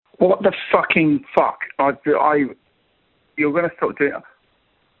What the fucking fuck? You're going to stop doing it.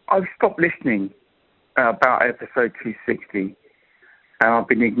 I've stopped listening about episode 260, and I've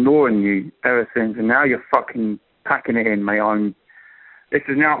been ignoring you ever since, and now you're fucking packing it in, mate. This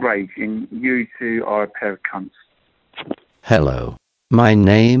is an outrage, and you two are a pair of cunts. Hello. My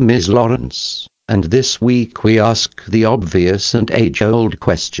name is Lawrence, and this week we ask the obvious and age-old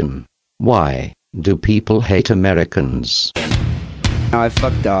question. Why do people hate Americans? I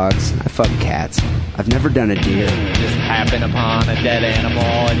fuck dogs. I fuck cats. I've never done a deer. Just happen upon a dead animal,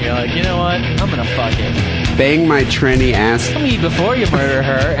 and you're like, you know what? I'm gonna fuck it. Bang my tranny ass. Tell me before you murder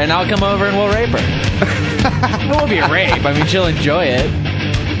her, and I'll come over and we'll rape her. It won't be a rape. I mean, she'll enjoy it.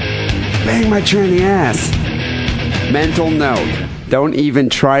 Bang my tranny ass. Mental note. Don't even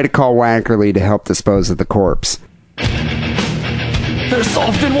try to call Wackerle to help dispose of the corpse. They're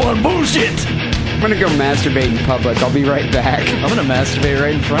soft and one bullshit. I'm gonna go masturbate in public. I'll be right back. I'm gonna masturbate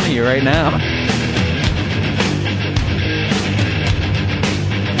right in front of you right now.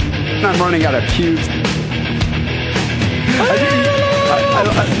 I'm running out of pubes.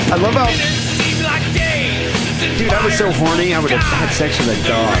 I love how... Dude, I was so horny, I would have had sex with a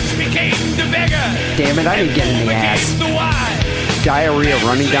dog. Damn it, I didn't get in the ass. Diarrhea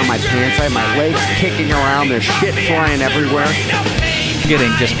running down my pants. I had my legs kicking around. There's shit flying everywhere.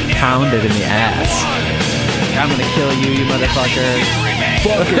 Getting just pounded in the ass. I'm gonna kill you, you motherfucker.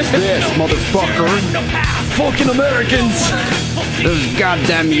 Fuck is this, motherfucker? Fucking Americans! Those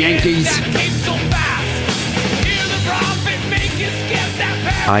goddamn Yankees.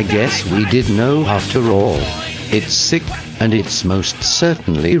 I guess we did know after all. It's sick, and it's most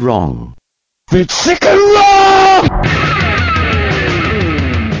certainly wrong. It's sick and wrong!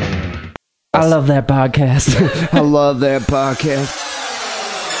 I love that podcast. I love that podcast.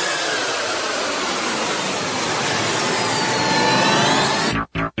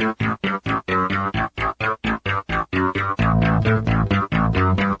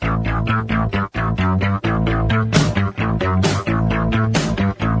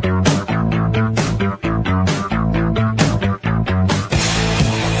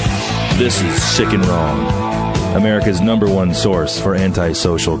 This is Sick and Wrong, America's #1 source for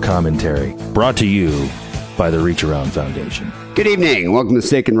antisocial commentary. Brought to you by the Reach Around Foundation. Good evening. Welcome to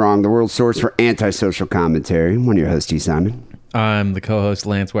Sick and Wrong, the world's source for antisocial commentary. I'm one of your hosts, Simon. I'm the co-host,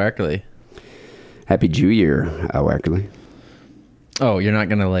 Lance Wackerle. Happy Jew Year, Wackerle. Oh, you're not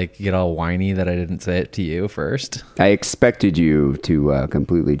gonna get all whiny that I didn't say it to you first? I expected you to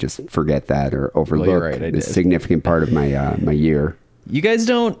completely just forget that or overlook the significant part of my my year. You guys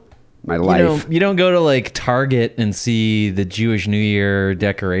don't. My life. You don't go to Target and see the Jewish New Year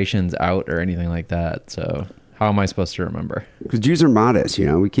decorations out or anything like that. So how am I supposed to remember? Because Jews are modest,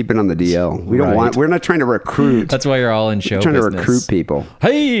 we keep it on the DL. We don't want. We're not trying to recruit. That's why you're all in show business. Trying to recruit people.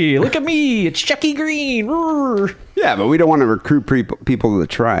 Hey, look at me! It's Chucky Green. Yeah, but we don't want to recruit people to the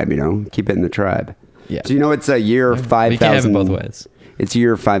tribe. Keep it in the tribe. Yeah. So it's a year 5,000. You can't have it both ways. It's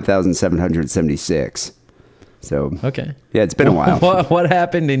year 5,776. So okay, yeah, it's been a while. What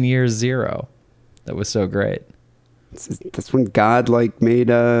happened in year 0 that was so great? That's when God made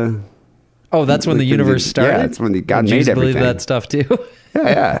Oh, that's when the universe started. Yeah, that's when God made everything. Believe that stuff too.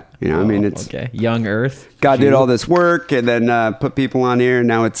 Yeah. It's okay. Young Earth. God did all this work and then put people on here, and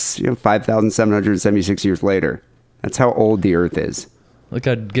now it's 5,776 years later. That's how old the Earth is. Look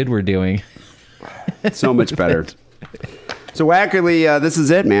how good we're doing. So much better. So Wackerle, this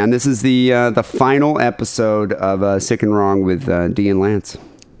is it, man. This is the final episode of Sick and Wrong with Dee and Lance.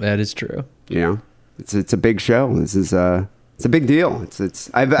 That is true. It's a big show. This is it's a big deal.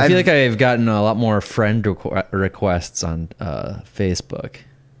 I feel like I've gotten a lot more friend requests on Facebook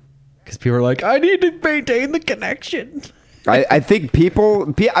because people are like, I need to maintain the connection. I think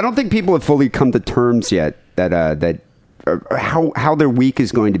I don't think people have fully come to terms yet that how their week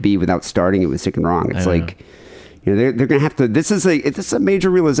is going to be without starting it with Sick and Wrong. It's they're going to have to. This is a major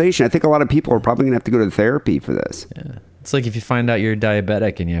realization. I think a lot of people are probably going to have to go to therapy for this. Yeah, it's like if you find out you're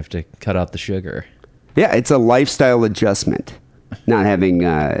diabetic and you have to cut out the sugar. Yeah, it's a lifestyle adjustment. Not having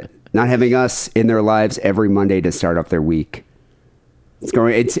us in their lives every Monday to start off their week. It's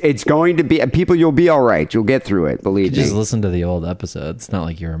going to be people. You'll be all right. You'll get through it. Believe me. Just listen to the old episodes. It's not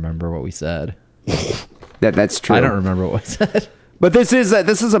like you remember what we said. That's true. I don't remember what we said. But this is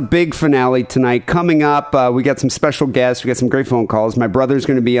a big finale tonight. Coming up, we got some special guests. We got some great phone calls. My brother's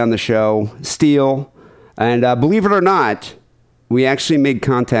going to be on the show, Steele. And believe it or not, we actually made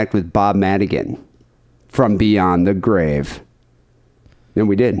contact with Bob Madigan from beyond the grave. And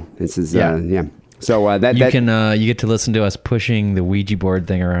we did. This is, So you get to listen to us pushing the Ouija board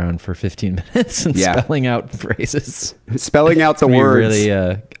thing around for 15 minutes and spelling out phrases. Spelling out the words.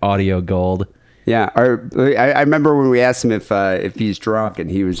 Really audio gold. Yeah. I remember when we asked him if he's drunk,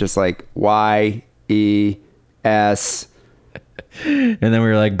 and he was just like, Y-E-S. And then we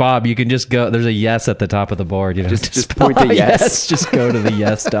were like, Bob, you can just go. There's a yes at the top of the board. You don't have to just point to yes. Just go to the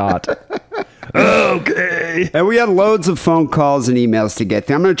yes dot. Okay. And we had loads of phone calls and emails to get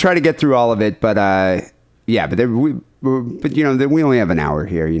through. I'm going to try to get through all of it, but we only have an hour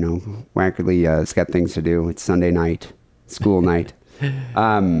here. Wackerle has got things to do. It's Sunday night, school night.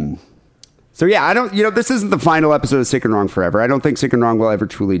 So yeah, I don't. This isn't the final episode of Sick and Wrong Forever. I don't think Sick and Wrong will ever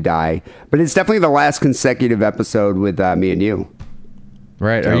truly die, but it's definitely the last consecutive episode with me and you.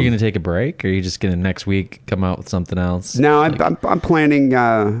 Right. Are you going to take a break? Or are you just going to next week come out with something else? No, I'm planning.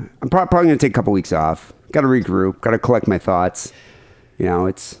 I'm probably going to take a couple weeks off. Got to regroup. Got to collect my thoughts.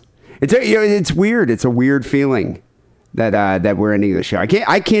 It's weird. It's a weird feeling that we're ending the show. I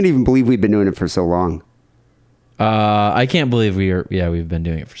can't even believe we've been doing it for so long. I can't believe we've been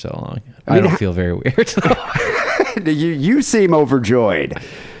doing it for so long. I don't feel very weird. You seem overjoyed.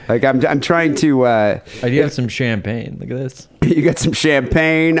 Like I'm trying to. I do have some champagne. Look at this. You got some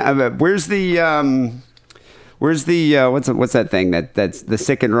champagne. Where's the what's that thing that's the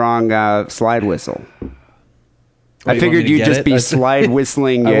Sick and Wrong slide whistle? I figured you'd just be slide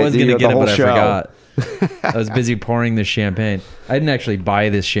whistling. I was going to get it, but show. I forgot. I was busy pouring this champagne. I didn't actually buy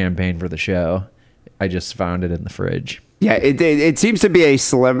this champagne for the show. I just found it in the fridge. Yeah, it seems to be a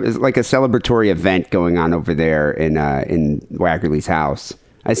celebratory event going on over there in Wackerle's house.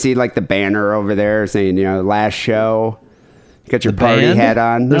 I see like the banner over there saying, last show. You got your party hat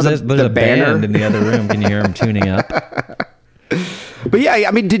on. There's a band in the other room. Can you hear them tuning up? But yeah,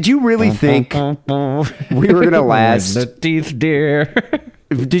 I mean, did you really think we were going to last? The teeth, dear.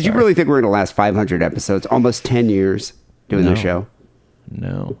 Did you really think we were going to last 500 episodes, almost 10 years doing the show?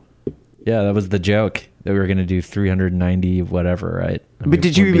 No. Yeah, that was the joke, that we were going to do 390 whatever, right? But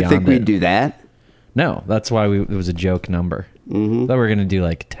did you even think we'd do that? No, that's why it was a joke number. Mm-hmm. I thought we were going to do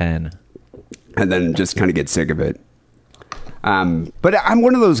like 10. And then just kind of get sick of it. But I'm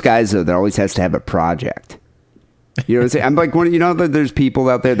one of those guys, though, that always has to have a project. You know what I'm saying? I'm like there's people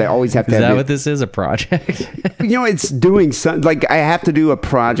out there that always have to have... Is that what this is, a project? It's doing something. Like, I have to do a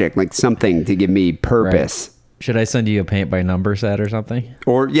project, like something to give me purpose. Right. Should I send you a paint by number set or something?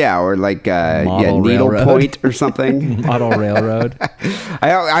 Or like needlepoint or something. Model railroad.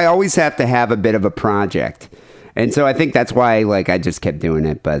 I always have to have a bit of a project. And so I think that's why I just kept doing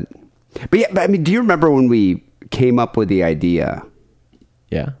it. But I mean, do you remember when we came up with the idea?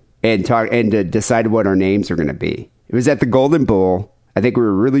 Yeah. And decided what our names are going to be? It was at the Golden Bull. I think we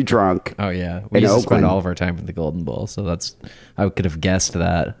were really drunk. Oh, yeah. We used to spend all of our time at the Golden Bull. So I could have guessed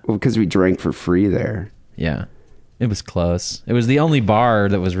that. Well, because we drank for free there. Yeah. It was close. It was the only bar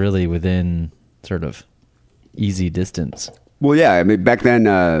that was really within sort of easy distance. Well, yeah. I mean, back then,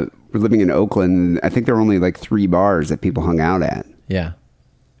 we're living in Oakland. I think there were only like 3 bars that people hung out at. Yeah.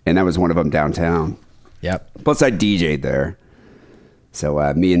 And that was one of them downtown. Yep. Plus, I DJ'd there. So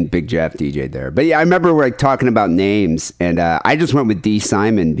me and Big Jeff DJ'd there. But yeah, I remember we're talking about names. And I just went with D.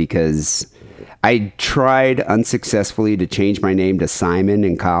 Simon because I tried unsuccessfully to change my name to Simon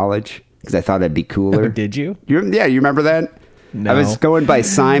in college. Because I thought it'd be cooler. Oh, did you? You remember that? No. I was going by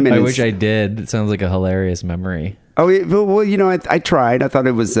Simon. I wish I did. It sounds like a hilarious memory. Oh, well, I tried. I thought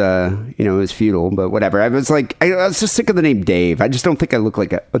it was, it was futile, but whatever. I was just sick of the name Dave. I just don't think I look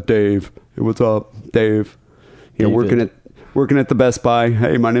like a Dave. Hey, what's up, Dave? Working at the Best Buy.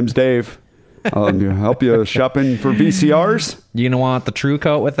 Hey, my name's Dave. Help you shopping for VCRs? You gonna want the True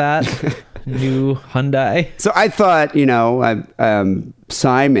Coat with that new Hyundai? So I thought,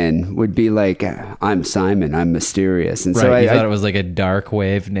 Simon would be like, I'm Simon, I'm mysterious. And so I thought it was like a dark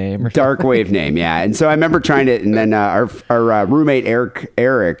wave name. Dark wave name, yeah. And so I remember trying it, and then our roommate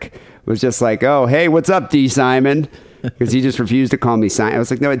Eric was just like, oh, hey, what's up, D. Simon? Because he just refused to call me Simon. I was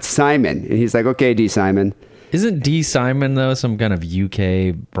like, no, it's Simon. And he's like, okay, D. Simon. Isn't D. Simon, though, some kind of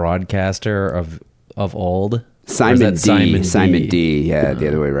UK broadcaster of old? Simon D. Yeah, the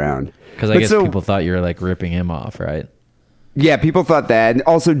other way around. Because I guess people thought you were like ripping him off, right? Yeah, people thought that. And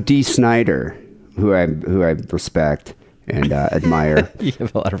also D. Snyder, who I respect and admire. You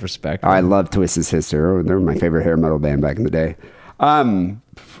have a lot of respect. I love Twisted Sister. They were my favorite hair metal band back in the day.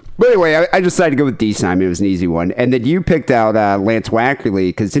 But anyway, I decided to go with D. Simon. It was an easy one. And then you picked out Lance Wackerle,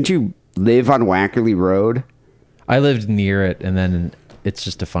 because didn't you live on Wackerle Road? I lived near it, and then it's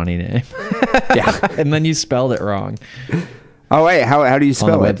just a funny name. Yeah. And then you spelled it wrong. Oh, wait. How do you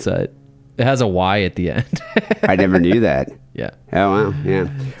spell it? On the website. It has a Y at the end. I never knew that. Yeah. Oh, wow. Yeah.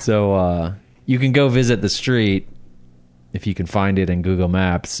 So, you can go visit the street if you can find it in Google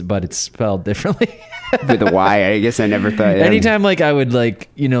Maps, but it's spelled differently. With a Y, I guess I never thought. Yeah. Anytime like I would like,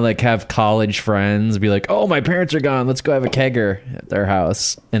 you know, like have college friends be like, oh, my parents are gone, let's go have a kegger at their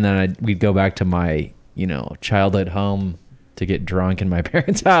house. And then we'd go back to my, you know, childhood home to get drunk in my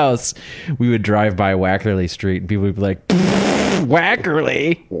parents' house. We would drive by Wackerle Street and people would be like,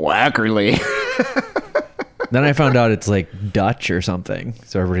 Wackerle. Then I found out it's like Dutch or something.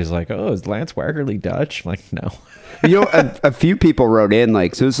 So everybody's like, oh, is Lance Wackerle Dutch? I'm like, no. You know, a few people wrote in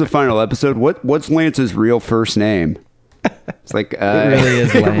like, so this is the final episode. What's Lance's real first name? It's like, it really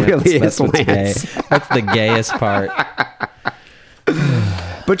is Lance. It really That's is what's Lance. gay. That's the gayest part.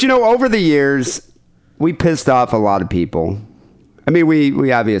 But you know, over the years, we pissed off a lot of people. I mean,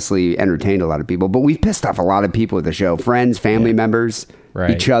 we obviously entertained a lot of people, but we pissed off a lot of people with the show. Friends, family members,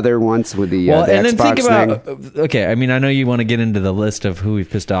 right. each other once with the Well, the and then Xbox think about, thing. okay, I mean, I know you want to get into the list of who we've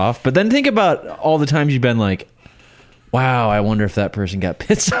pissed off, but then think about all the times you've been like, wow, I wonder if that person got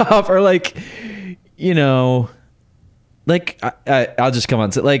pissed off, or like, you know, like I'll just come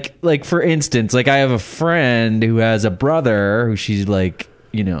on. So like for instance, like I have a friend who has a brother who she's like,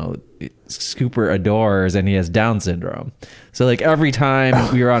 you know, super adores, and he has Down syndrome. So like every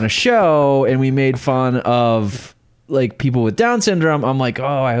time we were on a show and we made fun of like people with Down syndrome, I'm like,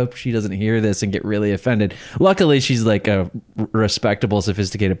 oh, I hope she doesn't hear this and get really offended. Luckily, she's like a respectable,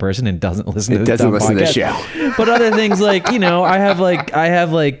 sophisticated person and doesn't listen to the show. But other things like, you know, I have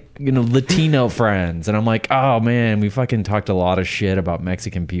like you know, Latino friends, and I'm like, oh man, we fucking talked a lot of shit about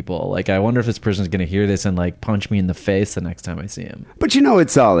Mexican people. Like, I wonder if this person's gonna hear this and like punch me in the face the next time I see him. But you know,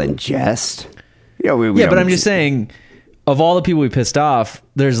 it's all in jest. You know, we yeah, but don't- I'm just saying, of all the people we pissed off,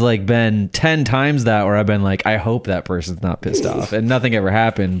 there's like been 10 times that where I've been like, I hope that person's not pissed off, and nothing ever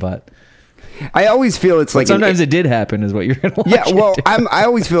happened. But I always feel it's like sometimes it did happen, is what you're gonna. Yeah, well, I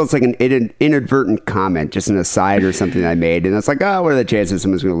always feel it's like an inadvertent comment, just an aside or something I made, and it's like, oh, what are the chances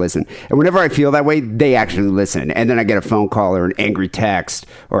someone's going to listen? And whenever I feel that way, they actually listen, and then I get a phone call or an angry text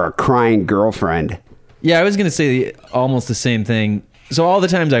or a crying girlfriend. Yeah, I was gonna say almost the same thing. So all the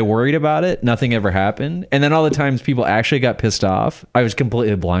times I worried about it, nothing ever happened, and then all the times people actually got pissed off, I was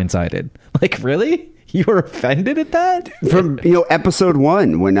completely blindsided. Like, really? You were offended at that? From, you know, episode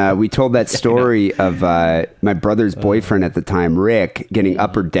 1, when we told that story of my brother's boyfriend at the time, Rick, getting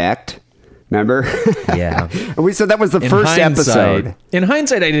upper decked. Remember? Yeah. And we said that was the first episode. In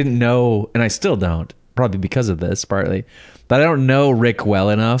hindsight, I didn't know, and I still don't, probably because of this, partly, but I don't know Rick well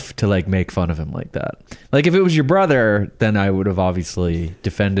enough to like make fun of him like that. Like if it was your brother, then I would have obviously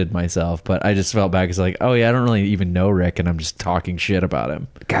defended myself, but I just felt back as like, oh yeah, I don't really even know Rick, and I'm just talking shit about him.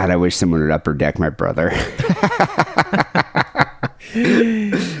 God, I wish someone would upper deck my brother.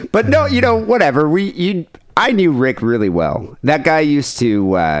 But no, you know, whatever. I knew Rick really well. That guy used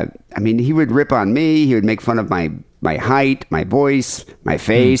to, I mean, he would rip on me. He would make fun of my height, my voice, my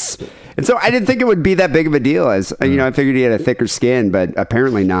face. And so I didn't think it would be that big of a deal. As you know, I figured he had a thicker skin, but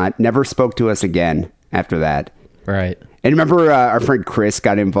apparently not. Never spoke to us again after that. Right. And remember our friend Chris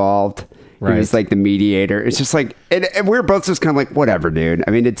got involved. He was like the mediator. It's just like, and we were both just kind of like, whatever, dude.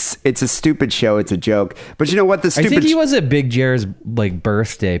 I mean, it's a stupid show. It's a joke. But you know what? I think he was at Big Jer's like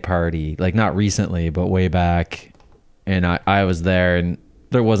birthday party, like not recently, but way back. And I was there, and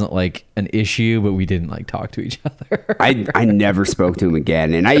there wasn't like an issue, but we didn't like talk to each other. I never spoke to him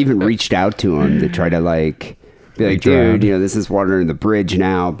again. And I even reached out to him to try to like be like, dude, you know, this is water in the bridge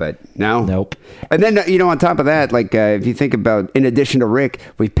now, but no. Nope. And then, you know, on top of that, like, if you think about, in addition to Rick,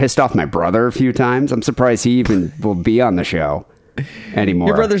 we pissed off my brother a few times. I'm surprised he even will be on the show anymore.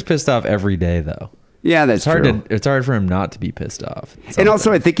 Your brother's pissed off every day, though. Yeah, that's true. It's hard for him not to be pissed off. And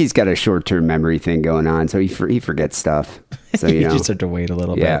also, I think he's got a short-term memory thing going on, so he forgets stuff. So you know, just have to wait a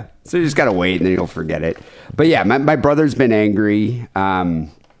little yeah. bit. So you just got to wait, and then he'll forget it. But yeah, my brother's been angry.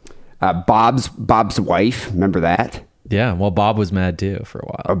 Bob's wife, remember that? Yeah, well, Bob was mad too for a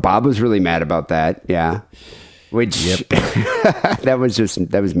while. Bob was really mad about that. Yeah, which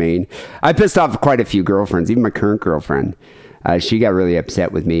that was mean. I pissed off quite a few girlfriends, even my current girlfriend. She got really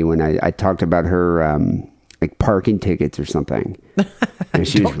upset with me when I talked about her like parking tickets or something.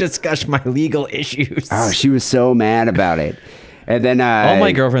 And Don't discuss my legal issues. Oh, she was so mad about it. And then all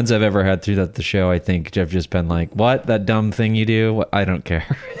my girlfriends I've ever had through the show, I think, have just been like, "What? That dumb thing you do? What? I don't care.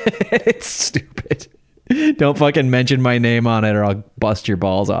 It's stupid. Don't fucking mention my name on it, or I'll bust your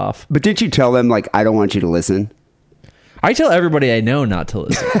balls off." But did you tell them like, I don't want you to listen? I tell everybody I know not to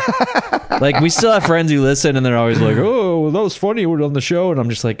listen. Like, we still have friends who listen, and they're always like, "Oh, well, that was funny. We're on the show," and I'm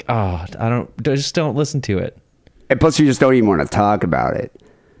just like, "Oh, I just don't listen to it." And plus, you just don't even want to talk about it.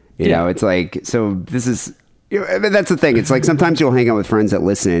 You know, it's like, so this is I mean, that's the thing. It's like sometimes you'll hang out with friends that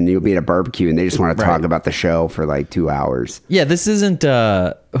listen and you'll be at a barbecue and they just want to talk about the show for like 2 hours. Yeah, this isn't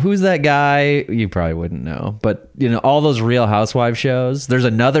who's that guy? You probably wouldn't know. But you know, all those Real Housewives shows, there's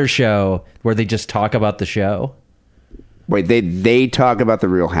another show where they just talk about the show. Wait, they talk about the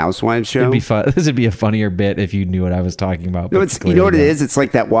Real Housewives show? It'd be fun. This would be a funnier bit if you knew what I was talking about. No, you know what it is? It's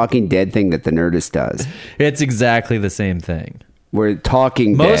like that Walking Dead thing that the Nerdist does. It's exactly the same thing. We're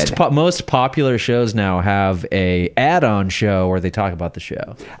talking most popular shows now have a add-on show where they talk about the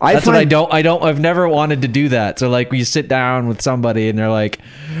show. I've never wanted to do that. So like you sit down with somebody and they're like,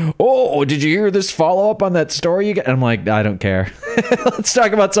 "Oh, did you hear this follow-up on that story you got?" And I'm like, I don't care. Let's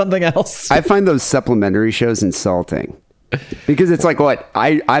talk about something else. I find those supplementary shows insulting. Because it's like, what?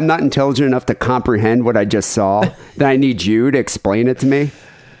 I'm not intelligent enough to comprehend what I just saw. That I need you to explain it to me.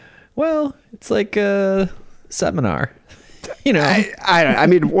 Well, it's like a seminar. You know, I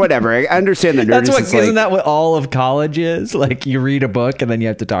mean, whatever. I understand the nerdist. Isn't that what all of college is? Like, you read a book and then you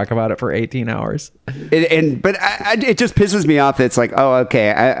have to talk about it for 18 hours. But it just pisses me off. That it's like, oh,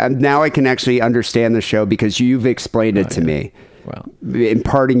 okay. Now I can actually understand the show because you've explained it to me. Well,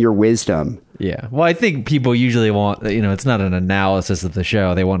 imparting your wisdom. Yeah. Well, I think people usually want, you know, it's not an analysis of the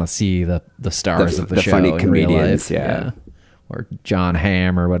show. They want to see the stars of the show. The funny comedians. Yeah. Or John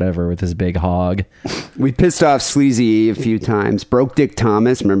Hamm or whatever with his big hog. We pissed off Sleazy E a few times. Broke Dick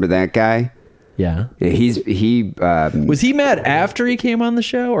Thomas, remember that guy? Yeah. Was he mad after he came on the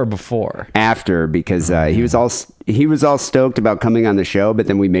show or before? After, because he was all stoked about coming on the show, but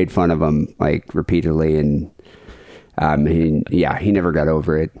then we made fun of him like repeatedly, and he never got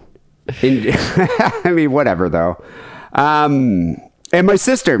over it. I mean, whatever though. And my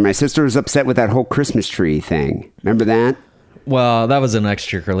sister was upset with that whole Christmas tree thing. Remember that? Well, that was an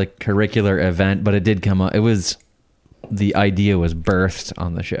extracurricular event, but it did come up. The idea was birthed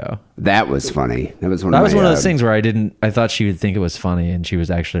on the show. That was funny. That was one of those things where I thought she would think it was funny, and she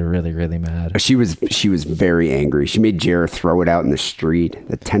was actually really, really mad. She was very angry. She made Jared throw it out in the street,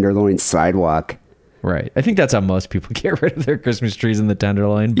 the Tenderloin sidewalk. Right. I think that's how most people get rid of their Christmas trees in the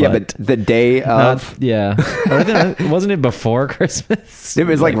Tenderloin. But the day of... Wasn't it before Christmas? It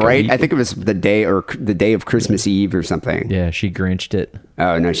was like right... I think it was the day of Christmas Eve or something. Yeah, she grinched it.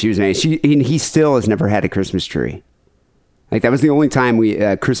 Oh, no, she was mad. He still has never had a Christmas tree. Like, that was the only time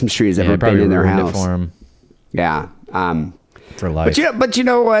Christmas tree has ever been in their house. For him. Yeah. For life. But you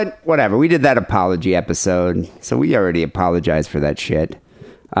know what? Whatever. We did that apology episode, so we already apologized for that shit.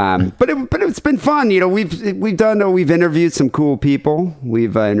 But it's been fun. You know, we've interviewed some cool people.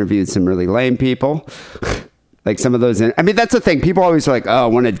 We've interviewed some really lame people. Like some of those. I mean, that's the thing. People always are like, oh,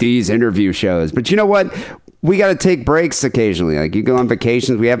 one of these interview shows. But you know what? We got to take breaks occasionally. Like you go on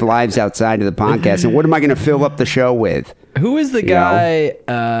vacations. We have lives outside of the podcast. And what am I going to fill up the show with? Who is the guy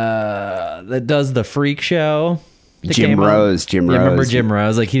that does the freak show? Jim Rose. Yeah, remember Jim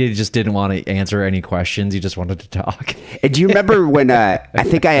Rose? Like he just didn't want to answer any questions. He just wanted to talk. And do you remember when I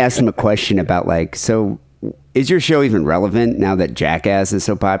think I asked him a question about like, so is your show even relevant now that Jackass is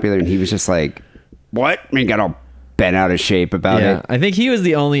so popular? And he was just like, what? I mean, got all bent out of shape about it. I think he was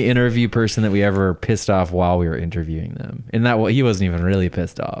the only interview person that we ever pissed off while we were interviewing them. And that he wasn't even really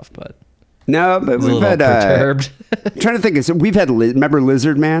pissed off, but no, but we've had perturbed. I'm trying to think. So we've had remember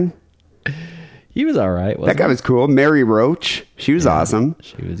Lizard Man? He was all right. That guy was cool. Mary Roach. She was awesome.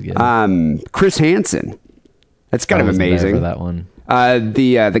 She was good. Chris Hansen. That's kind of amazing. For that one.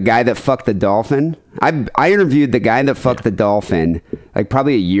 The guy that fucked the dolphin. I interviewed the guy that fucked the dolphin like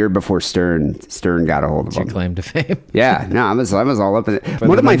probably a year before Stern got a hold of him. Your claim to fame. Yeah. No, I was all up in it.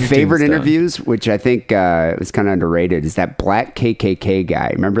 One of my favorite interviews, which I think was kind of underrated, is that black KKK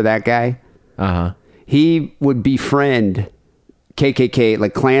guy. Remember that guy? Uh-huh. He would befriend KKK,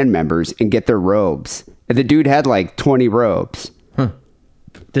 like Klan members, and get their robes. And the dude had like 20 robes. Huh.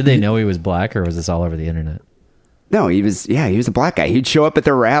 Did they know he was black, or was this all over the internet? No, he was a black guy. He'd show up at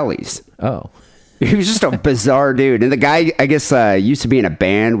their rallies. Oh. He was just a bizarre dude. And the guy, I guess, used to be in a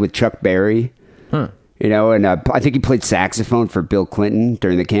band with Chuck Berry. Huh. You know, and I think he played saxophone for Bill Clinton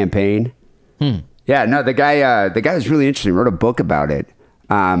during the campaign. Yeah, no, the guy was really interesting. Wrote a book about it.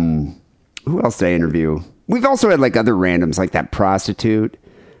 Who else did I interview? We've also had like other randoms, like that prostitute.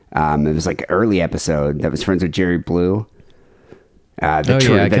 It was like an early episode that was friends with Jerry Blue. I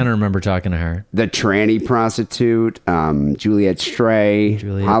kind of remember talking to her. The tranny prostitute, Juliet Stray,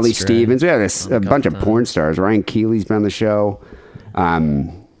 Holly Stevens. We had a bunch of porn stars. Ryan Keeley's been on the show.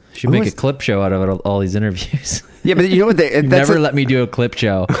 Should make a clip show out of all these interviews. Yeah, but you know what? Never let me do a clip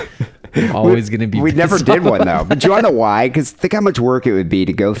show. I'm always going to be. We never did one though. But do you want to know why? Because think how much work it would be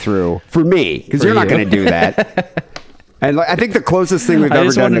to go through for me. Because you're not going to do that. And I think the closest thing we've I ever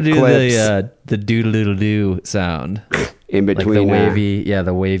just done want to to do clips the doodle-doodle-doo sound. in Like between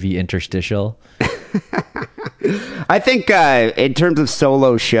the wavy interstitial. I think in terms of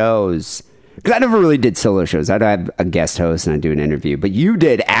solo shows, because I never really did solo shows. I'd have a guest host and I'd do an interview, but you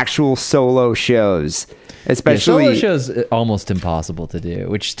did actual solo shows, especially solo shows almost impossible to do.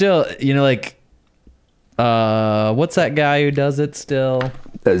 Which still, like, what's that guy who does it still?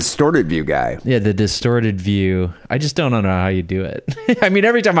 the distorted view guy. Yeah, the distorted view. I just don't know how you do it. I mean,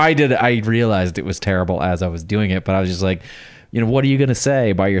 every time I did it, I realized it was terrible as I was doing it, but I was just like, what are you going to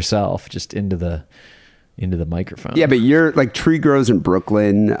say by yourself just into the microphone? Yeah, but you're like Tree Grows in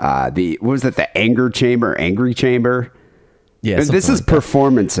Brooklyn. What was that? The Angry Chamber? Yeah, this is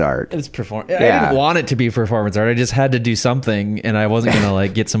performance art. It's I didn't want it to be performance art. I just had to do something, and I wasn't going to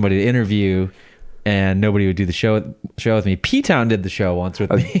like get somebody to interview, and nobody would do the show with me. P-Town did the show once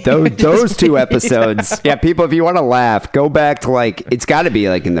with me. Those two episodes. Yeah, people, if you want to laugh, go back to like, it's got to be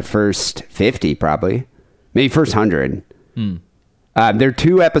like in the first 50 probably. Maybe first 100. There are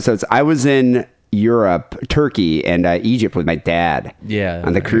two episodes. I was in Europe, Turkey, and Egypt with my dad. Yeah.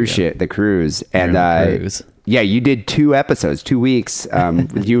 On the cruise. And cruise. Yeah, you did 2 episodes, 2 weeks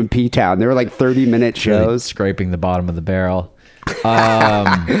with you and P-Town. They were like 30-minute shows. Really scraping the bottom of the barrel.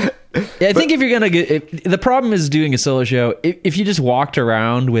 Yeah, I think if you're gonna the problem is doing a solo show. If you just walked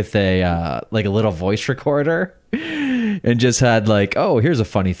around with a like a little voice recorder and just had like, oh, here's a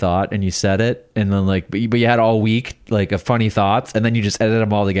funny thought, and you said it, and then like, but you had all week like a funny thoughts, and then you just edit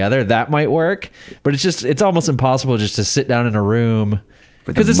them all together. That might work, but it's almost impossible just to sit down in a room.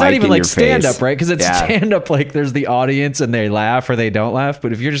 Because it's not even like stand up, right? Because it's stand up, like there's the audience and they laugh or they don't laugh.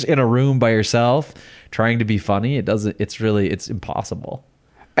 But if you're just in a room by yourself trying to be funny, it's impossible.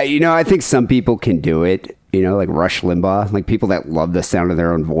 I think some people can do it, like Rush Limbaugh, like people that love the sound of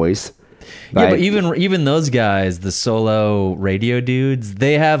their own voice. Yeah, but even those guys, the solo radio dudes,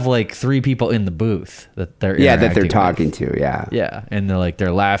 they have like 3 people in the booth that they're talking to. Yeah, and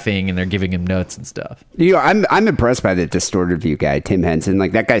they're laughing and they're giving him notes and stuff. I'm impressed by the distorted view guy, Tim Henson.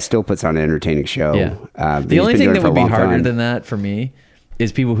 Like that guy still puts on an entertaining show. Yeah. The only thing that would be harder than that for me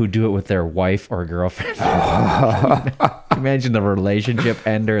is people who do it with their wife or girlfriend. Imagine the relationship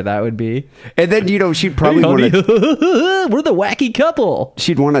ender that would be. And then, she'd probably want to... We're the wacky couple.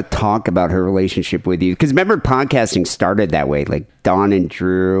 She'd want to talk about her relationship with you. Because remember, podcasting started that way. Like Don and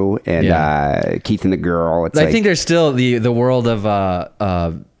Drew and Keith and the Girl. I think there's still the world of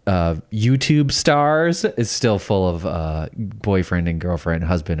YouTube stars is still full of boyfriend and girlfriend,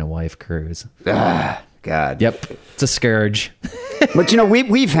 husband and wife crews. God. Yep. It's a scourge. But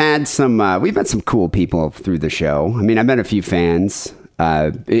we've had some cool people through the show. I mean, I met a few fans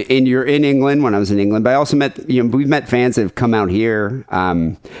in England when I was in England, but I also met we've met fans that have come out here.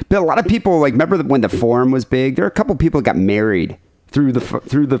 But a lot of people, like, remember when the forum was big? There are a couple people that got married through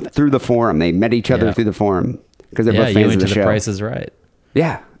the forum. They met each other through the forum because they're both fans of the show. The Price is Right.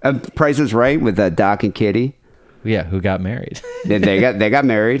 Yeah, Price is Right with Doc and Kitty. Yeah, who got married? they got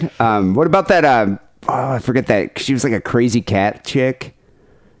married. What about that? I forget that. She was like a crazy cat chick.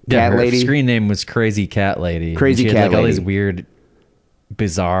 Cat lady. Her screen name was Crazy Cat Lady. Crazy Cat Lady. All these weird,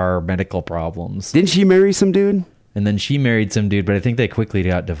 bizarre medical problems. Didn't she marry some dude? And then she married some dude, but I think they quickly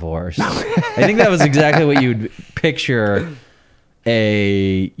got divorced. I think that was exactly what you'd picture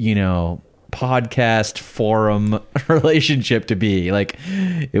a, podcast forum relationship to be. Like,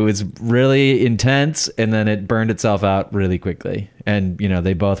 it was really intense, and then it burned itself out really quickly. And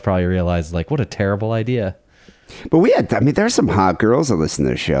they both probably realized, like, what a terrible idea. But there's some hot girls that listen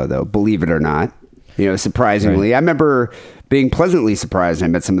to the show, though, believe it or not. Surprisingly. Right. I remember being pleasantly surprised. I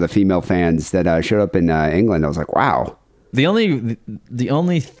met some of the female fans that showed up in England. I was like, wow. The only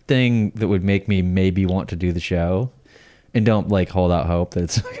thing that would make me maybe want to do the show, and don't like hold out hope that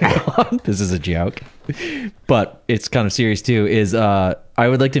it's going to go on. This is a joke, but it's kind of serious too. Is I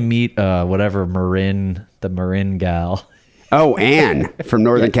would like to meet the Marin gal. Oh, Anne from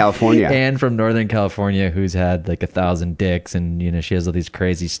Northern California. Anne from Northern California, who's had like 1,000 dicks, and she has all these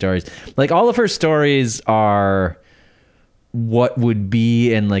crazy stories. Like, all of her stories are what would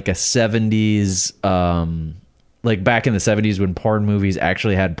be in like a 70s, like back in the 70s when porn movies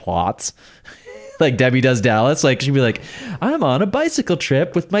actually had plots. Like Debbie Does Dallas, like she'd be like, I'm on a bicycle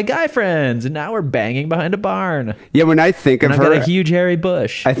trip with my guy friends, and now we're banging behind a barn. Yeah, when I think of her, I've got a huge hairy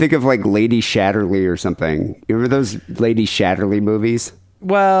bush. I think of like Lady Shatterly or something. You remember those Lady Shatterly movies?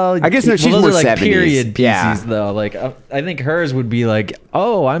 Well, I guess no, she's those more are like 70s. Period pieces though. Like I think hers would be like,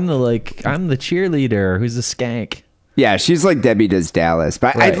 oh, I'm the cheerleader who's a skank. Yeah, she's like Debbie Does Dallas.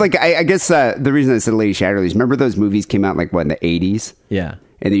 But right. I guess the reason I said Lady Shatterly is, remember those movies came out like in the 80s? Yeah.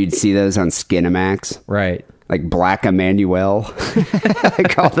 And you'd see those on Skinamax. Right. like Black Emmanuel,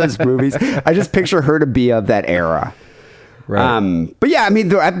 like all those movies. I just picture her to be of that era. Right. But yeah, I mean,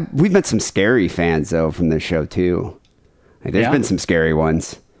 we've met some scary fans though from this show too. Like, there's been some scary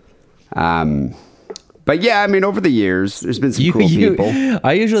ones. But yeah, I mean, over the years, there's been some cool people.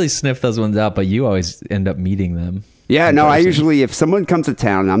 I usually sniff those ones out, but you always end up meeting them. Yeah, no, I usually, if someone comes to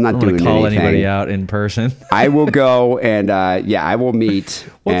town and I'm not doing call anything, anybody out in person. I will go and I will meet.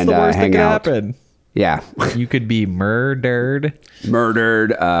 What's and the worst that hang could out. happen? Yeah, You could be murdered.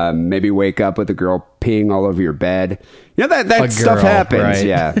 Maybe wake up with a girl peeing all over your bed. You know that stuff girl, happens. right.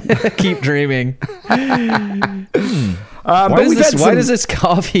 Yeah, Keep dreaming. but Why does this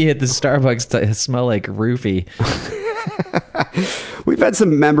coffee at the Starbucks smell like roofie? We've had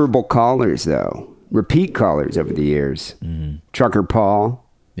some memorable callers though. Repeat callers over the years. Trucker Paul,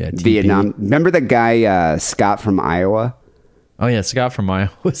 Vietnam. Remember that guy Scott from Iowa? Oh yeah, Scott from Iowa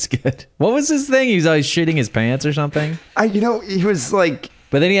was good. What was his thing? He was always shitting his pants or something. He was like.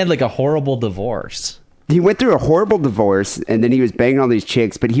 But then he had like a horrible divorce. He went through a horrible divorce, and then he was banging all these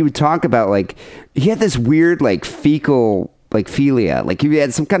chicks. But he would talk about like he had this weird like fecal like philia, like he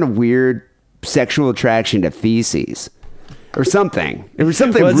had some kind of weird sexual attraction to feces. Or something. It was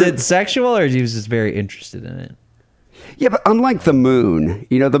something. Was it sexual, or he was just very interested in it? Yeah, but unlike the moon,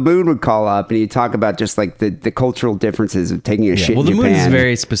 the moon would call up and he'd talk about just like the cultural differences of taking a shit in Japan. Well, the moon is a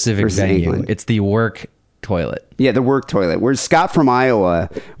very specific venue. England. It's the work toilet. Yeah, the work toilet. Whereas Scott from Iowa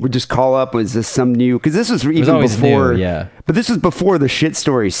would just call up, was this some new... Because this was even before... New, yeah. But this was before the shit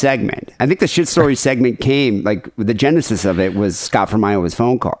story segment. I think the shit story segment came, like, the genesis of it was Scott from Iowa's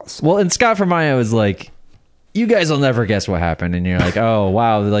phone calls. Well, and Scott from Iowa was like, you guys will never guess what happened. And you're like, oh,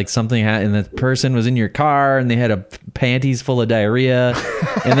 wow, like something happened. And the person was in your car and they had a panties full of diarrhea.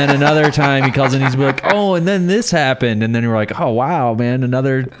 And then another time he calls in, he's like, oh, and then this happened. And then you're like, oh, wow, man,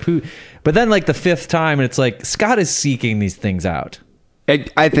 another poo. But then like the fifth time, and it's like, Scott is seeking these things out.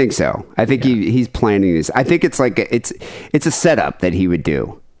 I think so. I think he's planning this. I think it's like, it's a setup that he would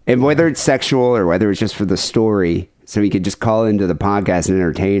do. And whether it's sexual or whether it's just for the story, so he could just call into the podcast and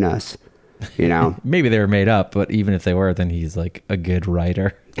entertain us. Maybe they were made up, but even if they were, then he's like a good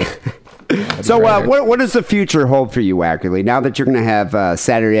writer. So what does the future hold for you, Wackerle? Now that you're going to have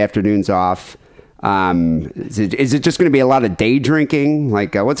Saturday afternoons off, is it just going to be a lot of day drinking?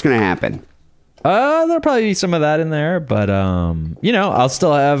 Like, what's going to happen? There'll probably be some of that in there, but I'll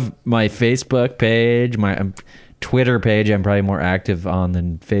still have my Facebook page, my Twitter page. I'm probably more active on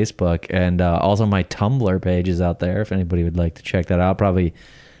than Facebook, and also my Tumblr page is out there. If anybody would like to check that out, probably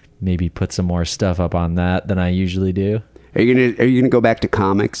maybe put some more stuff up on that than I usually do. Are you gonna go back to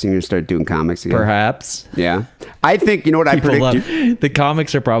comics? You're gonna start doing comics again? Perhaps. Yeah. I think what I predict. The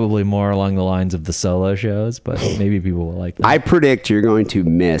comics are probably more along the lines of the solo shows, but maybe people will like that. I predict you're going to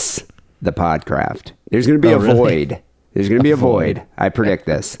miss the Podcraft. There's going to be a void. There's going to be a void. I predict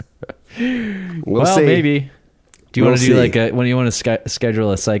this. We'll see. Maybe. Do you want to do like when you want to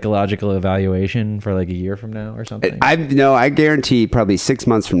schedule a psychological evaluation for like a year from now or something? I guarantee probably 6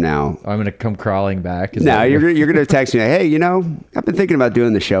 months from now. I'm going to come crawling back. No, you're going to text me, hey, I've been thinking about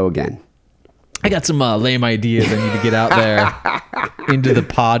doing the show again. I got some lame ideas. I need to get out there into the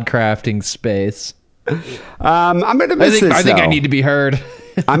podcrafting space. I'm going to miss this. I think I need to be heard.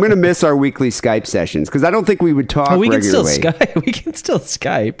 I'm going to miss our weekly Skype sessions because I don't think we would talk regularly. We can still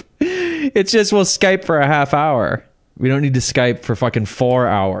Skype. It's just we'll Skype for a half hour. We don't need to Skype for fucking 4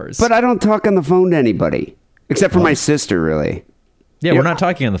 hours. But I don't talk on the phone to anybody except for my sister, really. Yeah, we're not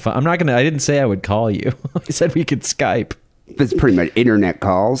talking on the phone. I didn't say I would call you. I said we could Skype. It's pretty much internet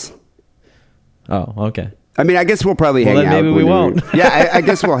calls. Oh, okay. I mean, I guess we'll probably hang out. Maybe we won't. Yeah, I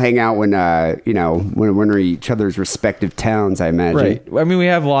guess we'll hang out when when we're in each other's respective towns, I imagine. Right. I mean, we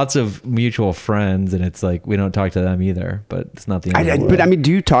have lots of mutual friends, and it's like we don't talk to them either. But it's not the end of the world. But I mean,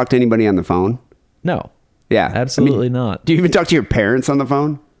 do you talk to anybody on the phone? No. Yeah, absolutely not. Do you even talk to your parents on the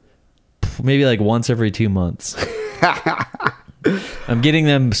phone? Maybe like once every 2 months. I'm getting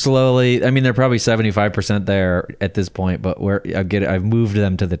them slowly. I mean, they're probably 75% there at this point, but I've moved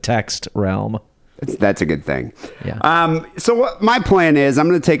them to the text realm. That's a good thing. Yeah. So what my plan is, I'm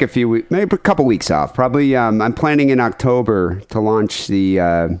going to take maybe a couple weeks off. Probably, I'm planning in October to launch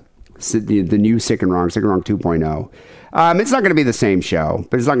the new Sick and Wrong 2.0. It's not going to be the same show,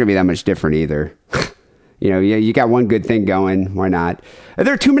 but it's not going to be that much different either. You got one good thing going. Why not?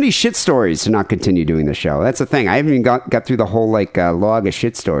 There are too many shit stories to not continue doing the show. That's the thing. I haven't even got through the whole log of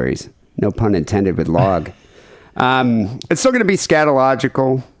shit stories. No pun intended with log. It's still going to be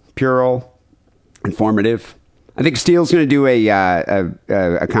scatological, puerile, informative. I think Steele's going to do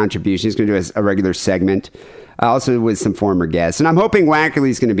a contribution. He's going to do a regular segment, also with some former guests. And I'm hoping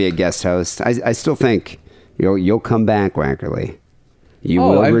Wackerle's going to be a guest host. I still think You'll come back, Wackerle. You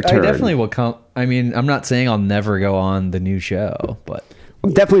Oh, will I return. definitely will come. I mean, I'm not saying I'll never go on the new show, but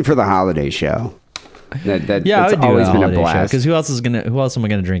Well, definitely for the holiday show. yeah, I that's would do always a been a holiday show. blast. Because who else am I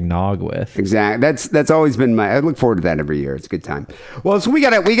gonna drink nog with? Exactly. That's always been I look forward to that every year. It's a good time. Well, so we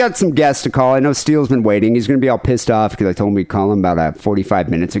got some guests to call. I know Steele's been waiting. He's going to be all pissed off because I told him we'd call him about 45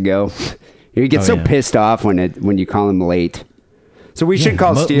 minutes ago. He gets pissed off when you call him late. So we should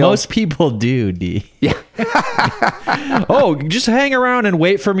call Steele. Most people do, D. Yeah. Oh, just hang around and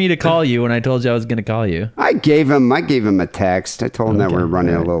wait for me to call you when I told you I was going to call you. I gave him a text. I told him that we're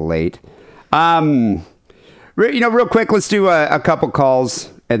running a little late. Real quick, let's do a couple calls,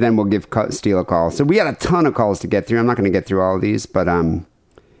 and then we'll give Steele a call. So we got a ton of calls to get through. I'm not going to get through all of these, but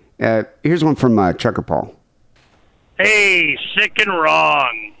here's one from Trucker Paul. Hey, sick and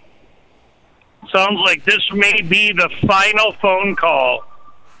wrong. Sounds like this may be the final phone call.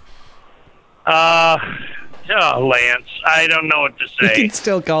 Lance, I don't know what to You say. can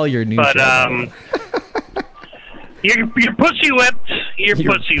still call your new But show. you're pussy whipped. You're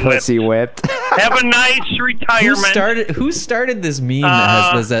pussy whipped. Have a nice retirement. Who started this meme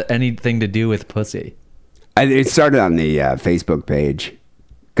that has anything to do with pussy? It started on the Facebook page.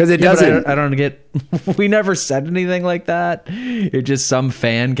 Because it Yeah, doesn't. I don't get. We never said anything like that. It just some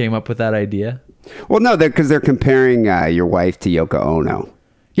fan came up with that idea. Well, no, because they're comparing your wife to Yoko Ono.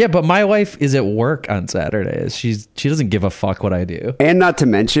 Yeah, but my wife is at work on Saturdays. She doesn't give a fuck what I do. And not to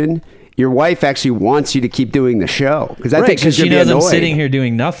mention, your wife actually wants you to keep doing the show. Because I Right, think she's because she going to be knows annoyed. I'm sitting here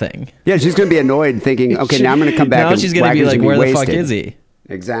doing nothing. Yeah, she's going to be annoyed thinking, okay, now I'm going to come back Now and she's going to be Wacker's like, gonna where the wasted. fuck is he?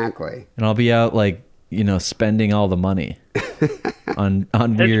 Exactly. And I'll be out like, spending all the money on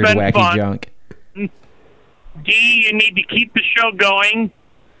weird, been wacky fun. junk. D, you need to keep the show going.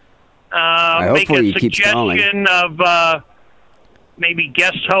 Make hopefully a he keeps going. suggestion of maybe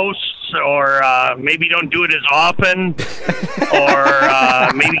guest hosts, or maybe don't do it as often,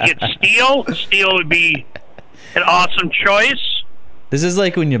 or maybe get Steele. Steele would be an awesome choice. This is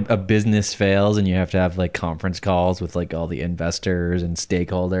like when a business fails and you have to have like conference calls with like all the investors and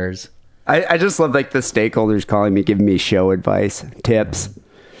stakeholders. I just love like the stakeholders calling me, giving me show advice, tips.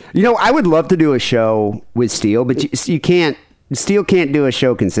 I would love to do a show with Steele, but you can't. Steele can't do a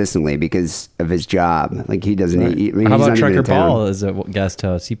show consistently because of his job. Like he doesn't. Right. He's How about not even Trucker in town. Paul as a guest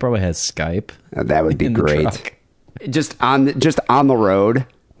host? He probably has Skype. That would be in the great. truck. Just on the road,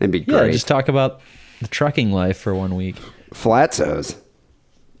 that'd be Yeah, great. just talk about the trucking life for 1 week. Flatsos.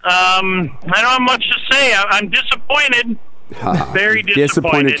 I don't have much to say. I'm disappointed. Very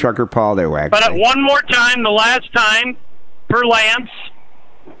disappointed. Trucker Paul there, Wackerle. But one more time, the last time, for Lance.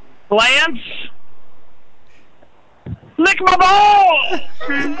 Lance, lick my balls!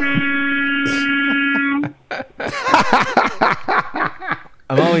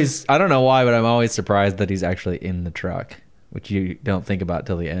 I don't know why, but I'm always surprised that he's actually in the truck, which you don't think about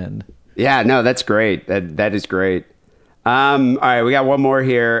till the end. Yeah, no, that's great. That is great. All right, we got one more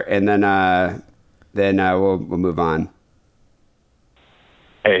here, and then we'll move on.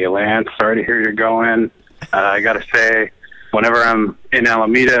 Hey, Lance, sorry to hear you're going. I got to say, whenever I'm in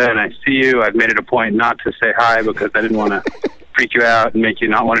Alameda and I see you, I've made it a point not to say hi because I didn't want to freak you out and make you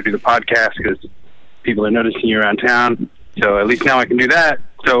not want to do the podcast because people are noticing you around town. So at least now I can do that.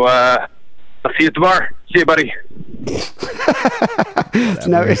 So I'll see you at the bar. See you, buddy.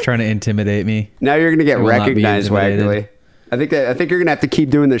 Now He's trying to intimidate me. Now you're going to get will not be recognized, intimidated. Wackerle. I think you're going to have to keep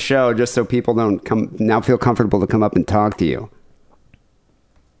doing the show just so people don't feel comfortable to come up and talk to you.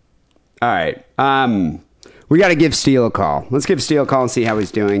 All right. We got to give Steele a call. Let's give Steele a call and see how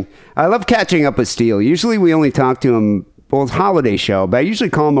he's doing. I love catching up with Steele. Usually we only talk to him, it's holiday show, but I usually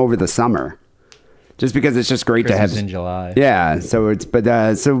call him over the summer. Just because it's just great Christmas to have in July. Yeah, so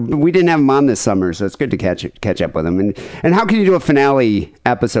so we didn't have him on this summer, so it's good to catch up with him. And how can you do a finale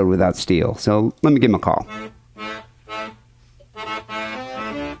episode without Steele? So let me give him a call.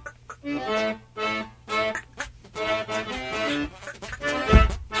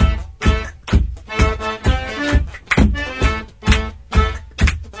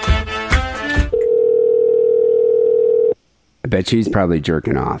 I bet she's probably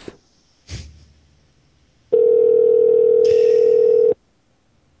jerking off.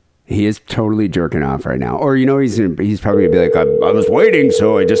 He is totally jerking off right now. Or, he's probably going to be like, I was waiting,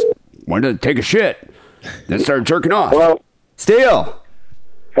 so I just wanted to take a shit. Then started jerking off. Hello? Steele!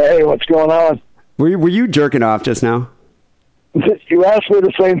 Hey, what's going on? Were you jerking off just now? You ask me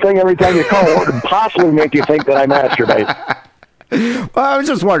the same thing every time you call. What would possibly make you think that I masturbate? Well, I was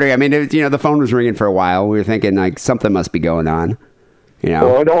just wondering. I mean, the phone was ringing for a while. We were thinking, like, something must be going on.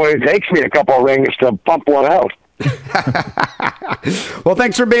 Well, it only takes me a couple of rings to pump one out. Well,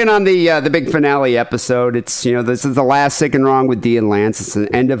 thanks for being on the big finale episode. It's this is the last Sick and Wrong with D and Lance. It's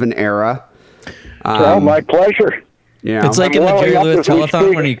the end of an era. Well, my pleasure. Yeah, It's like I'm in the warming Jerry up Lewis as we telethon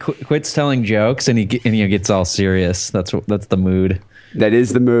speak. when he quits telling jokes and he gets all serious. That's the mood. that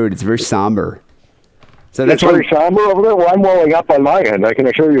is the mood. It's very somber. So It's that's why. very somber over there. Well, I'm welling up on my end. I can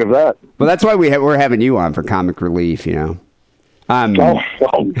assure you of that. Well, that's why we're having you on for comic relief. Oh,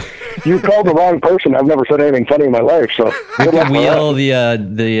 well, you called the wrong person. I've never said anything funny in my life, so good luck with Wheel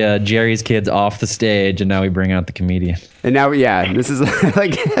that. the Jerry's kids off the stage, and now we bring out the comedian. And now, this is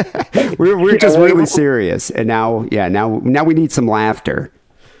like we're just really serious. And now we need some laughter.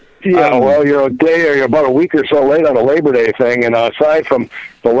 Yeah, well, you're about a week or so late on the Labor Day thing, and aside from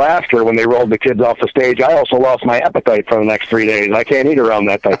the laughter when they rolled the kids off the stage, I also lost my appetite for the next 3 days. I can't eat around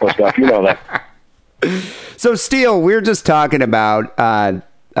that type of stuff. You know that. So, Steele, we're just talking about, this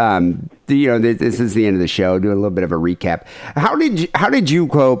is the end of the show, doing a little bit of a recap. How did you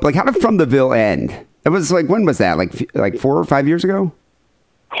cope? Like, how did From the Ville end? It was like, when was that? Like 4 or 5 years ago?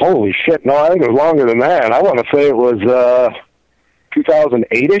 Holy shit. No, I think it was longer than that. I want to say it was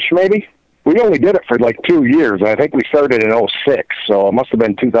 2008-ish, maybe. We only did it for like 2 years. I think we started in 2006, so it must have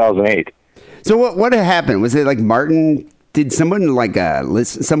been 2008. So what happened? Was it like Martin... Did someone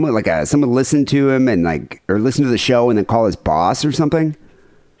listen? Someone listen to him and or listen to the show and then call his boss or something?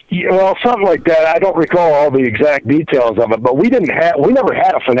 Yeah, well, something like that. I don't recall all the exact details of it, but we never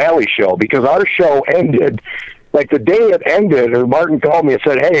had a finale show because our show ended like the day it ended. Or Martin called me and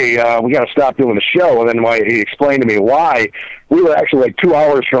said, "Hey, we got to stop doing the show." And then he explained to me why. We were actually like 2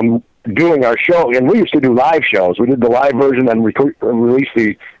 hours from doing our show, and we used to do live shows. We did the live version and released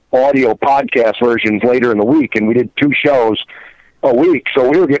the audio podcast versions later in the week, and we did 2 shows a week. So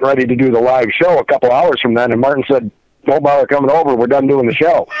we were getting ready to do the live show a couple hours from then, and Martin said, "Don't bother coming over. We're done doing the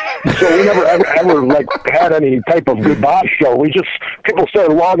show." So we never ever had any type of goodbye show. People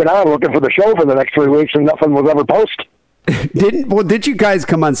started logging on looking for the show for the next 3 weeks, and nothing was ever posted. Did you guys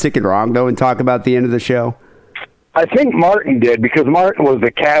come on Sick and Wrong though and talk about the end of the show? I think Martin did, because Martin was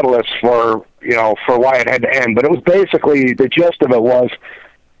the catalyst for why it had to end. But it was basically, the gist of it was,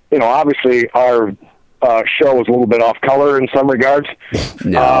 obviously our show was a little bit off color in some regards.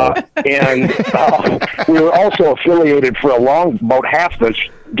 No. And we were also affiliated for about half the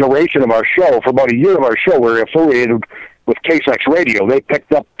duration of our show. For about a year of our show, we were affiliated with KSX Radio. They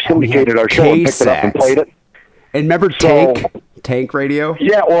syndicated our show and picked it up and played it. And remember Tank Radio?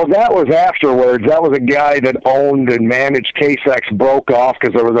 Yeah, well, that was afterwards. That was a guy that owned and managed KSX, broke off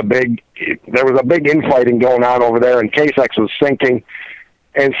because there was a big infighting going on over there, and KSX was sinking.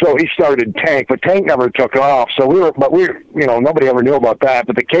 And so he started Tank, but Tank never took off. So nobody ever knew about that.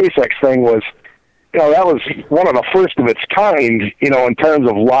 But the KSX thing was, that was one of the first of its kind, in terms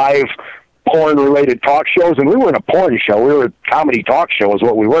of live porn-related talk shows. And we weren't a porn show. We were a comedy talk show is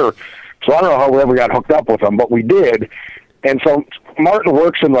what we were. So I don't know how we ever got hooked up with them, but we did. And so Martin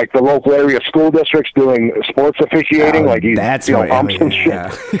works in the local area school districts doing sports officiating, he's umps and shit.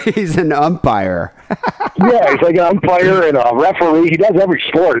 Yeah. He's an umpire. Yeah, he's like an umpire and a referee. He does every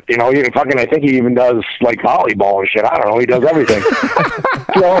sport. I think he even does volleyball and shit. I don't know. He does everything.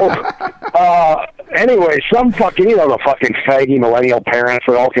 So anyway, some fucking the fucking faggy millennial parents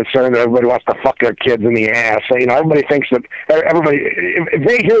are all concerned that everybody wants to fuck their kids in the ass. Everybody thinks that if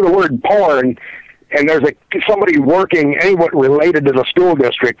they hear the word porn, and there's somebody working anywhere related to the school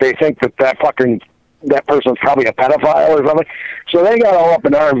district, they think that person's probably a pedophile or something. So they got all up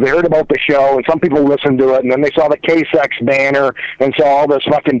in arms. They heard about the show, and some people listened to it, and then they saw the KSX banner and saw all this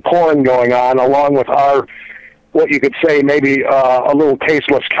fucking porn going on, along with our, what you could say, maybe a little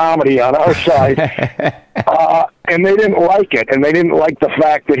tasteless comedy on our side. And they didn't like it, and they didn't like the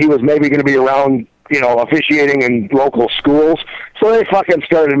fact that he was maybe going to be around officiating in local schools. So they fucking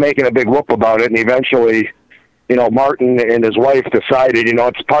started making a big whoop about it, and eventually, Martin and his wife decided,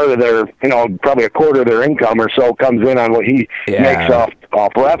 it's part of their, probably a quarter of their income or so comes in on what he makes off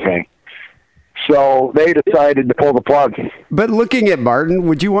reffing. So they decided to pull the plug. But looking at Martin,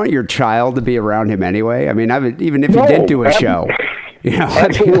 would you want your child to be around him anyway? I mean, even if you did do a show.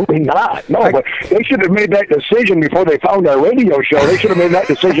 Absolutely not. No, but they should have made that decision before they found our radio show. They should have made that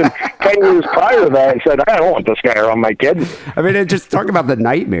decision 10 years prior to that and said, I don't want this guy around my kid. I mean, just talk about the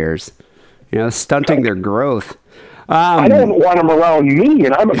nightmares, stunting their growth. I don't want him around me,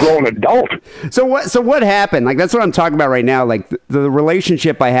 and I'm a grown adult. So what happened? That's what I'm talking about right now. The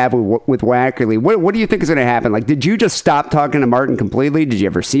relationship I have with Wackerle. What do you think is going to happen? Did you just stop talking to Martin completely? Did you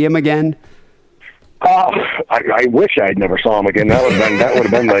ever see him again? I wish I had never saw him again. That would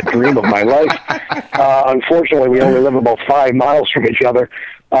have been the dream of my life. Unfortunately, we only live about 5 miles from each other,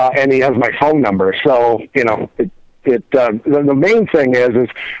 and he has my phone number. So the main thing is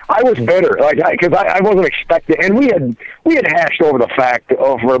I was bitter, because I wasn't expecting, and we had hashed over the fact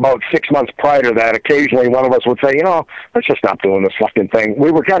over about 6 months prior to that. Occasionally, one of us would say, let's just stop doing this fucking thing.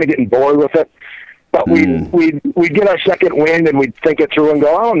 We were kind of getting bored with it. But we'd get our second wind and we'd think it through and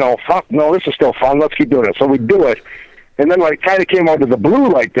go, oh, no, fuck, no, this is still fun. Let's keep doing it. So we'd do it. And then when it kind of came out of the blue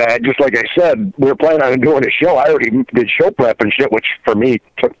like that, just like I said, we were planning on doing a show. I already did show prep and shit, which for me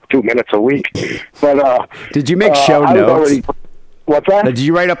took 2 minutes a week. But did you make show notes? What's that? Did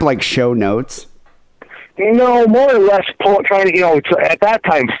you write up like show notes? No, more or less trying to, at that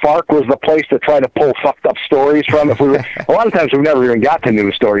time, FARC was the place to try to pull fucked up stories from. A lot of times we never even got to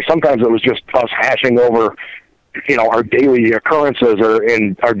news stories. Sometimes it was just us hashing over, our daily occurrences or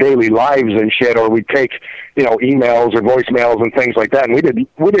in our daily lives and shit, or we'd take, emails or voicemails and things like that. And we did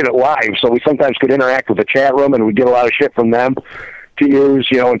it live, so we sometimes could interact with the chat room and we'd get a lot of shit from them to use,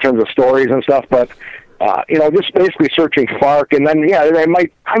 in terms of stories and stuff. But just basically searching FARC, and then I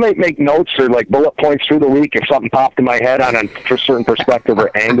might make notes or like bullet points through the week if something popped in my head on a certain perspective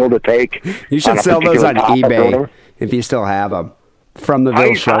or angle to take. You should sell those on eBay if you still have them from the show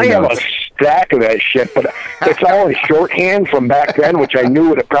notes. I have a stack of that shit, but it's all in shorthand from back then, which I knew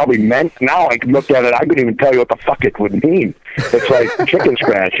what it probably meant. Now I can look at it, I couldn't even tell you what the fuck it would mean. It's like chicken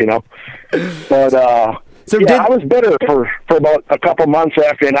scratch, But I was bitter for about a couple months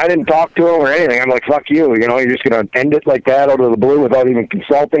after, and I didn't talk to him or anything. I'm like, fuck you, you're just going to end it like that out of the blue without even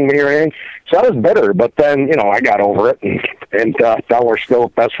consulting me or anything. So I was bitter, but then, I got over it, and now we're still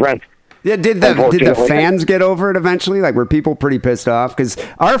best friends. Yeah, did the fans get over it eventually? Like, were people pretty pissed off? Because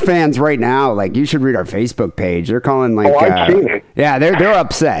our fans right now, like, you should read our Facebook page. They're calling, like, I've seen it. Yeah, they're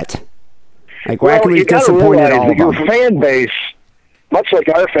upset. Like, Wackerle's disappointed all of them. Your fan base, much like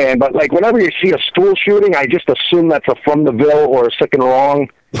our fan, but like whenever you see a school shooting, I just assume that's a From the Ville or a Sick and Wrong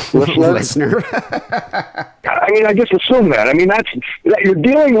listener. I just assume that. That you're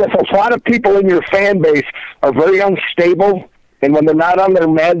dealing with a lot of people in your fan base are very unstable, and when they're not on their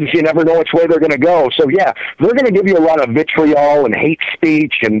meds, you never know which way they're going to go. So yeah, they're going to give you a lot of vitriol and hate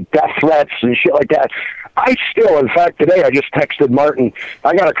speech and death threats and shit like that. I still, in fact, today I just texted Martin.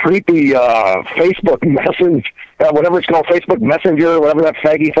 I got a creepy Facebook message, whatever it's called, Facebook Messenger, whatever that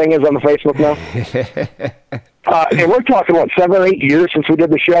faggy thing is on the Facebook now. And we're talking about 7 or 8 years since we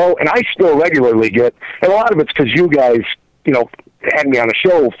did the show, and I still regularly get, and a lot of it's because you guys, had me on the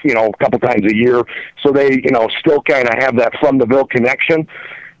show, a couple times a year, so they, still kind of have that From the Ville connection.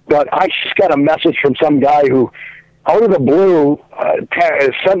 But I just got a message from some guy who, out of the blue,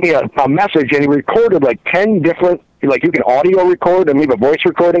 sent me a message, and he recorded like 10 different, like you can audio record and leave a voice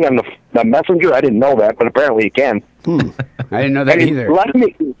recording on the messenger. I didn't know that, but apparently you can. I didn't know that either.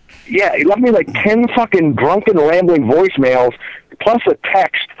 He left me like 10 fucking drunken, rambling voicemails, plus a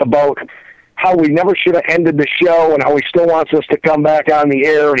text about how we never should have ended the show and how he still wants us to come back on the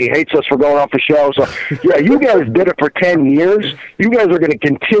air and he hates us for going off the show. So, yeah, you guys did it for 10 years. You guys are going to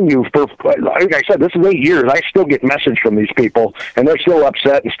continue for, like I said, this is 8 years. I still get messages from these people, and they're still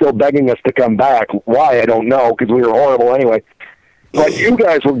upset and still begging us to come back. Why, I don't know, because we were horrible anyway. But you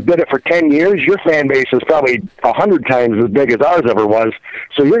guys did it for 10 years. Your fan base is probably 100 times as big as ours ever was.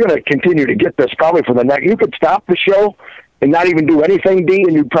 So you're going to continue to get this probably for the next. You could stop the show and not even do anything, D,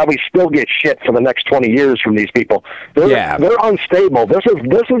 and you'd probably still get shit for the next 20 years from these people. They're unstable. This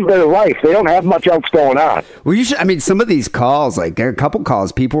is their life. They don't have much else going on. Well, some of these calls, like there are a couple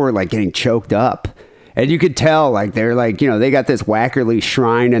calls, people were like getting choked up, and you could tell, like they're like, they got this Wackerle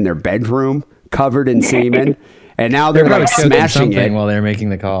shrine in their bedroom covered in semen. And now they're like smashing it while they're making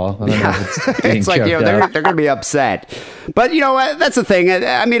the call. I don't know if it's like, they're going to be upset. But, that's the thing.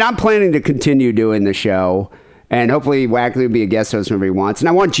 I'm planning to continue doing the show. And hopefully Wackerle will be a guest host whenever he wants. And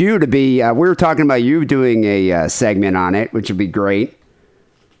I want you to be, we were talking about you doing a segment on it, which would be great.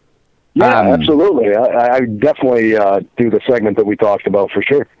 Yeah, absolutely. I definitely do the segment that we talked about for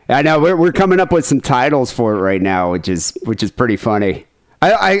sure. I know. We're coming up with some titles for it right now, which is pretty funny.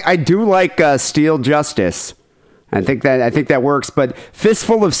 I do like Steel Justice. I think that works. But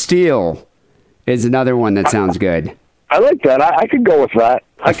Fistful of Steel is another one that sounds good. I like that. I could go with that.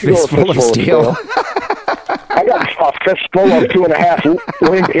 I could go with Fistful of Steel. I got a fistful of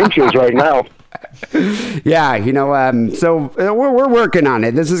 2.5 inches right now. Yeah, so we're working on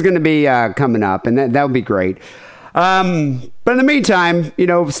it. This is going to be coming up, and that would be great. But in the meantime,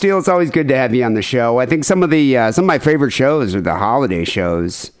 Steele, it's always good to have you on the show. I think some of my favorite shows are the holiday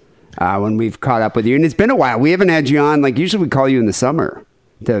shows when we've caught up with you, and it's been a while. We haven't had you on. Like usually, we call you in the summer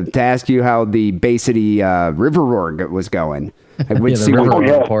to ask you how the Bay City River Roar was going. River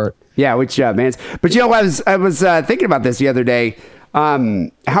Roar part. Yeah, which man. But I was thinking about this the other day.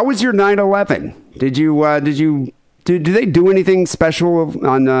 How was your 9/11? Did they do anything special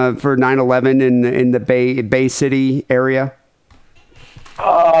on for 9/11 in the Bay City area?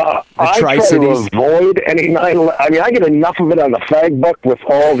 I try to avoid any 9/11. I mean, I get enough of it on the fag book with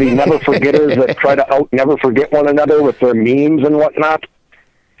all the never forgetters that try to never forget one another with their memes and whatnot.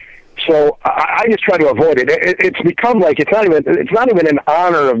 So I just try to avoid it. It's become like it's not even in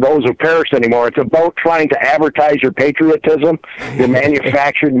honor of those who perished anymore. It's about trying to advertise your patriotism, your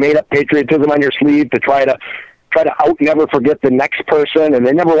manufactured, made-up patriotism on your sleeve to try to never forget the next person, and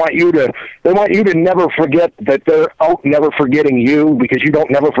they want you to never forget that they're never forgetting you because you don't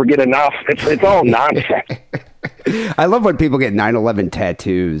never forget enough. It's all nonsense. I love when people get 9/11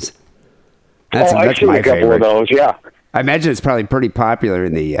 tattoos. I've seen a couple of those, yeah. I imagine it's probably pretty popular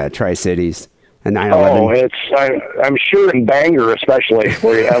in the Tri-Cities. And 9/11. I'm sure in Bangor especially,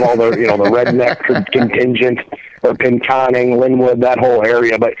 where you have all the the redneck contingent or Pinconning, Linwood, that whole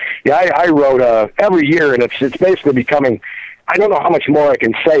area. But yeah, I wrote every year, and it's basically becoming. I don't know how much more I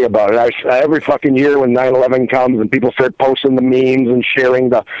can say about it. Every fucking year when 9/11 comes and people start posting the memes and sharing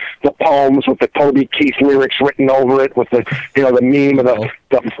the poems with the Toby Keith lyrics written over it, with the the meme of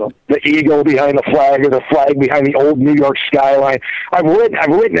the eagle behind the flag or the flag behind the old New York skyline. I've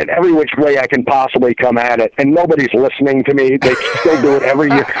written it every which way I can possibly come at it, and nobody's listening to me. They still do it every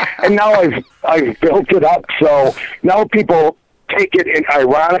year, and now I've built it up so now people take it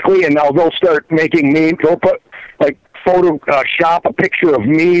ironically, and now they'll start making memes. They'll put Photoshop a picture of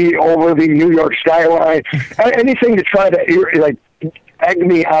me over the New York skyline, anything to try to egg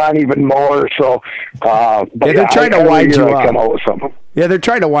me on even more. So, they're trying to wind you up. Come out with something. Yeah, they're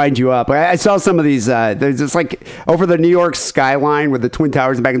trying to wind you up. I saw some of these. There's just over the New York skyline with the Twin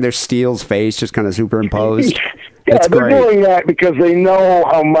Towers in the back, and there's Steele's face just kind of superimposed. Yeah, they're doing that because they know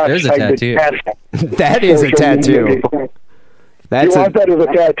how much I detest. That is a tattoo. You want that as a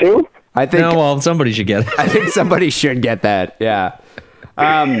tattoo? I think. No, well, somebody should get it. I think somebody should get that. Yeah.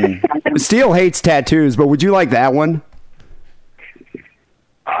 Steele hates tattoos, but would you like that one?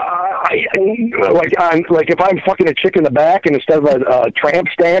 Like if I'm fucking a chick in the back, and instead of a tramp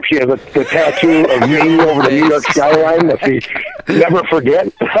stamp, she has the tattoo of me over the New York skyline that she never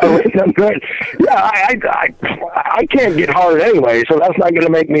forget. Yeah, I can't get hard anyway, so that's not going to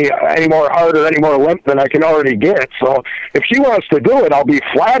make me any more hard or any more limp than I can already get. So if she wants to do it, I'll be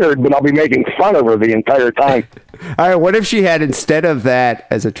flattered, but I'll be making fun of her the entire time. All right, what if she had, instead of that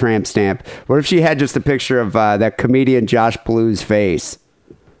as a tramp stamp, what if she had just a picture of that comedian Josh Blue's face?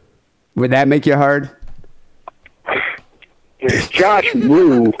 Would that make you hard? Josh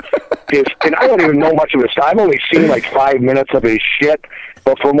Blue is, and I don't even know much of his stuff. I've only seen 5 minutes of his shit,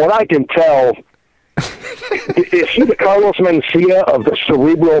 but from what I can tell, is he the Carlos Mencia of the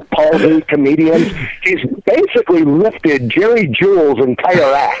cerebral palsy comedians? He's basically lifted Jerry Jewell's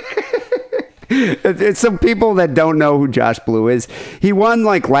entire act. It's some people that don't know who Josh Blue is. He won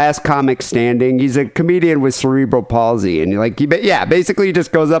Last Comic Standing. He's a comedian with cerebral palsy, and basically he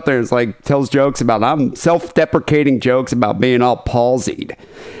just goes up there and tells jokes about self-deprecating jokes about being all palsied.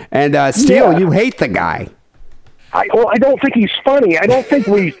 And Steele, you hate the guy. I don't think he's funny. I don't think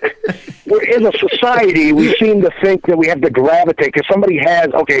we're in a society, we seem to think that we have to gravitate because somebody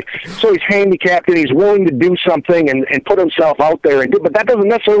so he's handicapped and he's willing to do something and put himself out there and do, but that doesn't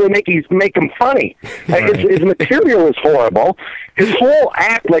necessarily make him funny. Right. His material is horrible. His whole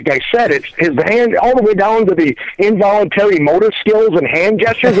act, like I said, it's his hand all the way down to the involuntary motor skills and hand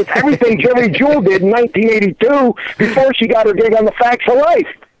gestures. It's everything Jerry Jewell did in 1982 before she got her gig on The Facts of Life.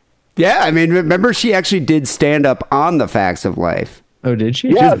 Yeah, I mean, remember she actually did stand up on The Facts of Life. Oh, did she?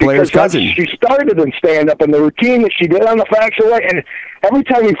 Yeah, Blair's cousin. She started in stand up, and the routine that she did on The Facts of Life, and every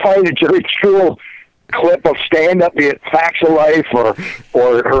time you find a Jerry Jewell clip of stand up, be it Facts of Life or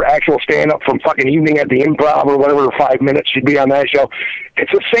her actual stand up from fucking Evening at the Improv or whatever, 5 minutes she'd be on that show.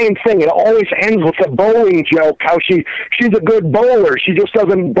 It's the same thing. It always ends with a bowling joke. How she's a good bowler. She just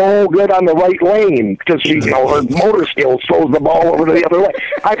doesn't bowl good on the right lane because her motor skills throws the ball over to the other way.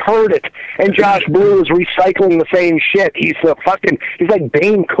 I've heard it. And Josh Blue is recycling the same shit. He's like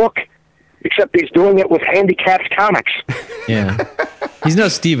Dane Cook, except he's doing it with handicapped comics. Yeah. He's no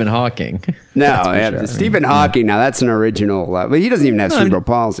Stephen Hawking. No, Stephen Hawking, now that's an original. But he doesn't even have cerebral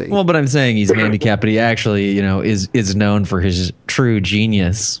palsy. Well, but I'm saying he's handicapped, but he actually, is known for his true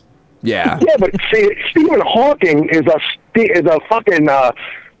genius. Yeah. Yeah, but see, Stephen Hawking is a fucking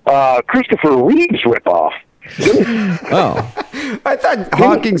Christopher Reeves ripoff. Oh. I thought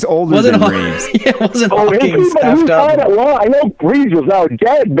Hawking's older Wasn't than Haw- Reeves. Yeah, wasn't Oh, Hawking who stuffed thought up? it? Well, I know Reeves was now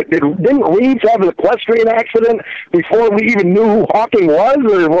dead, but didn't Reeves have an equestrian accident before we even knew who Hawking was,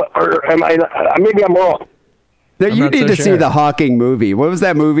 or what? Or am I? Maybe I'm wrong. Now, I'm you not need so to see sure. the Hawking movie. What was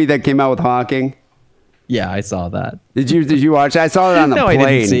that movie that came out with Hawking? Yeah, I saw that. Did you watch it? I saw it on the No, I plane.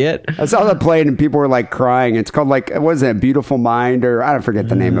 didn't see it. I saw the plane and people were like crying. It's called like, what was it, Beautiful Mind, or I don't forget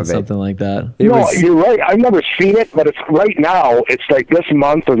the name of it. Something like that. It No, was- you're right. I've never seen it, but it's right now. It's like this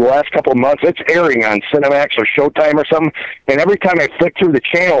month or the last couple of months. It's airing on Cinemax or Showtime or something. And every time I flick through the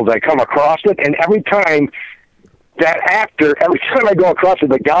channels, I come across it. And every time that actor, every time I go across it,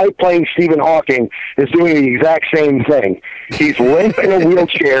 the guy playing Stephen Hawking is doing the exact same thing. He's limp in a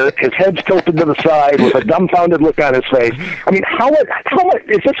wheelchair, his head's tilted to the side with a dumbfounded look on his face. I mean, how much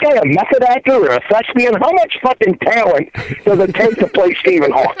is this guy a method actor or a thespian? How much fucking talent does it take to play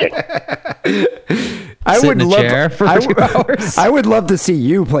Stephen Hawking? I Sit would in a love chair for I 2 hours. I would love to see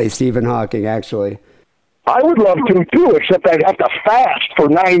you play Stephen Hawking, actually. I would love to too, except I'd have to fast for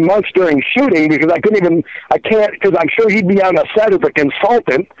 9 months during shooting because I can't, because I'm sure he'd be on the set as a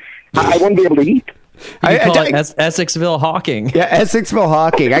consultant. I wouldn't be able to eat. You call it Essexville Hawking. Yeah, Essexville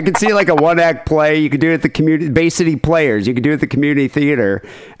Hawking. I could see like a one-act play. You could do it at the community, Bay City Players. You could do it at the community theater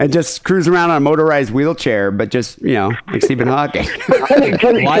and just cruise around on a motorized wheelchair, but just, like Stephen Hawking.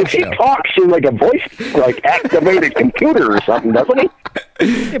 Because he talks through like a voice, like activated computer or something, doesn't he?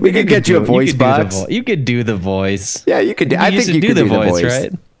 Yeah, We could get you a voice box. You could do the voice. Yeah, you could. I used think to you do could the voice,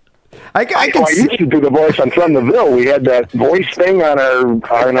 right? I can I used to do the voice on From the Ville. We had that voice thing on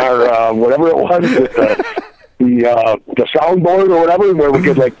our whatever it was with the soundboard or whatever, where we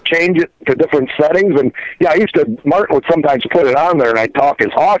could like change it to different settings. And yeah, Martin would sometimes put it on there, and I'd talk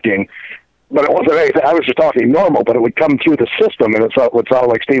as Hawking, but it wasn't anything. I was just talking normal, but it would come through the system, and it would sound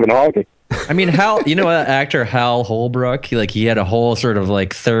like Stephen Hawking. I mean, actor Hal Holbrook, he had a whole sort of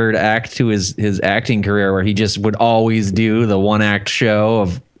like third act to his acting career where he just would always do the one act show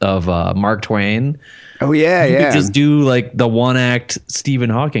of Mark Twain. Oh yeah, He yeah. could just do like the one act Stephen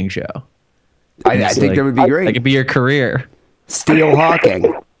Hawking show. I think that would be great. That could be your career. Steel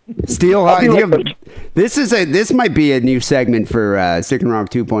Hawking. Steel Hawking. This might be a new segment for Sick and Wrong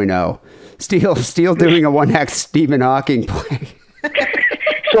 2.0. Steel doing a one-act Stephen Hawking play.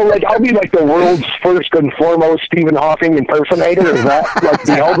 So, like, I'll be like the world's first and foremost Stephen Hawking impersonator. Is that like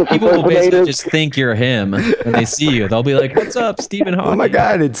the Elvis People will basically impersonator? just think you're him when they see you. They'll be like, "What's up, Stephen Hawking?" Oh my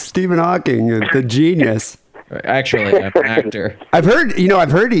God, it's Stephen Hawking, the genius. Actually, I'm an actor. I've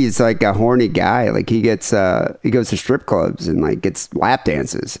heard he's like a horny guy. Like he goes to strip clubs and like gets lap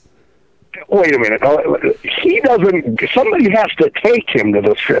dances. Wait a minute. He doesn't. Somebody has to take him to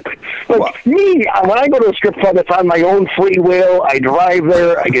the strip. Like me, when I go to a strip club, it's on my own free will. I drive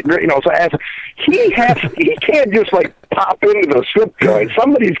there. I get, so he can't just like pop into the strip joint.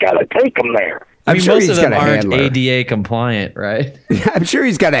 Somebody's got to take him there. I mean, sure most he's of them got a aren't handler. ADA compliant, right? I'm sure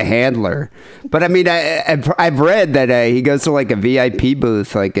he's got a handler, but I mean, I've read that he goes to like a VIP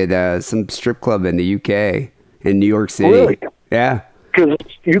booth, like at some strip club in the UK, in New York City. Really? Yeah. Because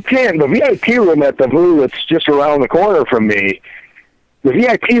you can't. The VIP room at the Blue that's just around the corner from me, the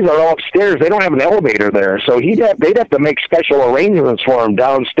VIPs are all upstairs. They don't have an elevator there, so they'd have to make special arrangements for him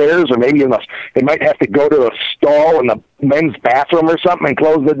downstairs, or maybe they might have to go to a stall in the men's bathroom or something and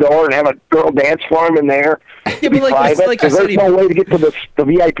close the door and have a girl dance for him in there. Yeah, but like you because said, there's no way to get to the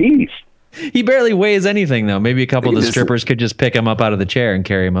VIPs. He barely weighs anything, though. Maybe a couple of the just- strippers could just pick him up out of the chair and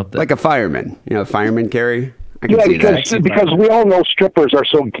carry him up there. Like a fireman, fireman carry. I can Yeah, see that. because we all know strippers are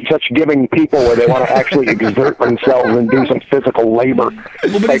such giving people where they want to actually exert themselves and do some physical labor.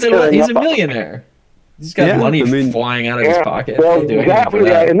 Well, but he's a millionaire. He's got money flying out of his pocket. Well, They'll do anything for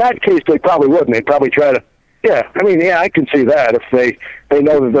that. in that case, they probably wouldn't. They'd probably try to. Yeah, I mean, I can see that if they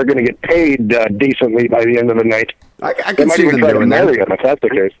know that they're going to get paid decently by the end of the night. I They can might see even them try to doing marry that. him if that's the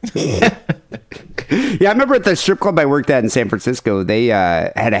case. Yeah, I remember at the strip club I worked at in San Francisco, they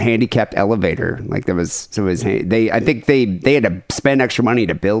had a handicapped elevator. Like I think they had to spend extra money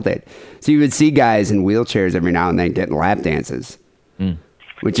to build it. So you would see guys in wheelchairs every now and then getting lap dances,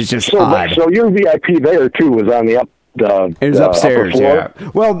 which is just odd. So your VIP there too was on the up. It was upstairs. upper floor?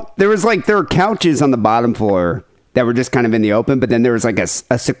 Yeah. Well, there were couches on the bottom floor that were just kind of in the open, but then there was like a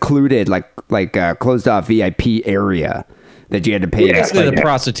secluded, like closed off VIP area that you had to pay. Yeah, Basically, the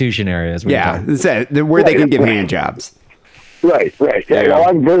prostitution areas. Yeah, where they can give hand jobs. Right. Yeah, well,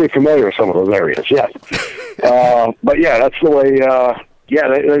 I'm very familiar with some of those areas. Yes, but yeah, that's the way.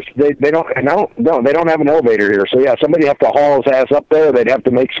 They don't have an elevator here. So yeah, somebody have to haul his ass up there. They'd have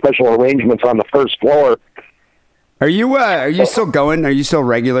to make special arrangements on the first floor. Are you still going? Are you still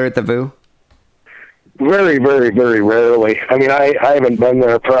regular at the VU? Very, very, very rarely. I mean, I haven't been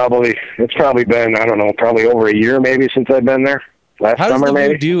there probably. It's probably been, I don't know, probably over a year maybe since I've been there. Last How does summer the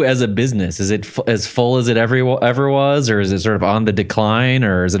maybe. Voo do as a business? Is it as full as it ever was, or is it sort of on the decline,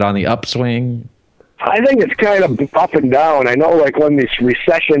 or is it on the upswing? I think it's kind of up and down. I know, like, when this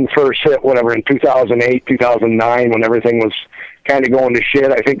recession first hit, whatever, in 2008, 2009, when everything was kind of going to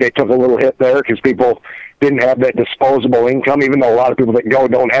shit, I think they took a little hit there because people didn't have that disposable income, even though a lot of people that go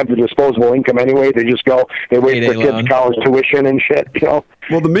don't have the disposable income anyway. They just go, they wait for kids' college tuition and shit, you know?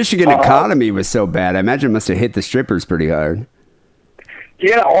 Well, the Michigan economy was so bad. I imagine it must have hit the strippers pretty hard.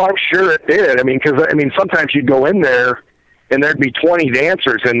 Yeah, well, I'm sure it did. I mean, because, I mean, sometimes you'd go in there, and there'd be 20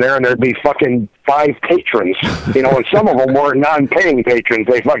 dancers in there, and there'd be fucking 5 patrons, you know, and some of them weren't non-paying patrons.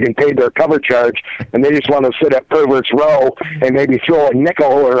 They fucking paid their cover charge, and they just want to sit at Pervert's Row and maybe throw a nickel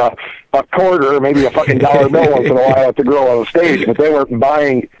or a quarter or maybe a fucking dollar bill once in a while at the girl on the stage, but they weren't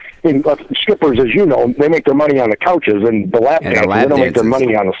buying. I mean, strippers, as you know, they make their money on the couches, and the lap dancers, they don't make their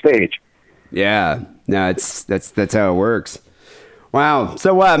money on the stage. Yeah, no, that's how it works. Wow.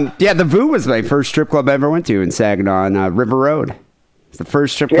 So, yeah, the Voo was my first strip club I ever went to in Saginaw on River Road. It's the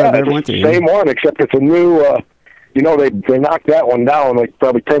first strip club I ever went to. Same one, except it's a new, you know, they knocked that one down like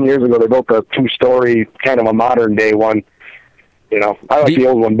probably 10 years ago. They built a 2-story, kind of a modern day one. You know, I like the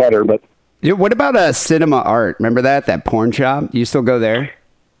old one better, but. Yeah, what about Cinema Art? Remember that porn shop? You still go there?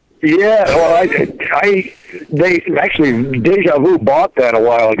 Yeah, well, they actually, Deja Vu bought that a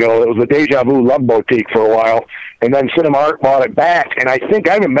while ago. It was the Deja Vu Love Boutique for a while, and then Cinema Art bought it back, and I think,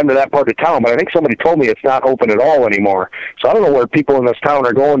 I haven't been to that part of town, but I think somebody told me it's not open at all anymore. So I don't know where people in this town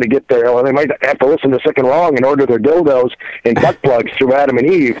are going to get there. Well, they might have to listen to Sick and Wrong and order their dildos and butt plugs through Adam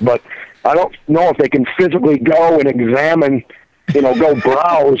and Eve, but I don't know if they can physically go and examine, you know, go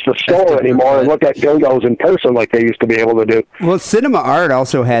browse the store anymore and look at dildos in person like they used to be able to do. Well, Cinema Art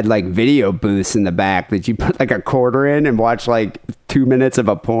also had like video booths in the back that you put like a quarter in and watch like 2 minutes of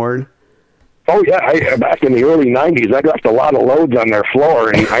a porn. Oh yeah, back in the early '90s, I left a lot of loads on their floor,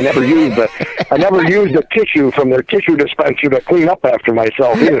 and I never used the tissue from their tissue dispenser to clean up after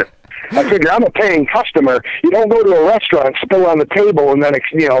myself either. I figure I'm a paying customer. You don't go to a restaurant, spill on the table, and then,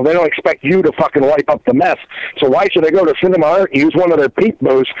 you know, they don't expect you to fucking wipe up the mess. So why should I go to Cinema Art, use one of their peep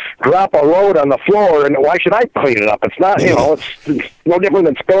booths, drop a load on the floor, and why should I clean it up? It's not, you know, it's no different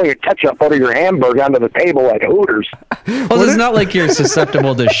than spilling a ketchup out of your hamburger onto the table like Hooters. Well, it's not like you're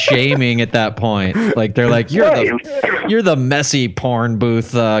susceptible to shaming at that point. Like, they're like, you're the messy porn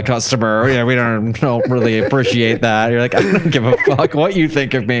booth customer. Yeah, we don't really appreciate that. You're like, I don't give a fuck what you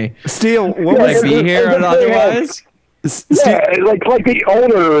think of me. Steele, what would I be here otherwise? Yeah, like the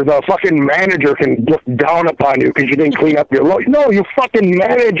owner or the fucking manager can look down upon you because you didn't clean up your load. No, you fucking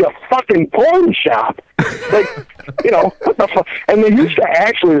manage a fucking porn shop. Like, you know, what the fuck? And they used to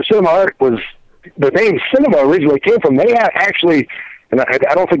actually, the Cinema Art was, the name Cinema originally came from, they had actually, and I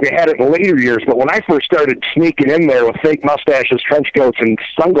don't think they had it in later years, but when I first started sneaking in there with fake mustaches, trench coats, and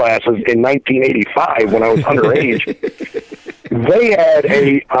sunglasses in 1985 when I was underage, they had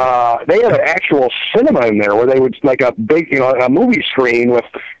an actual cinema in there where they would, like a big, you know, a movie screen with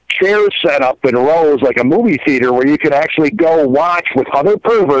chairs set up in rows like a movie theater where you could actually go watch with other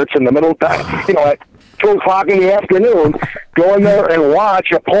perverts in the middle time, you know, at 2 o'clock in the afternoon, go in there and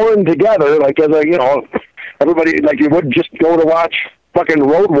watch a porn together, like as a, you know, everybody, like you would just go to watch fucking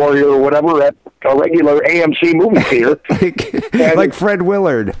Road Warrior or whatever at a regular AMC movie theater. Like Fred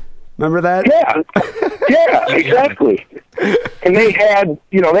Willard. Remember that? Yeah, exactly. And they had,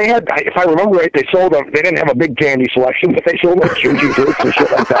 if I remember right, they didn't have a big candy selection, but they sold like ginger fruits and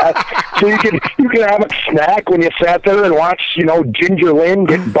shit like that. So you could have a snack when you sat there and watch, Ginger Lynn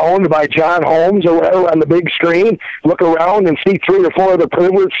get boned by John Holmes or whatever on the big screen, look around and see 3 or 4 other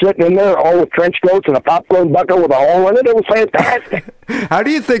perverts sitting in there, all with trench coats and a popcorn bucket with a hole in it. It was fantastic. How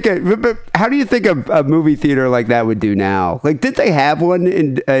do you think a movie theater like that would do now? Like, did they have one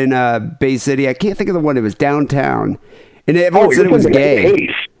in Bay City? I can't think of the one. It was downtown. And everyone said it was gay.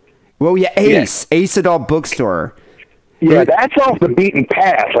 Ace. Well, yeah, Ace. Yeah. Ace Adult Bookstore. Yeah, that's off the beaten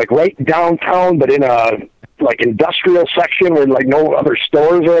path, like right downtown, but in a industrial section where no other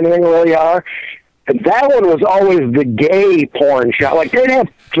stores or anything really are. And that one was always the gay porn shop. Like they'd have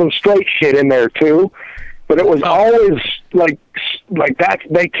some straight shit in there too, but it was always like that.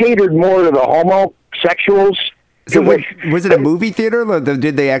 They catered more to the homosexuals. So was it a movie theater? Or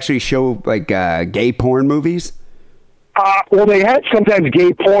did they actually show gay porn movies? Well, they had sometimes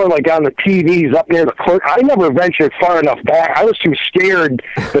gay porn on the TVs up near the clerk. I never ventured far enough back. I was too scared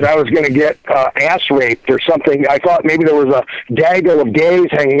that I was going to get ass raped or something. I thought maybe there was a gaggle of gays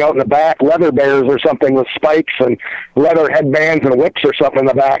hanging out in the back, leather bears or something with spikes and leather headbands and whips or something in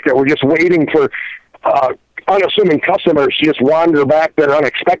the back that were just waiting for unassuming customers just wander back there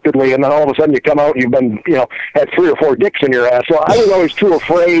unexpectedly, and then all of a sudden you come out and you've been, had 3 or 4 dicks in your ass. So I was always too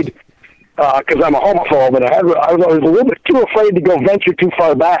afraid, because I'm a homophobe, and I was always a little bit too afraid to go venture too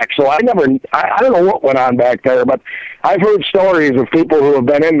far back. So I don't know what went on back there, but I've heard stories of people who have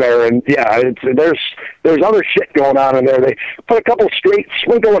been in there, and yeah, there's other shit going on in there. They put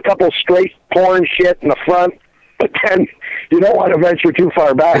sprinkle a couple straight porn shit in the front, but then you don't want to venture too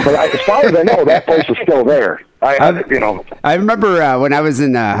far back. But as far as I know, that place is still there. I remember when I was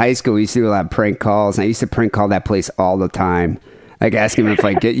in high school, we used to do a lot of prank calls, and I used to prank call that place all the time. Like asking them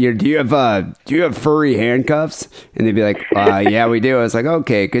if do you have furry handcuffs? And they'd be like, yeah, we do. I was like,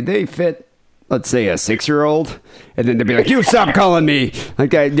 okay, could they fit, let's say, a 6-year-old? And then they'd be like, you stop calling me.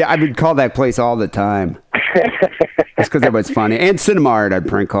 Like I would call that place all the time. Just because that was funny. And Cinemart, I'd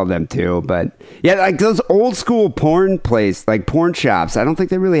prank call them too. But yeah, like those old school porn places, like porn shops, I don't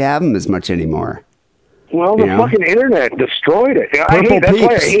think they really have them as much anymore. Well, the fucking internet destroyed it. That's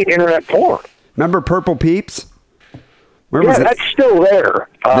why I hate internet porn. Remember Purple Peeps? That's still there.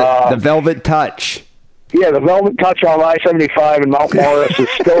 The Velvet Touch. Yeah, the Velvet Touch on I-75 in Mount Morris is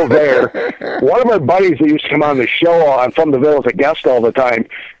still there. One of our buddies that used to come on the show on from the Ville as a guest all the time,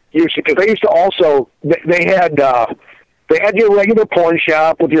 because they used to also, they had your regular porn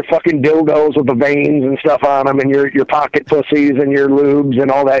shop with your fucking dildos with the veins and stuff on them, and your pocket pussies and your lubes and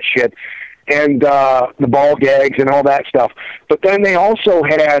all that shit, and the ball gags and all that stuff. But then they also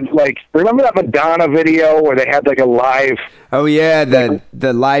had, like, remember that Madonna video where they had like a live... Oh yeah,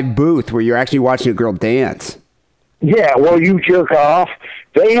 the live booth where you're actually watching a girl dance. Yeah, well, you jerk off.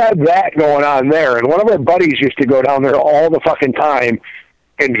 They had that going on there, and one of our buddies used to go down there all the fucking time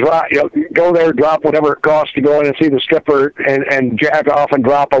and go there, drop whatever it costs to go in and see the stripper and jack off and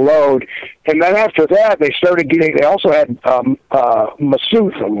drop a load. And then after that, they also had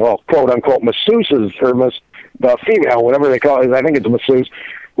masseuse, well, quote unquote masseuses, or the female, whatever they call it. I think it's a masseuse,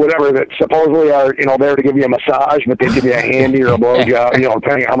 whatever, that supposedly are, there to give you a massage, but they give you a handy or a blowjob,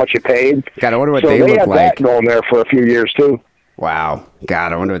 depending on how much you paid. God, I wonder what they look like. So they had that going there for a few years too. Wow.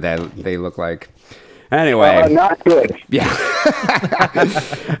 God, I wonder what they look like. Anyway, not good. Yeah.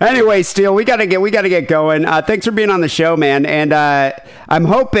 Anyway, Steele, we gotta get going. Thanks for being on the show, man. And I'm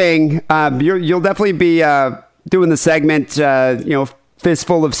hoping you'll definitely be doing the segment,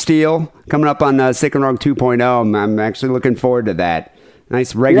 Fistful of Steel, coming up on Sick and Wrong 2.0. I'm actually looking forward to that.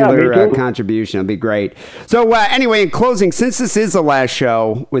 Nice regular contribution. It'll be great. So anyway, in closing, since this is the last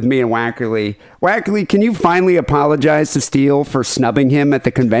show with me and Wackerle, can you finally apologize to Steele for snubbing him at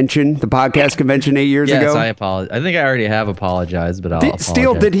the convention, the podcast convention 8 years ago? Yes, I apologize. I think I already have apologized, but I'll apologize.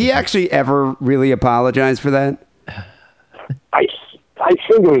 Steele, did he actually ever really apologize for that? I think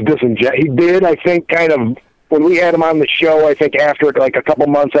it was disingenuous. He did, I think, kind of, when we had him on the show, I think after, like a couple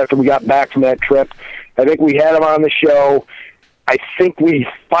months after we got back from that trip, I think we had him on the show. I think we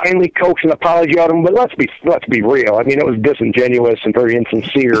finally coaxed an apology out of him, but let's be real. I mean, it was disingenuous and very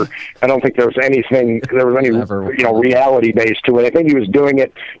insincere. I don't think there was any reality base to it. I think he was doing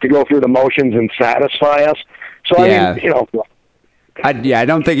it to go through the motions and satisfy us. So yeah. I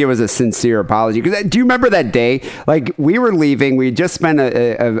don't think it was a sincere apology. Because do you remember that day? Like, we were leaving. We had just spent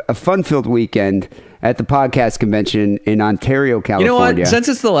a fun-filled weekend at the podcast convention in Ontario, California. You know what? Since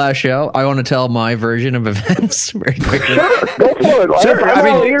it's the last show, I want to tell my version of events very quickly. Sure, go for it.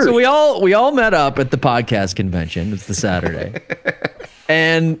 Sure. So we all met up at the podcast convention. It's the Saturday.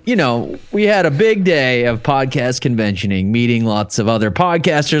 And, we had a big day of podcast conventioning, meeting lots of other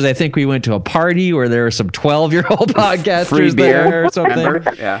podcasters. I think we went to a party where there were some 12-year-old podcasters there or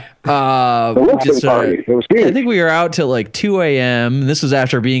something. Yeah. Party. It was huge. I think we were out till like 2 a.m. This was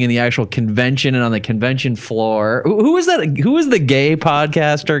after being in the actual convention and on the convention floor. Who was that? Who was the gay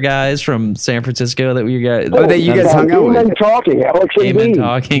podcaster guys from San Francisco that we got? That you guys hung out with? Alex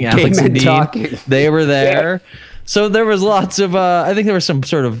and Dean. They were there. Yeah. So there was lots of, I think there was some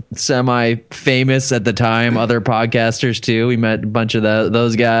sort of semi-famous at the time, other podcasters too. We met a bunch of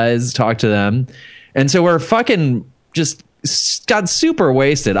those guys, talked to them. And so we're fucking just got super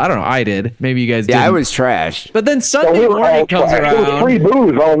wasted. I don't know. I did. Maybe you guys did. Yeah, I was trashed. But then Sunday morning comes around. It was free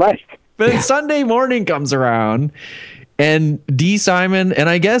booze all night. But then Sunday morning comes around. And D. Simon, and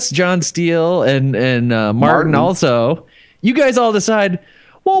I guess John Steele and Martin also, you guys all decide,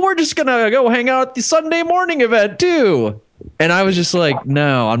 well, we're just going to go hang out at the Sunday morning event, too. And I was just like,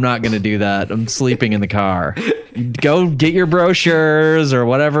 no, I'm not going to do that. I'm sleeping in the car. Go get your brochures or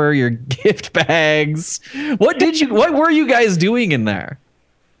whatever, your gift bags. What were you guys doing in there?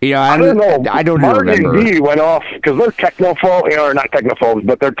 You know, I don't know. I don't Martin remember. and D went off because they're technophobes, or not technophobes,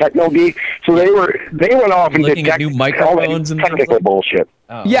 but they're techno geeks. So they went off and did Looking at new all that microphones and technical bullshit.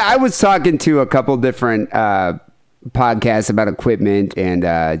 Oh. Yeah, I was talking to a couple different podcasts about equipment and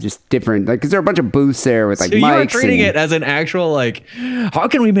just different, like, because there are a bunch of booths there with like So mics. you were treating and, it as an actual, like, how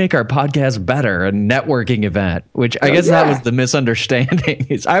can we make our podcast better? A networking event, which I guess that was the misunderstanding.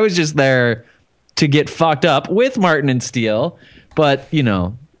 Is I was just there to get fucked up with Martin and Steele, but, you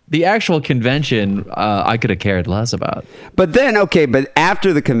know, the actual convention, I could have cared less about. But then, okay, but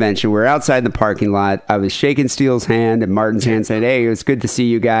after the convention, we're outside the parking lot. I was shaking Steele's hand and Martin's hand, saying, "Hey, it was good to see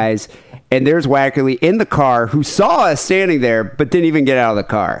you guys." And there's Wackerle in the car who saw us standing there, but didn't even get out of the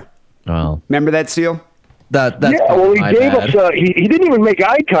car. Well, Remember that, Steele? that's well, he my gave bad. us. He didn't even make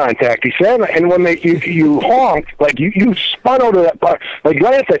eye contact. He said, and when you honked, like you spun out of that bar. Like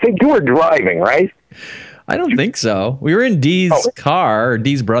Lance, I think you were driving, right? I don't think so. We were in Dee's car, or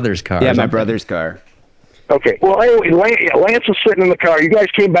Dee's brother's car. Yeah, or my something. brother's car. Okay. Well, anyway, Lance was sitting in the car. You guys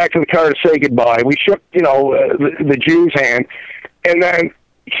came back to the car to say goodbye. We shook, the Jew's hand, and then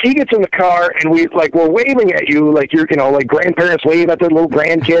he gets in the car, and we're waving at you like you're, like grandparents wave at their little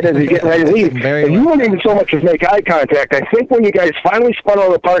grandkid as he's getting ready to leave. And you wouldn't even so much as make eye contact. I think when you guys finally spun out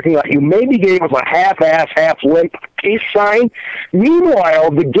of the parking lot, you maybe gave us a half-ass, half-limp peace sign.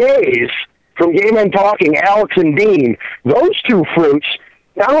 Meanwhile, the gays from Gay Men Talking, Alex and Dean, those two fruits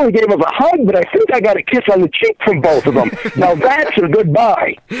not only gave us a hug, but I think I got a kiss on the cheek from both of them. Now that's a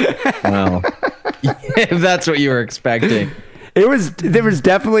goodbye. Well, if that's what you were expecting. There was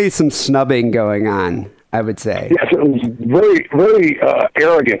definitely some snubbing going on, I would say. Yes, it was very, very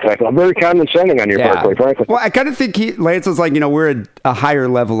arrogant. I thought very condescending on your part, quite frankly. Well, I kind of think Lance was like, we're at a higher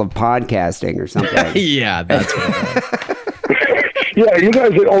level of podcasting or something. Yeah, that's what Yeah, you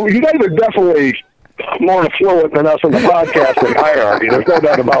guys are definitely more affluent than us in the podcasting hierarchy. There's no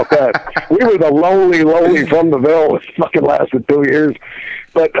doubt about that. We were the lowly from the Ville. It fucking lasted 2 years.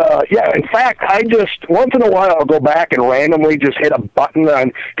 But, in fact, I just, once in a while, I'll go back and randomly just hit a button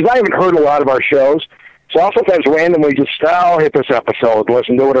on, because I haven't heard a lot of our shows. So I'll sometimes randomly just, I'll hit this episode,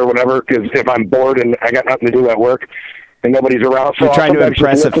 listen to it or whatever, because if I'm bored and I got nothing to do at work and nobody's around. So You're trying to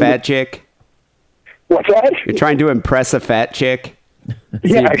impress a fat chick? What's that? You're trying to impress a fat chick?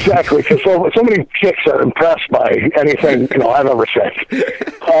 Yeah, exactly. Because so many chicks are impressed by anything I've ever said.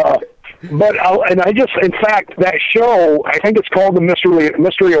 But in fact, that show, I think it's called The Mystery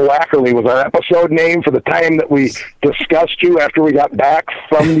of Wackerle, was our episode name for the time that we discussed you after we got back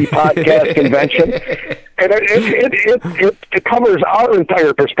from the podcast convention. And it covers our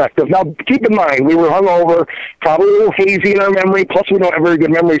entire perspective. Now, keep in mind, we were hungover, probably a little hazy in our memory, plus we don't have very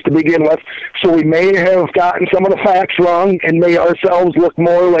good memories to begin with, so we may have gotten some of the facts wrong and made ourselves look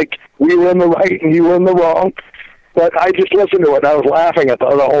more like we were in the right and you were in the wrong. But I just listened to it. I was laughing at the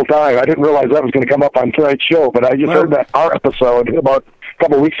whole time. I didn't realize that was going to come up on tonight's show, but I just heard that our episode about a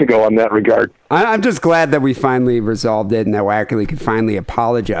couple of weeks ago on that regard. I'm just glad that we finally resolved it and that Wackerle could finally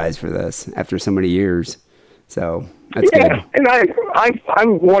apologize for this after so many years. So that's good. And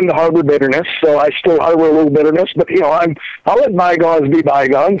I'm one to harbor bitterness, so I still harbor a little bitterness. But I'll let bygones be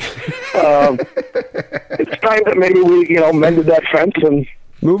bygones. It's time that maybe we mended that fence and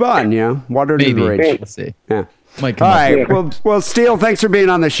move on. Water to the bridge. Let's see. Yeah. Might come All up. right. Well, Steele, thanks for being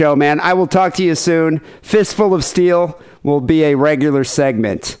on the show, man. I will talk to you soon. Fistful of Steel will be a regular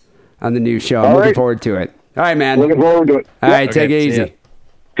segment on the new show. I'm looking forward to it. All right, man. Looking forward to it. All right, take it easy.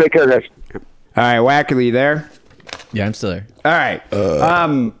 Take care, guys. All right, Wackerle, you there? Yeah, I'm still there. All right.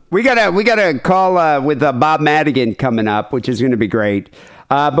 We got a call with Bob Madigan coming up, which is going to be great.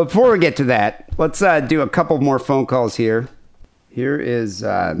 Before we get to that, let's do a couple more phone calls here. Here is,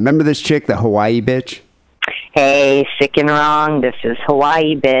 remember this chick, the Hawaii bitch? Hey, sick and wrong. This is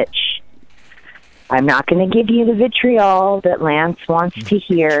Hawaii bitch. I'm not going to give you the vitriol that Lance wants to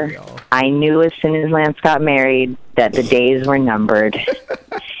hear. I knew as soon as Lance got married that the days were numbered.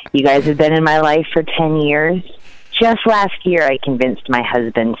 You guys have been in my life for 10 years. Just last year, I convinced my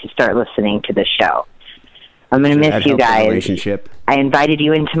husband to start listening to the show. I'm going to miss you guys. Relationship. I invited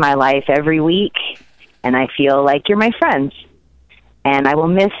you into my life every week, and I feel like you're my friends. And I will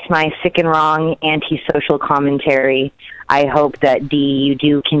miss my sick and wrong antisocial commentary. I hope that, D, you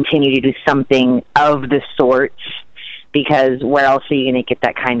do continue to do something of the sorts, because where else are you going to get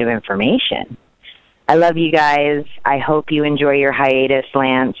that kind of information? I love you guys. I hope you enjoy your hiatus,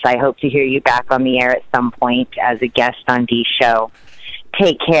 Lance. I hope to hear you back on the air at some point as a guest on D's show.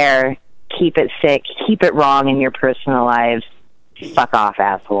 Take care. Keep it sick. Keep it wrong in your personal lives. Fuck off,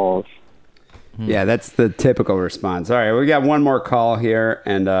 assholes. Yeah, that's the typical response. All right, we got one more call here,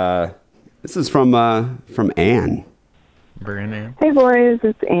 and this is from Ann. Brandon. Hey boys,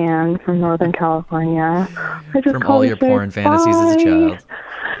 it's Anne from Northern California. I just From all your porn fantasies as a child.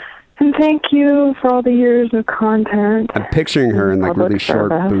 And thank you for all the years of content. I'm picturing her in like really short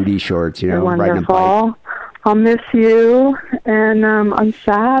booty shorts, you know, riding a bike. I'll miss you, and I'm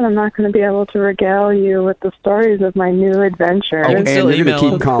sad I'm not going to be able to regale you with the stories of my new adventures. Oh, and you're going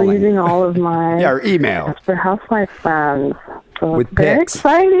to keep calling. Pleasing all of my or email. Desperate Housewife friends. So with it's very pics.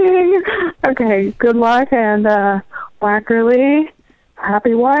 exciting. Okay, good luck, and Wackerle,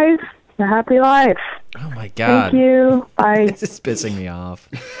 happy wife, a happy life. Oh my God. Thank you. Bye. This is pissing me off.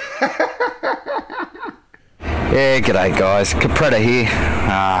 Yeah, g'day guys. Capretta here.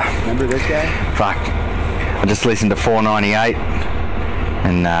 Remember this guy? Fuck. I just listened to 498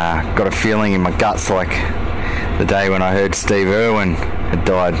 and got a feeling in my guts like the day when I heard Steve Irwin had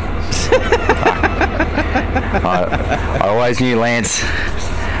died. I always knew Lance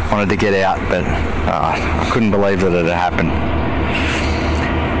wanted to get out, but I couldn't believe that it had happened.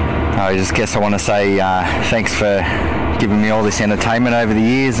 I just guess I want to say thanks for giving me all this entertainment over the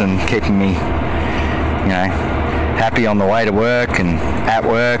years and keeping me, you know, happy on the way to work and at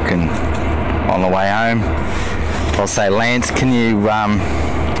work and on the way home. I'll say, Lance, can you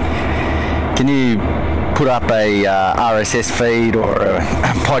put up a RSS feed or a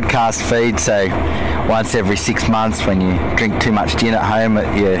podcast feed so once every 6 months when you drink too much gin at home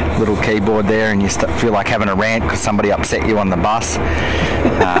at your little keyboard there and you feel like having a rant because somebody upset you on the bus,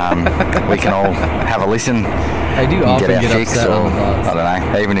 we can all have a listen. I do often get upset on the bus. I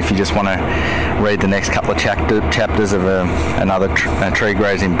don't know, even if you just want to read the next couple of chapters of another Tree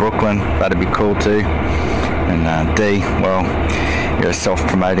Grows in Brooklyn, that'd be cool too. And D, well, you're a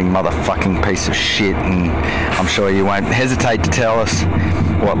self-promoting motherfucking piece of shit, and I'm sure you won't hesitate to tell us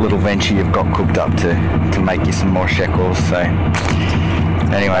what little venture you've got cooked up to make you some more shekels. So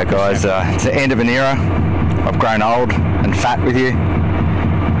anyway, guys, it's the end of an era. I've grown old and fat with you.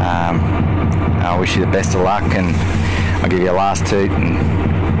 I wish you the best of luck, and I'll give you a last toot, and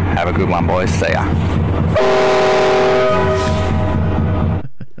have a good one, boys. See ya.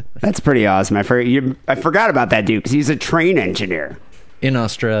 That's pretty awesome. I forgot about that dude because he's a train engineer. In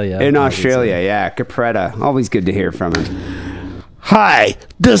Australia. In Australia, yeah. Capretta. Always good to hear from him. Hi,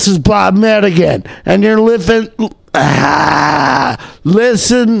 this is Bob Madigan, and you're listening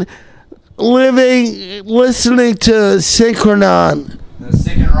to Synchronon.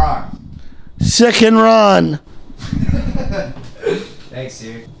 Sick and Ron. Sick and Ron. Thanks,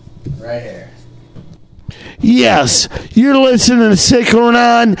 dude. Right here. Yes, you're listening to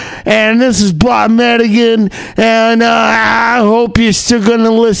Synchronon, and this is Bob Madigan, and I hope you're still going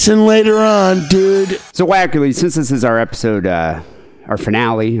to listen later on, dude. So, Wackerle, since this is our episode, our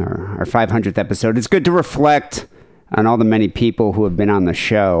finale, our 500th episode, it's good to reflect on all the many people who have been on the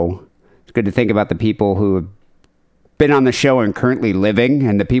show. It's good to think about the people who have been on the show and currently living,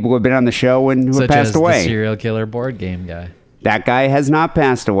 and the people who have been on the show and who have passed away. Such as the serial killer board game guy. That guy has not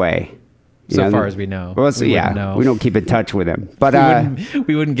passed away. So far as we know. Well, we don't keep in touch with him. But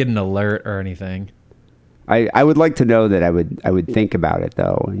we wouldn't get an alert or anything. I would like to know that I would think about it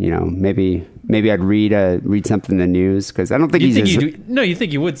though. You know, maybe I'd read something in the news because I don't think you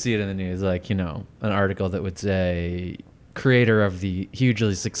think you would see it in the news, like, you know, an article that would say creator of the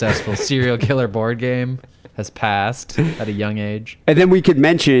hugely successful serial killer board game has passed at a young age. And then we could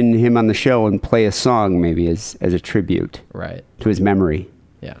mention him on the show and play a song maybe as a tribute to his memory.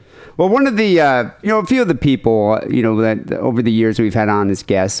 Yeah. Well, one of the, a few of the people, that over the years we've had on as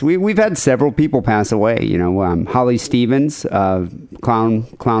guests, we've had several people pass away. Holly Stevens,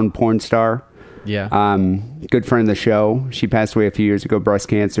 clown porn star. Yeah. Good friend of the show. She passed away a few years ago, breast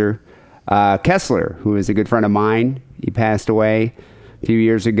cancer. Kessler, who is a good friend of mine, he passed away a few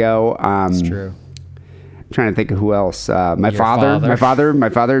years ago. That's true. I'm trying to think of who else. My father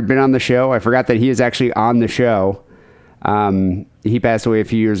had been on the show. I forgot that he is actually on the show. He passed away a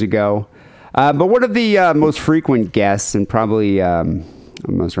few years ago. But one of the most frequent guests and probably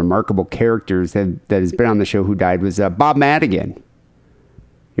most remarkable characters that has been on the show who died was Bob Madigan.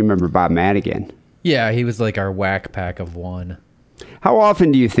 You remember Bob Madigan? Yeah, he was like our whack pack of one. How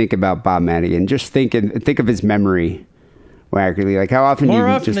often do you think about Bob Madigan? Just think of his memory, Wackerle. Like, how often do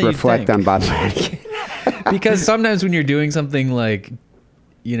you just reflect on Bob Madigan? Because sometimes when you're doing something like,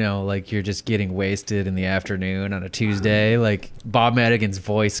 like you're just getting wasted in the afternoon on a Tuesday, like Bob Madigan's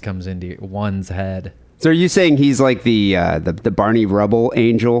voice comes into one's head. So are you saying he's like the Barney Rubble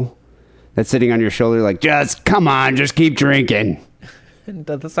angel that's sitting on your shoulder like, just come on, just keep drinking?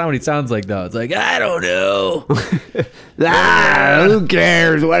 That's not what he sounds like, though. It's like, I don't know. Who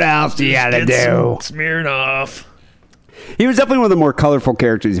cares? What else do you got to do? Smearing off. He was definitely one of the more colorful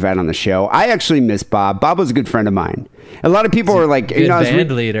characters we've had on the show. I actually miss Bob. Bob was a good friend of mine. A lot of people were like, Good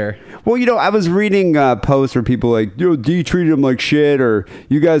band leader. Well, I was reading posts where people like, D treated him like shit, or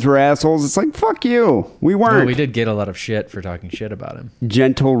you guys were assholes. It's like, fuck you. We weren't. No, we did get a lot of shit for talking shit about him.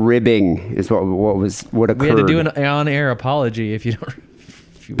 Gentle ribbing is what occurred. We had to do an on-air apology if you don't.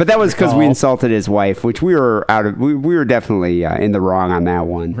 But that was because we insulted his wife, which we were we were definitely in the wrong on that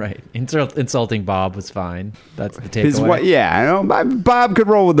one. Right. Insulting Bob was fine. That's the takeaway. Bob could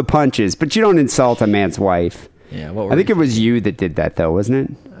roll with the punches, but you don't insult a man's wife. Yeah, I think it was you that did that, though, wasn't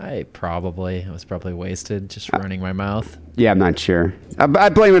it? I was probably wasted just running my mouth. Yeah, I'm not sure. I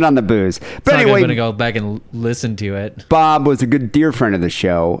blame it on the booze. But anyway, I'm going to go back and listen to it. Bob was a good dear friend of the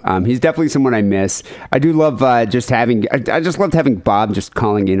show. He's definitely someone I miss. I do love I just loved having Bob just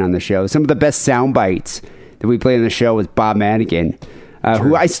calling in on the show. Some of the best sound bites that we played on the show was Bob Madigan,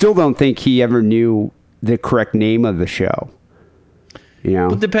 who I still don't think he ever knew the correct name of the show.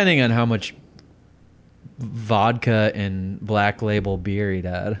 But depending on how much vodka and Black Label beer he'd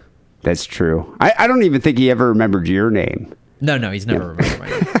had. That's true. I don't even think he ever remembered your name. No, he's never remembered my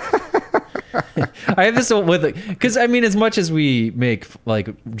name. I have this with because as much as we make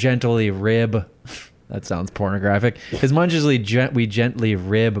like gently rib, that sounds pornographic. As much as we gently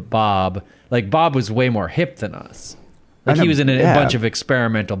rib Bob, like Bob was way more hip than us. Like he was in a bunch of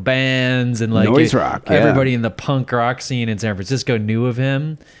experimental bands and like noise rock. Yeah. Everybody in the punk rock scene in San Francisco knew of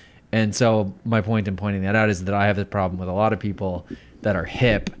him. And so my point in pointing that out is that I have the problem with a lot of people that are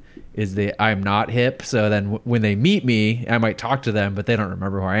hip is I'm not hip. So then when they meet me, I might talk to them, but they don't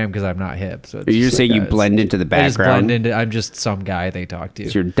remember who I am because I'm not hip. So you're saying you blend into the background? I'm just some guy they talk to.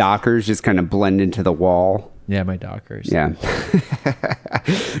 So your Dockers just kind of blend into the wall? Yeah, my Dockers. Yeah.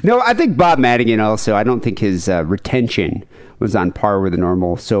 No, I think Bob Madigan also, I don't think his retention was on par with a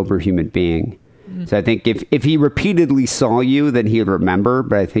normal sober human being. So I think if he repeatedly saw you, then he'd remember.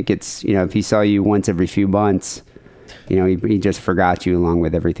 But I think it's, if he saw you once every few months, he just forgot you along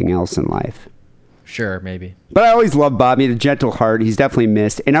with everything else in life. Sure, maybe. But I always loved Bob. He had a gentle heart. He's definitely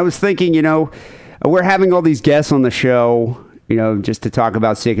missed. And I was thinking, we're having all these guests on the show, just to talk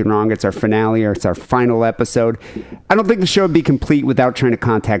about Sick and Wrong. It's our finale or it's our final episode. I don't think the show would be complete without trying to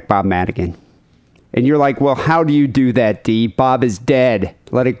contact Bob Madigan. And you're like, well, how do you do that, D? Bob is dead.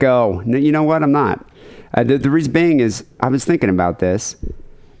 Let it go. No, you know what? I'm not. The reason being is I was thinking about this.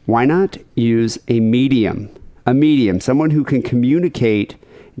 Why not use a medium? Someone who can communicate,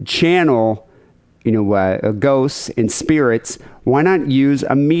 channel, ghosts and spirits. Why not use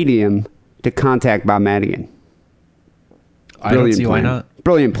a medium to contact Bob Madigan? I don't see why not.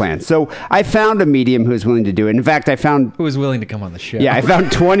 Brilliant plan. So I found a medium who was willing to do it. In fact, who was willing to come on the show. Yeah, I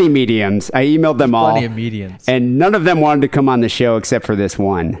found 20 mediums. I emailed them all. Plenty of mediums. And none of them wanted to come on the show except for this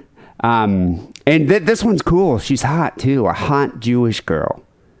one. And this one's cool. She's hot too. A hot Jewish girl.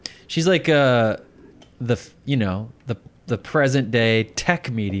 She's like the present day tech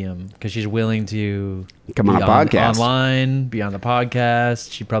medium because she's willing to come on a podcast online, be on the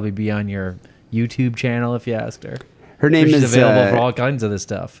podcast. She'd probably be on your YouTube channel if you asked her. Her name she's is available for all kinds of this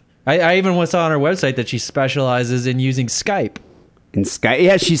stuff. I even saw on her website that she specializes in using Skype. In Skype,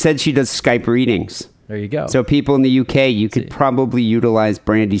 yeah, she said she does Skype readings. There you go. So people in the UK, you could probably utilize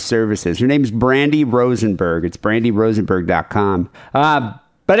Brandy's services. Her name is Brandy Rosenberg. It's brandyrosenberg.com.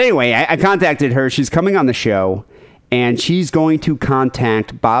 But anyway, I contacted her. She's coming on the show, and she's going to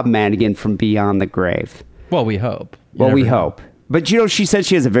contact Bob Madigan from Beyond the Grave. Well, we hope. We hope. But, she said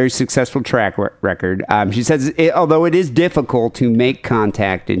she has a very successful track record. She says, although it is difficult to make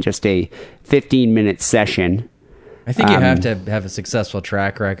contact in just a 15-minute session. I think you have to have a successful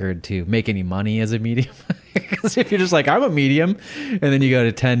track record to make any money as a medium. Because if you're just like, I'm a medium, and then you go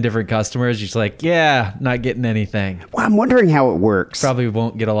to 10 different customers, you're just like, yeah, not getting anything. Well, I'm wondering how it works. Probably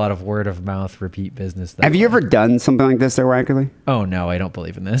won't get a lot of word of mouth repeat business. Have you ever done something like this, though, Wackerle? Oh, no, I don't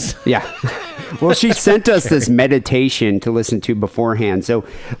believe in this. Yeah. Well, she sent us this meditation to listen to beforehand. So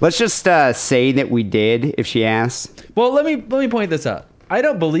let's just say that we did, if she asks. Well, let me point this out. I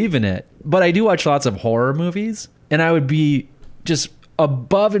don't believe in it, but I do watch lots of horror movies, and I would be just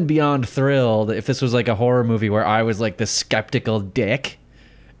above and beyond thrilled if this was like a horror movie where I was like the skeptical dick,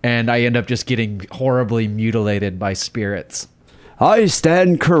 and I end up just getting horribly mutilated by spirits. I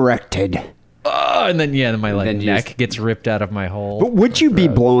stand corrected. And then my neck gets ripped out of my hole. But would you be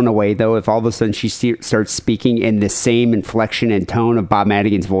blown away though if all of a sudden she starts speaking in the same inflection and tone of Bob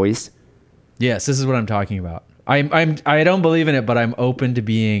Madigan's voice? Yes, this is what I'm talking about. I don't believe in it, but I'm open to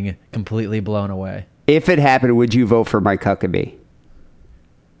being completely blown away. If it happened, would you vote for Mike Huckabee?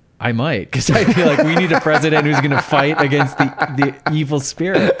 I might, because I feel like we need a president who's going to fight against the evil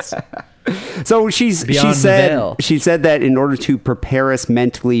spirits. So she Beyond the said veil. that in order to prepare us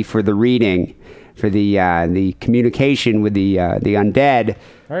mentally for the reading, for the communication with the undead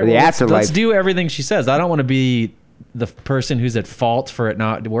or the afterlife. Let's do everything she says. I don't want to be the person who's at fault for it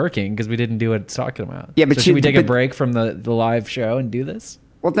not working because we didn't do what it's talking about. Yeah, but should we take a break from the live show and do this?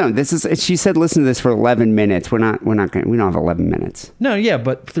 Well, no. This is. She said, "Listen to this for 11 minutes." We don't have 11 minutes. No, yeah,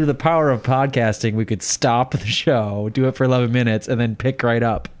 but through the power of podcasting, we could stop the show, do it for 11 minutes, and then pick right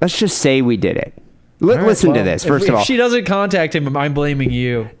up. Let's just say we did it. All right, Listen to this, first of all. If she doesn't contact him, I'm blaming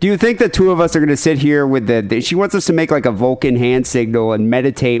you. Do you think the two of us are going to sit here with she wants us to make like a Vulcan hand signal and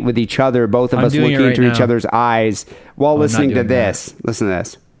meditate with each other, both of us looking into each other's eyes while listening to this. That. Listen to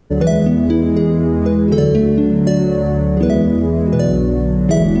this.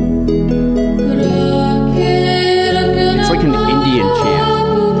 It's like an Indian chant.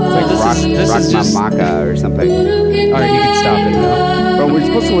 It's like this is just Maka or something. All right, you can stop it now. But we're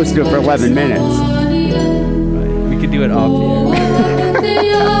supposed to listen to it for 11 minutes. Right. We could do it off the air.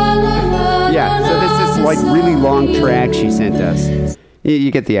 Yeah, so this is like really long track she sent us.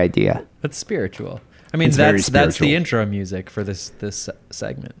 You get the idea. That's spiritual. I mean, It's that's the intro music for this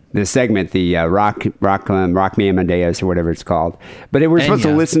segment. The segment, the Rock Me Amadeus or whatever it's called. But we're supposed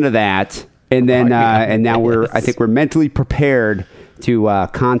to listen to that, and then and now I think we're mentally prepared to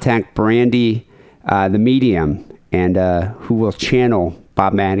contact Brandy, the medium, and who will channel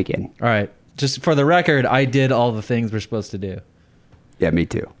Bob Madigan. All right. Just for the record, I did all the things we're supposed to do. Yeah, me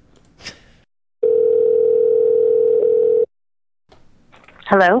too.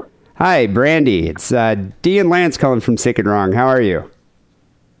 Hello? Hi, Brandy. It's Dee and Lance calling from Sick and Wrong. How are you?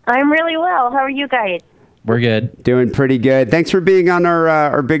 I'm really well. How are you guys? We're good. Doing pretty good. Thanks for being on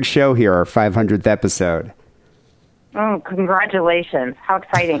our big show here, our 500th episode. Oh, congratulations. How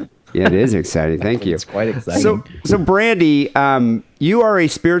exciting. Yeah, it is exciting. Thank you. It's quite exciting. So Brandy, you are a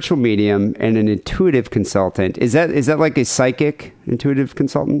spiritual medium and an intuitive consultant. Is that like a psychic intuitive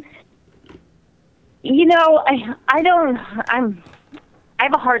consultant? You know, I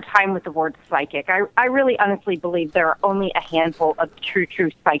have a hard time with the word psychic. I really honestly believe there are only a handful of true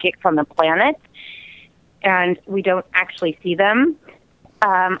psychics on the planet, and we don't actually see them.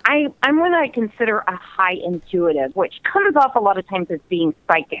 I'm what I consider a high intuitive, which comes off a lot of times as being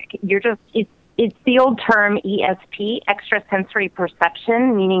psychic. It's the old term ESP, extrasensory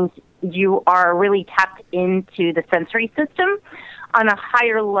perception, meaning you are really tapped into the sensory system on a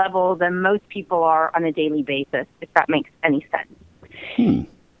higher level than most people are on a daily basis, if that makes any sense.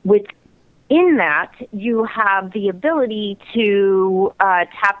 Within that, you have the ability to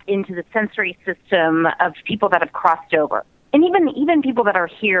tap into the sensory system of people that have crossed over, and even people that are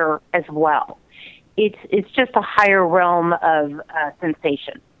here as well. It's just a higher realm of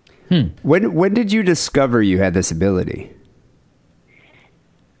sensation. When did you discover you had this ability?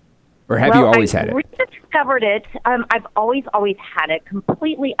 Or have you always had it? I rediscovered it. I've always had it,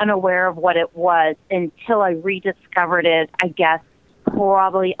 completely unaware of what it was until I rediscovered it, I guess,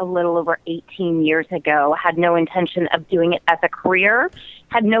 probably a little over 18 years ago. Had no intention of doing it as a career,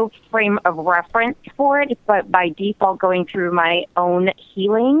 had no frame of reference for it, but by default going through my own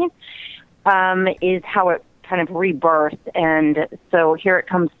healing is how it kind of rebirthed. And so here it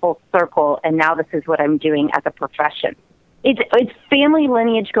comes full circle, and now this is what I'm doing as a profession. It's family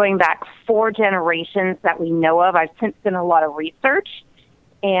lineage going back 4 generations that we know of. I've since done a lot of research,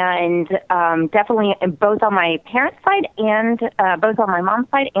 and definitely both on my parents' side and both on my mom's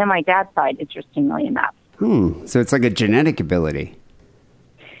side and my dad's side, interestingly enough. So it's like a genetic ability.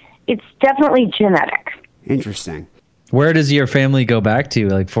 It's definitely genetic. Interesting. Where does your family go back to?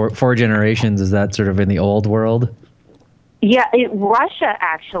 Like four generations? Is that sort of in the old world? Yeah, Russia,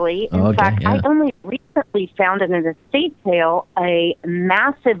 actually. In fact, I only recently found in an estate sale a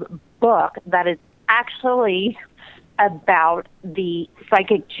massive book that is actually about the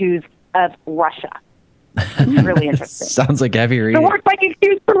psychic Jews of Russia. It's really interesting. Sounds like heavy reading. The word psychic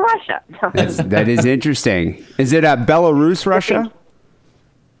Jews from Russia. That is interesting. Is it Belarus, Russia?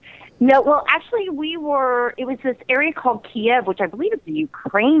 No, well, actually, it was this area called Kiev, which I believe is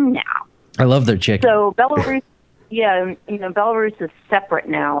Ukraine now. I love their chicken. So Belarus, yeah, Belarus is separate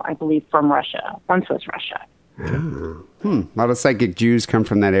now, I believe, from Russia. Once was Russia. A lot of psychic Jews come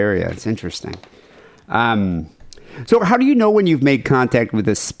from that area. It's interesting. So how do you know when you've made contact with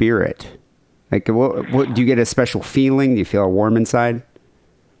a spirit? Like, what do you get a special feeling? Do you feel warm inside?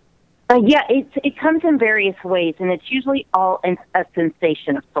 Yeah, it comes in various ways, and it's usually all a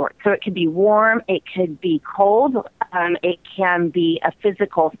sensation of sorts. So it could be warm, it could be cold, it can be a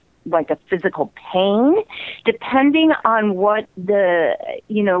physical pain, depending on what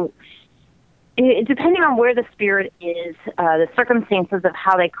depending on where the spirit is, the circumstances of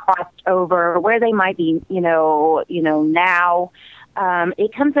how they crossed over, where they might be, now,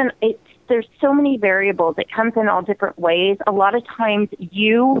 it comes in. There's so many variables. It comes in all different ways. A lot of times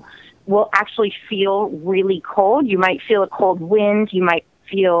you will actually feel really cold. You might feel a cold wind. You might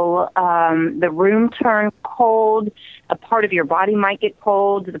feel the room turn cold. A part of your body might get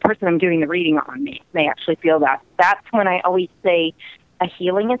cold. The person I'm doing the reading on may actually feel that. That's when I always say a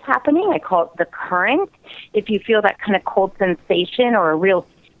healing is happening. I call it the current. If you feel that kind of cold sensation or a real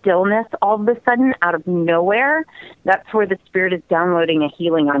stillness all of a sudden out of nowhere, that's where the spirit is downloading a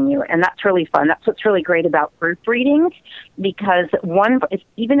healing on you. And that's really fun. That's what's really great about group readings, because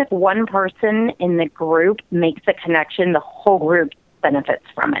even if one person in the group makes a connection, the whole group benefits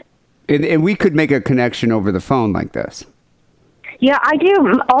from it. And we could make a connection over the phone like this. Yeah, I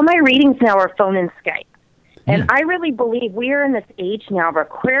do. All my readings now are phone and Skype. And I really believe we are in this age now of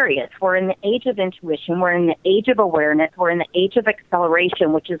Aquarius. We're in the age of intuition. We're in the age of awareness. We're in the age of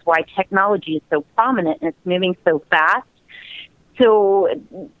acceleration, which is why technology is so prominent and it's moving so fast. So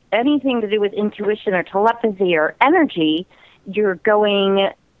anything to do with intuition or telepathy or energy,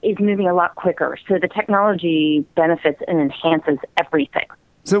 is moving a lot quicker. So the technology benefits and enhances everything.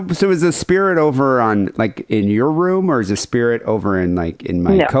 So is the spirit over on, like, in your room, or is the spirit over in, like, in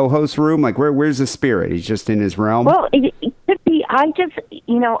my co-host room? Like, where's the spirit? He's just in his realm? Well, it could be. I just,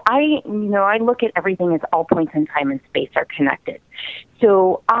 I look at everything as all points in time and space are connected.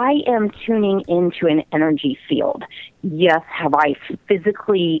 So I am tuning into an energy field. Yes, have I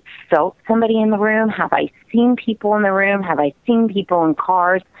physically felt somebody in the room? Have I seen people in the room? Have I seen people in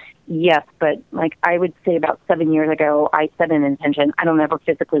cars? Yes, but like I would say about 7 years ago, I set an intention. I don't ever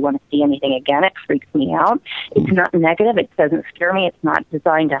physically want to see anything again. It freaks me out. It's not negative. It doesn't scare me. It's not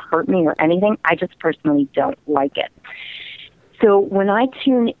designed to hurt me or anything. I just personally don't like it. So when I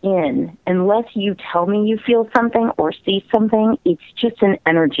tune in, unless you tell me you feel something or see something, it's just an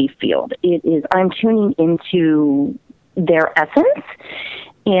energy field. I'm tuning into their essence,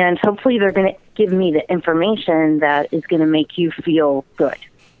 and hopefully they're going to give me the information that is going to make you feel good,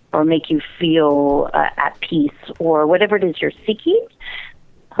 or make you feel at peace, or whatever it is you're seeking.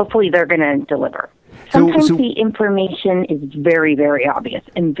 Hopefully they're going to deliver. Sometimes the information is very, very obvious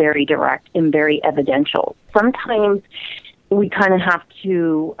and very direct and very evidential. Sometimes we kind of have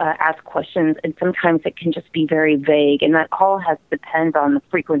to ask questions, and sometimes it can just be very vague, and that all depends on the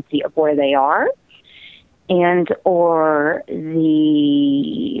frequency of where they are and or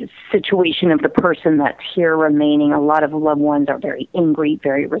the situation of the person that's here remaining. A lot of loved ones are very angry,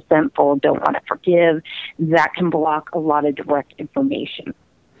 very resentful, don't want to forgive. That can block a lot of direct information.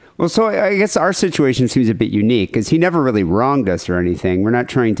 Well, so I guess our situation seems a bit unique because he never really wronged us or anything. We're not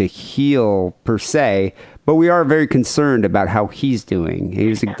trying to heal per se, but we are very concerned about how he's doing. He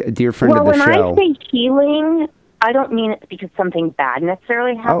was a dear friend of the show. Well, when I say healing, I don't mean it because something bad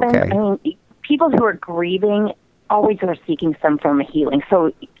necessarily happened. Okay. I mean, people who are grieving always are seeking some form of healing.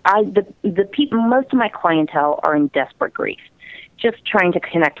 So the people, most of my clientele are in desperate grief, just trying to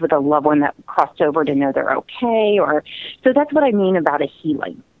connect with a loved one that crossed over to know they're okay. So that's what I mean about a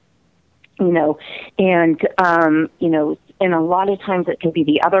healing. And a lot of times it can be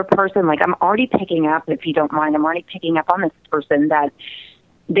the other person. Like I'm already picking up, if you don't mind, I'm already picking up on this person that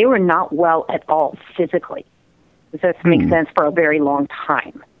they were not well at all physically. Does this make sense? For a very long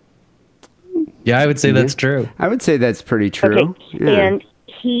time. Yeah, I would say that's true. I would say that's pretty true. Okay. Yeah. And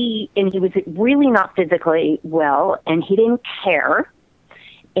he was really not physically well, and he didn't care.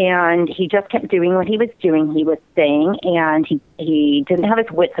 And he just kept doing what he was doing. He was saying, and he didn't have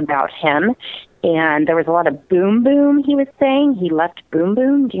his wits about him. And there was a lot of boom, boom he was saying. He left boom,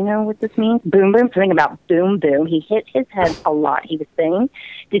 boom. Do you know what this means? Boom, boom. Something about boom, boom. He hit his head a lot, he was saying.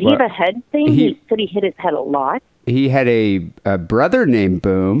 Did he have a head thing? He said he hit his head a lot. He had a brother named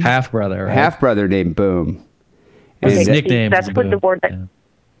Boom. Half-brother, right? Half-brother named Boom. And his nickname that's what the word that...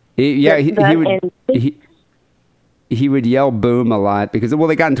 He would yell boom a lot because,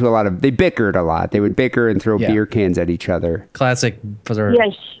 they got into they bickered a lot. They would bicker and throw beer cans at each other. Classic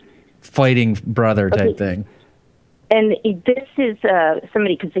fighting brother type thing. And this is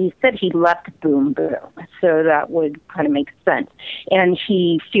somebody, because he said he left Boom Boom, so that would kind of make sense. And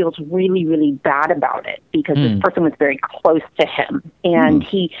he feels really, really bad about it because this person was very close to him. And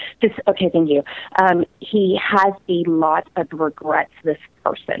thank you. He has a lot of regrets, this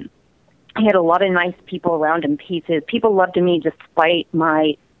person. He had a lot of nice people around him. People loved me despite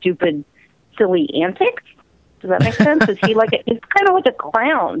my stupid, silly antics. Does that make sense? Is he he's kind of like a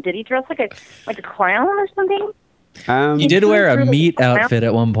clown? Did he dress like a clown or something? He did wear a meat outfit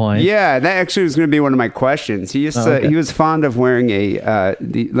at one point. Yeah, that actually was going to be one of my questions. He he was fond of wearing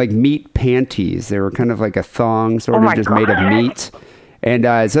like meat panties. They were kind of like a thong, sort of just made of meat.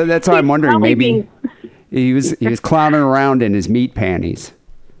 And so that's why I'm wondering, maybe he was clowning around in his meat panties.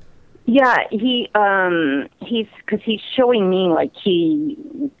 Yeah, he's showing me like he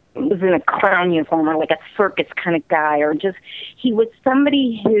was in a clown uniform or like a circus kind of guy, or just he was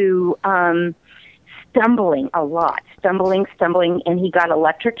somebody who stumbling a lot, stumbling, and he got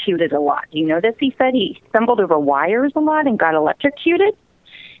electrocuted a lot. Do you know this? He said he stumbled over wires a lot and got electrocuted.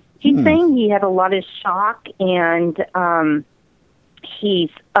 He's saying he had a lot of shock, and he's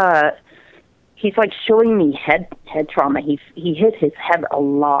like showing me head trauma. He hit his head a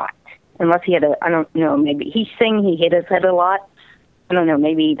lot. Unless he had I don't know, maybe he's saying he hit his head a lot. I don't know,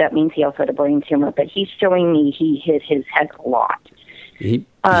 maybe that means he also had a brain tumor, but he's showing me he hit his head a lot. He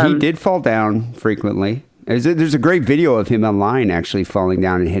did fall down frequently. There's a great video of him online actually falling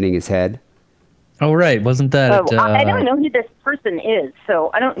down and hitting his head. Oh, right. Wasn't that... I don't know who this person is,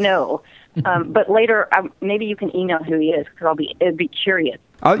 so I don't know. But later, maybe you can email who he is, because I'd be curious.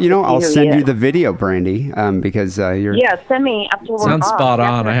 Oh, I'll send you the video, Brandy, because you're... Yeah, send me after we're Sounds off, spot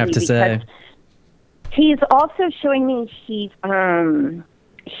on, I have to say. He's also showing me he's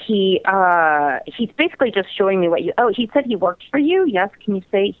basically just showing me what you... Oh, he said he worked for you? Yes, can you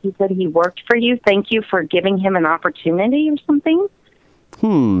say he said he worked for you? Thank you for giving him an opportunity or something?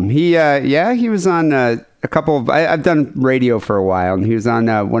 He was on a couple of... I've done radio for a while, and he was on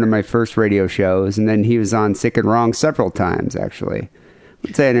one of my first radio shows, and then he was on Sick and Wrong several times, actually.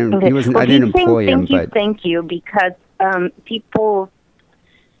 I'd say I didn't employ him, but... Thank you, because people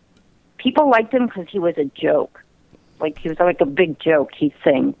liked him because he was a joke. Like, he was like a big joke, he's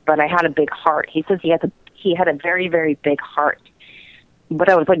saying, but I had a big heart. He says he had a very, very big heart, but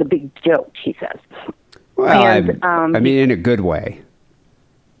I was like a big joke, he says. Well, I mean, in a good way.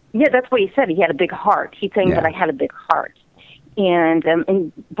 Yeah, that's what he said. He had a big heart. He's saying that I had a big heart.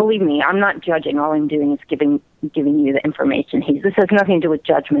 And believe me, I'm not judging. All I'm doing is giving you the information. This has nothing to do with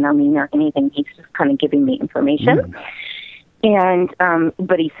judgment on me or anything. He's just kind of giving me information. And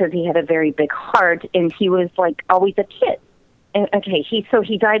but he says he had a very big heart, and he was like always a kid. And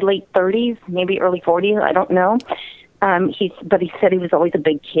he died late 30s, maybe early 40s. I don't know. But he said he was always a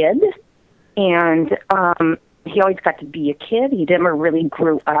big kid, and he always got to be a kid. He never really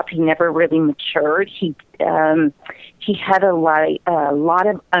grew up. He never really matured. He had a lot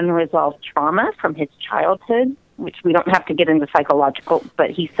of unresolved trauma from his childhood, which we don't have to get into psychological. But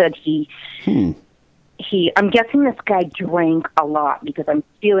he said I'm guessing this guy drank a lot, because I'm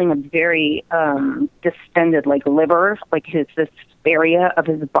feeling a very distended, like liver, like this area of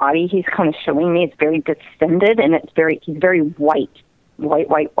his body. He's kind of showing me it's very distended, and he's very white.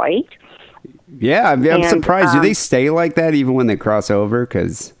 Yeah, I'm surprised. Do they stay like that even when they cross over?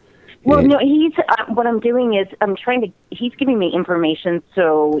 Well, no, what I'm doing is he's giving me information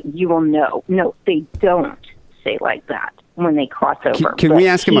so you will know. No, they don't stay like that when they cross over. Can we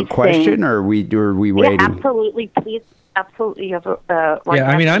ask him a question, or are we waiting? Yeah, absolutely. Please, absolutely. You have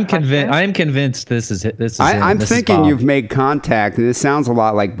I mean, I'm convinced. I am convinced this is I'm thinking you've made contact, and this sounds a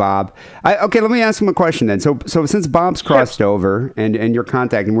lot like Bob. Okay, let me ask him a question then. So since Bob's crossed over and you're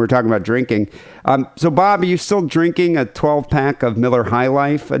contacting, we're talking about drinking. So Bob, are you still drinking a 12-pack of Miller High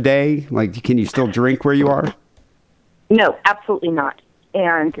Life a day? Like, can you still drink where you are? No, absolutely not.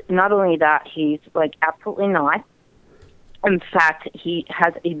 And not only that, he's like, absolutely not. In fact, he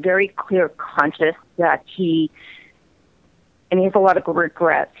has a very clear conscience that he has a lot of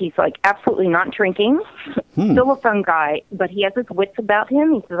regrets. He's like, absolutely not drinking. Still a fun guy, but he has his wits about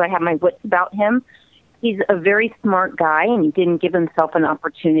him. He says, I have my wits about him. He's a very smart guy, and he didn't give himself an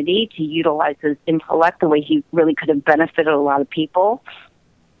opportunity to utilize his intellect the way he really could have benefited a lot of people.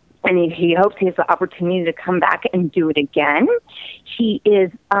 And he hopes he has the opportunity to come back and do it again. He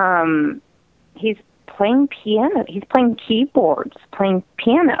is, he's playing piano. He's playing keyboards, playing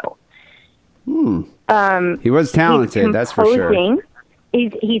piano. He was talented, that's for sure.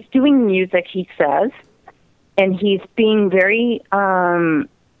 He's doing music, he says, and he's being very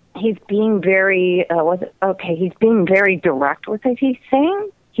he's being very direct with it. He's saying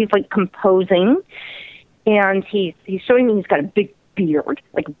he's like composing, and he's showing me he's got a big beard,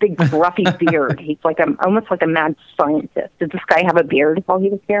 like a big fluffy beard. He's like almost like a mad scientist. Did this guy have a beard while he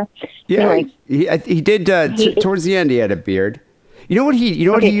was here? Yeah, anyway, he did. Towards the end, he had a beard. You know what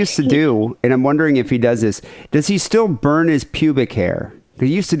he used to do, and I'm wondering if he does this. Does he still burn his pubic hair? He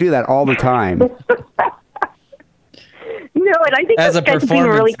used to do that all the time. No, and I think this guy's being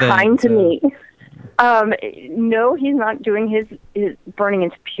really kind to me. No, he's not doing his burning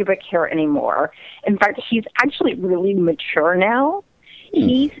his pubic hair anymore. In fact, he's actually really mature now.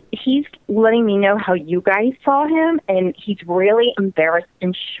 He's letting me know how you guys saw him, and he's really embarrassed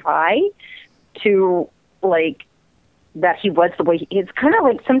and shy to, like, that he was the way he is. Kind of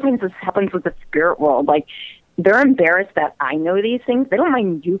like sometimes this happens with the spirit world. Like, they're embarrassed that I know these things. They don't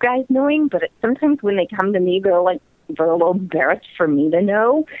mind you guys knowing, but sometimes when they come to me, they're a little embarrassed for me to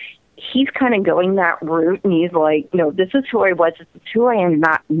know. He's kind of going that route, and he's like, no, this is who I was. This is who I am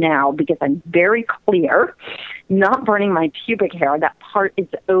not now, because I'm very clear, not burning my pubic hair. That part is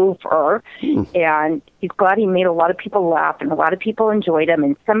over. And he's glad he made a lot of people laugh, and a lot of people enjoyed him.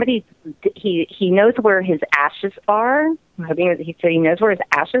 And he knows where his ashes are. He said he knows where his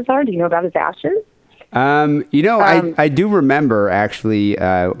ashes are. Do you know about his ashes? I do remember, actually,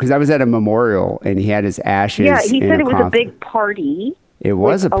 because I was at a memorial, and he had his ashes. Yeah, he said it was a big party. It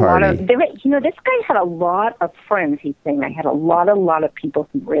was a party. This guy had a lot of friends, he's saying. I had a lot of people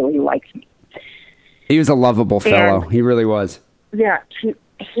who really liked me. He was a lovable fellow. He really was. Yeah,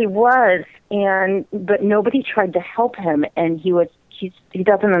 he was, but nobody tried to help him, and he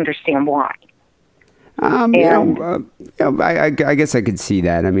doesn't understand why. I guess I could see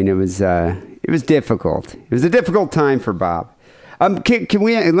that. I mean, it was difficult. It was a difficult time for Bob. Can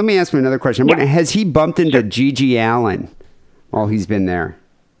we? Let me ask him another question. Yeah. Has he bumped into Gigi Allen while he's been there?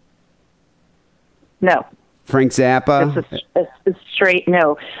 No. Frank Zappa? It's straight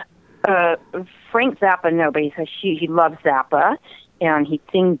no. Frank Zappa, no, but he says he loves Zappa, and he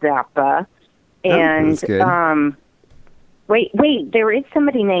sings Zappa. And that's good. Wait, there is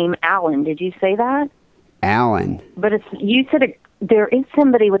somebody named Allen. Did you say that? Allen. But you said there is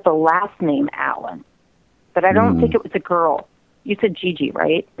somebody with the last name Allen, but I don't think it was a girl. You said Gigi,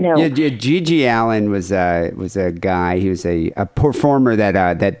 right? No. Yeah, Gigi Allen was a guy. He was a performer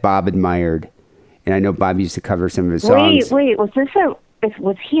that Bob admired, and I know Bob used to cover some of his songs. Wait,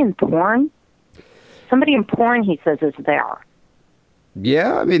 was he in porn? Somebody in porn, he says, is there.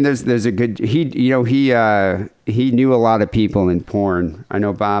 Yeah, I mean, there's a good he knew a lot of people in porn. I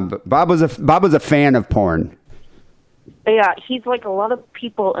know Bob was a fan of porn. Yeah, he's like a lot of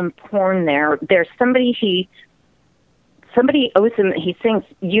people in porn there. There's somebody owes him, he thinks,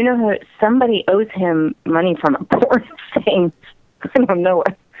 somebody owes him money from a porn thing. I don't know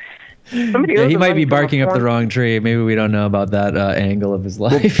it. Yeah, he might be barking up the wrong tree. Maybe we don't know about that angle of his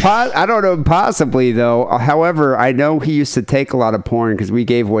life. Well, I don't know, possibly, though. However, I know he used to take a lot of porn because we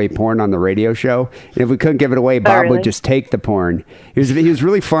gave away porn on the radio show. And if we couldn't give it away, Bob would just take the porn. He was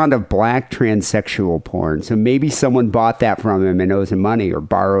really fond of black transsexual porn. So maybe someone bought that from him and owes him money or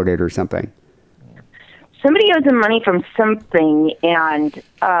borrowed it or something. Somebody owes him money from something, and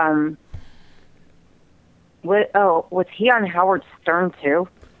was he on Howard Stern too?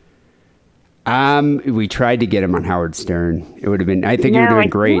 We tried to get him on Howard Stern. It would have been. I think it would have been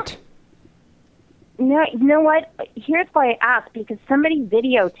great. No, you know what? Here's why I asked, because somebody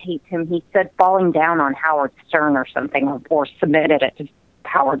videotaped him. He said falling down on Howard Stern or something, or submitted it to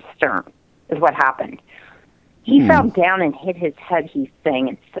Howard Stern. Is what happened. He fell down and hit his head. He's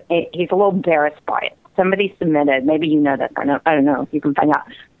saying he's a little embarrassed by it. Somebody submitted. Maybe you know that. I don't know. You can find out.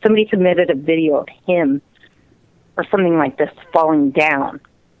 Somebody submitted a video of him or something like this falling down.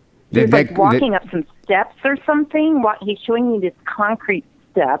 He's walking up some steps or something. He's showing me this concrete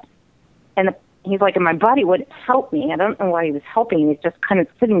steps, and he's like, and my body wouldn't help me. I don't know why he was helping me. He's just kind of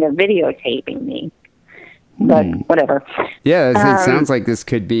sitting there videotaping me. But whatever. Yeah, it sounds like this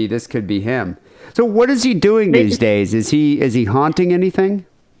could be him. So what is he doing these days? Is he haunting anything?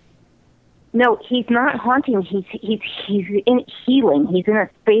 No, he's not haunting. He's in healing. He's in a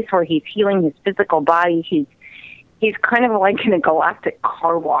space where he's healing his physical body. He's kind of like in a galactic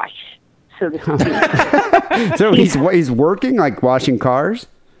car wash, so to speak. So he's working, like washing cars?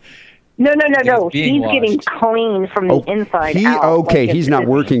 No. He's getting clean from the inside out. Okay, he's not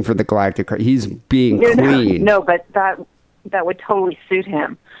working for the galactic car. He's being clean. No, but that would totally suit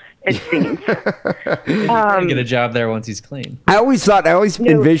him, it seems. Get a job there once he's clean. I always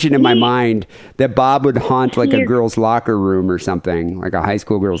envisioned in my mind that Bob would haunt like a girl's locker room or something, like a high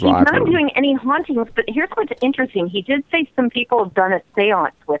school girl's locker room. He's not doing any hauntings, but here's what's interesting. He did say some people have done a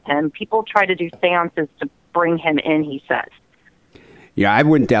seance with him. People try to do seances to bring him in, he says. Yeah, I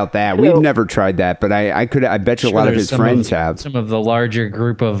wouldn't doubt that. We've never tried that, but I bet you a lot of his friends have. Some of the larger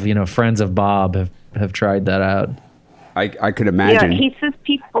group of friends of Bob have tried that out. I could imagine. Yeah, he says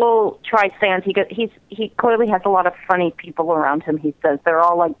people try seance. He clearly has a lot of funny people around him. He says they're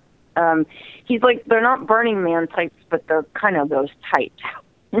all like, he's like, they're not Burning Man types, but they're kind of those types.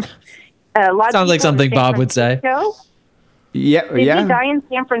 Sounds like something Bob would say. Yeah. Did he die in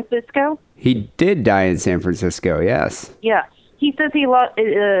San Francisco? He did die in San Francisco, yes. Yeah. He says he lost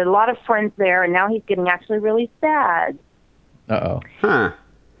a lot of friends there, and now he's getting actually really sad. Uh-oh. Huh.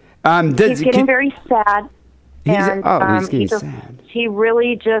 He's getting very sad. He's And getting sad. he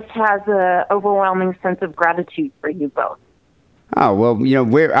really just has an overwhelming sense of gratitude for you both. Oh,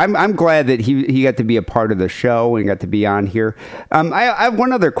 well, I'm glad that he got to be a part of the show and got to be on here. I have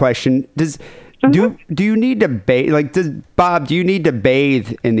one other question. Do you need to bathe? Like, Bob, do you need to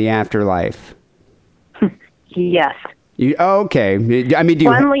bathe in the afterlife? Yes. Okay. I mean,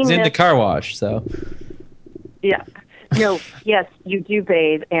 He's in the car wash, so. Yeah. No, yes, you do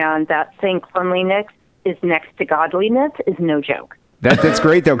bathe, and that saying cleanliness is next to godliness is no joke. That's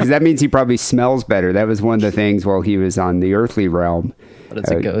great, though, because that means he probably smells better. That was one of the things while he was on the earthly realm. What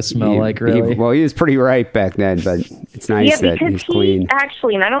does a ghost smell like, really? He was pretty ripe back then, but it's nice that he's clean.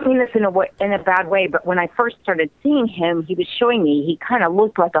 Actually, and I don't mean this in a bad way, but when I first started seeing him, he was showing me he kind of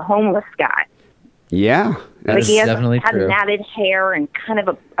looked like a homeless guy. Yeah, that's definitely had true. matted hair and kind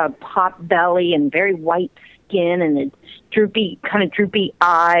of a pot belly and very white skin and a droopy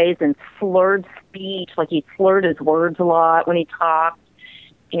eyes and slurred speech, like he slurred his words a lot when he talked,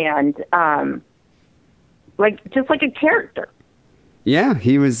 and just like a character. Yeah,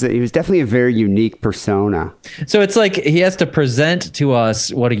 he was definitely a very unique persona. So it's like he has to present to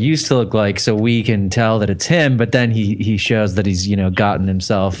us what he used to look like so we can tell that it's him, but then he shows that he's, gotten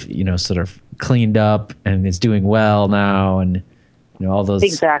himself, sort of cleaned up and is doing well now, and all those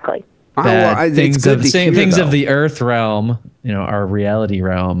exactly things of the earth realm, our reality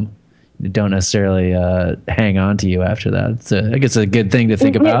realm, don't necessarily hang on to you after that. So I guess it's a good thing to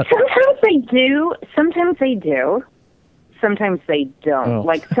think about. Sometimes they do. Sometimes they don't. Oh.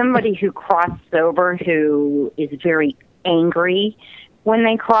 Like somebody who crosses over who is very angry when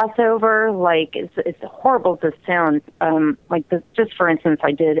they cross over. Like it's horrible to sound. Just for instance,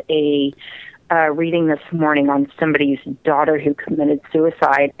 I did a reading this morning on somebody's daughter who committed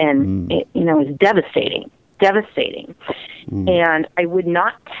suicide, and it was devastating. And I would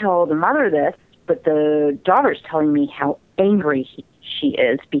not tell the mother this, but the daughter's telling me how angry she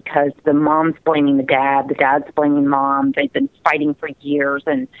is because the mom's blaming the dad's blaming mom. They've been fighting for years,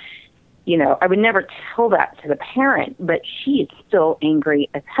 and I would never tell that to the parent, but she is still angry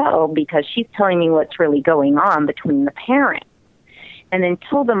as hell because she's telling me what's really going on between the parents. And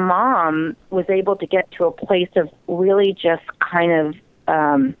until the mom was able to get to a place of really just kind of,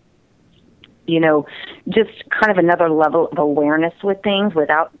 just kind of another level of awareness with things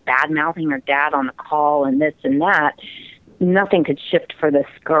without bad-mouthing her dad on the call and this and that, nothing could shift for this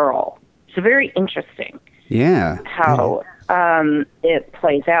girl. It's very interesting. Yeah. How it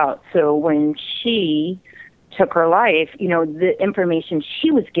plays out. So when she took her life, the information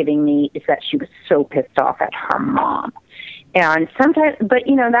she was giving me is that she was so pissed off at her mom. And sometimes, but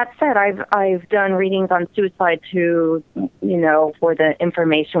that said, I've done readings on suicide too, where the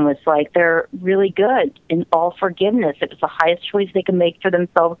information was like they're really good in all forgiveness. It was the highest choice they can make for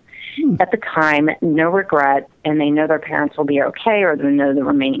themselves at the time, no regret, and they know their parents will be okay, or they know the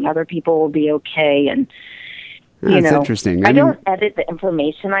remaining other people will be okay. And that's interesting. I don't edit the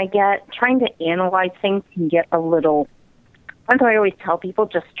information I get. Trying to analyze things can get a little. That's why I always tell people,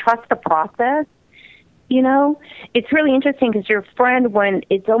 just trust the process. It's really interesting because your friend, when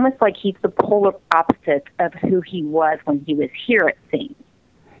it's almost like he's the polar opposite of who he was when he was here, it seems.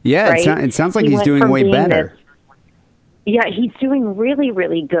 Yeah, right? It sounds like he's doing way better. Yeah, he's doing really,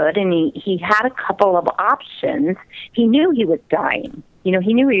 really good, and he had a couple of options. He knew he was dying. He knew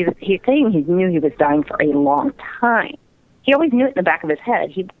he knew he was dying for a long time. He always knew it in the back of his head.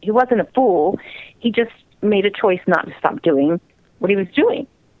 He wasn't a fool. He just made a choice not to stop doing what he was doing.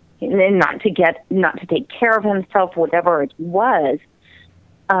 And not to take care of himself, whatever it was.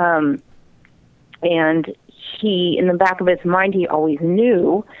 And he, in the back of his mind, he always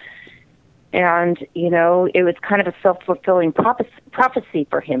knew. And, it was kind of a self-fulfilling prophecy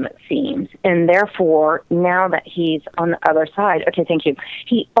for him, it seems. And therefore, now that he's on the other side, okay, thank you.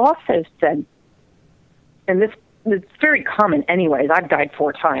 He also said, and this is very common anyways, I've died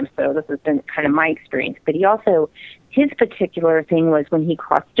 4 times, so this has been kind of my experience, but his particular thing was when he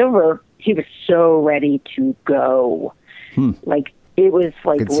crossed over, he was so ready to go. Like, it was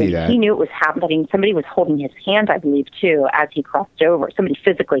like when he knew it was happening. Somebody was holding his hand, I believe, too, as he crossed over. Somebody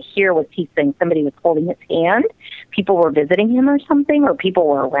physically here was he saying somebody was holding his hand. People were visiting him or something, or people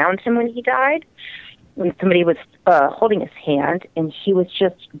were around him when he died. When somebody was holding his hand, and he was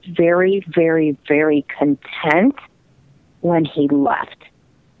just very, very, very content when he left.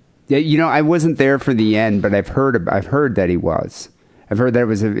 Yeah, I wasn't there for the end, but I've heard that he was. I've heard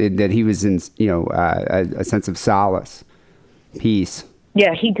that he was in, a sense of solace, peace.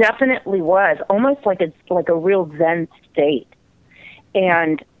 Yeah, he definitely was. Almost like a real Zen state.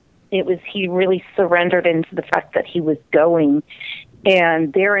 And he really surrendered into the fact that he was going.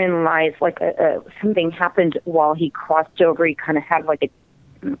 And therein lies something happened while he crossed over. He kind of had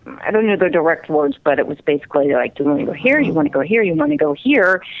I don't know the direct words, but it was basically like, do you want to go here? You want to go here? You want to go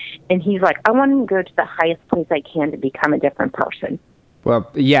here? And he's like, I want to go to the highest place I can to become a different person. Well,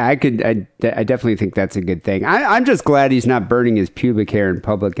 yeah, I definitely think that's a good thing. I'm just glad he's not burning his pubic hair in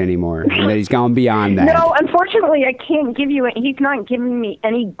public anymore, and that he's gone beyond that. No, unfortunately, I can't give you. He's not giving me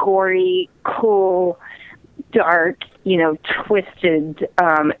any gory, cool, dark, twisted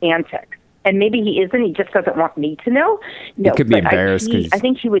antics. And maybe he isn't. He just doesn't want me to know. No, he could be embarrassed. I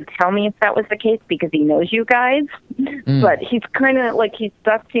think he would tell me if that was the case because he knows you guys. But he's kind of like he's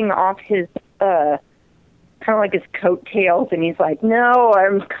dusting off his kind of like his coattails, and he's like, "No,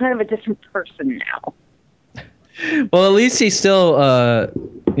 I'm kind of a different person now." Well, at least he still,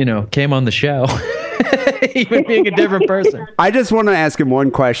 came on the show, even being a different person. I just want to ask him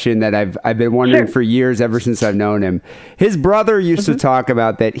one question that I've been wondering for years, ever since I've known him. His brother used to talk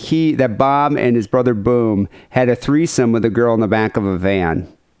about that Bob and his brother Boom had a threesome with a girl in the back of a van.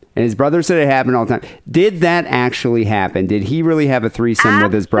 And his brother said it happened all the time. Did that actually happen? Did he really have a threesome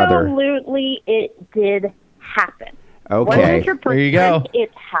with his brother? Absolutely, it did happen. Okay. 100% there you go.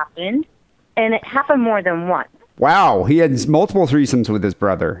 It happened, and it happened more than once. Wow, he had multiple threesomes with his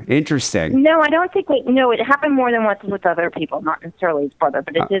brother. Interesting. No, I don't think it happened more than once with other people, not necessarily his brother,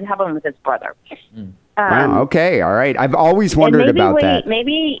 but it did happen with his brother. Wow, okay, all right. I've always wondered about that.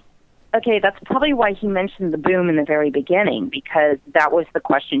 Okay, that's probably why he mentioned the boom in the very beginning, because that was the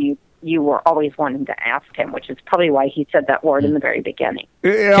question you were always wanting to ask him, which is probably why he said that word in the very beginning.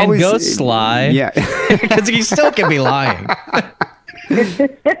 Can ghosts lie? Yeah. Because he still can be lying.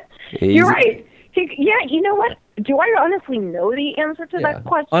 You're right. Yeah, you know what? Do I honestly know the answer to that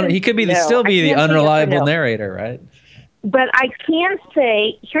question? He could still be the unreliable narrator, right? But I can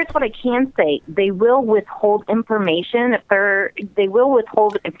say, here's what I can say: they will withhold information they will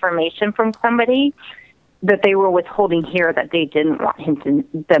withhold information from somebody that they were withholding here that they didn't want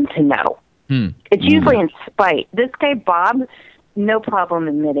them to know. It's usually in spite. This guy Bob, no problem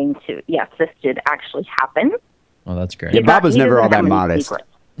admitting to yes, this did actually happen. Oh, that's great. Yeah, Bob was never all that modest.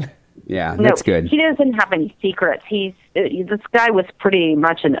 Yeah, that's good. He doesn't have any secrets. This guy was pretty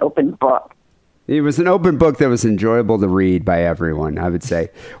much an open book. It was an open book that was enjoyable to read by everyone, I would say.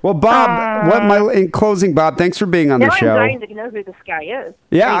 Well, Bob, in closing, Bob, thanks for being on the show. I'm dying to know who this guy is.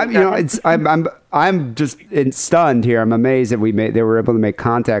 Yeah, I'm just stunned here. I'm amazed that they were able to make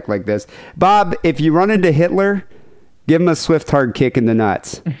contact like this. Bob, if you run into Hitler, give him a swift hard kick in the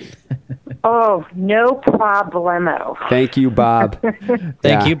nuts. Oh, no problemo. Thank you, Bob.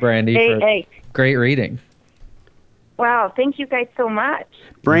 Thank you, Brandy, for great reading. Wow, thank you guys so much.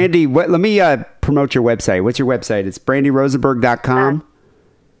 Brandy, let me promote your website. What's your website? It's brandyrosenberg.com.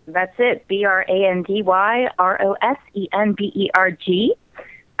 That's it, BrandyRosenberg.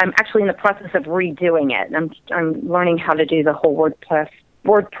 I'm actually in the process of redoing it. I'm learning how to do the whole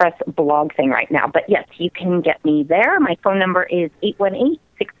WordPress blog thing right now. But yes, you can get me there. My phone number is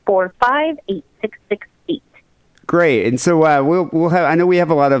 818-645-8668. Great. And so we'll have. I know we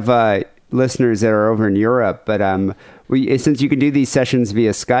have a lot of listeners that are over in Europe, but since you can do these sessions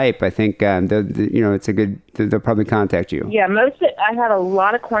via Skype, I think it's a good. They'll probably contact you. Yeah, I have a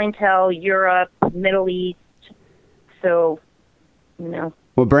lot of clientele, Europe, Middle East. So,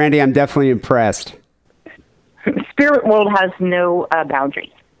 Well, Brandy, I'm definitely impressed. Spirit world has no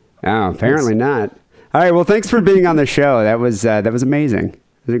boundaries. Oh, apparently not. All right. Well, thanks for being on the show. That was amazing. It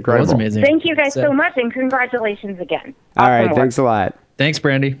was incredible. That was amazing. Thank you guys so much, and congratulations again. All right. Thanks a lot. Thanks,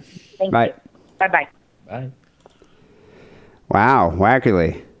 Brandy. Thank Bye. you. Bye-bye. Bye. Wow,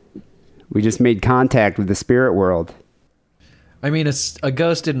 Wackerle. We just made contact with the spirit world. I mean, a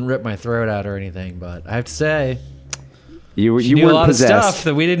ghost didn't rip my throat out or anything, but I have to say, you knew weren't a lot possessed. of stuff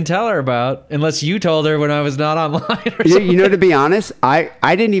that we didn't tell her about, unless you told her when I was not online or something. To be honest, I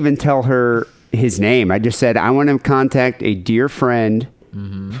didn't even tell her his name. I just said, I want to contact a dear friend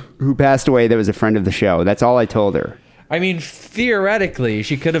who passed away that was a friend of the show. That's all I told her. I mean, theoretically,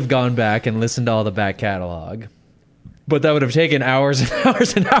 she could have gone back and listened to all the back catalog. But that would have taken hours and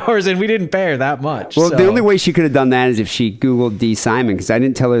hours and hours, and we didn't pay her that much. Well, the only way she could have done that is if she Googled D. Simon, because I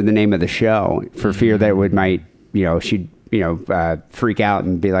didn't tell her the name of the show for fear that she'd freak out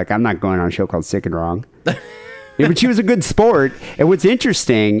and be like, I'm not going on a show called Sick and Wrong. Yeah, but she was a good sport. And what's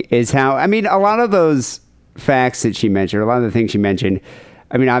interesting is how, a lot of those facts that she mentioned, a lot of the things she mentioned,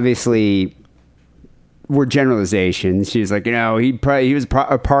 obviously were generalizations. She's like, he was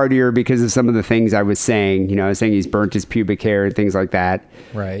a partier because of some of the things I was saying. I was saying he's burnt his pubic hair and things like that.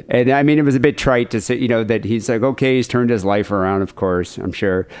 Right. And I mean, it was a bit trite to say, that he's like, okay, he's turned his life around, of course, I'm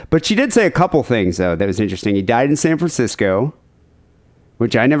sure. But she did say a couple things, though, that was interesting. He died in San Francisco,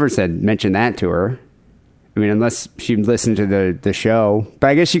 which I never mentioned that to her. I mean, unless she listened to the show.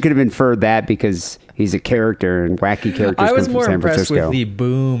 But I guess she could have inferred that because he's a character and wacky characters I was come more from San impressed Francisco. with the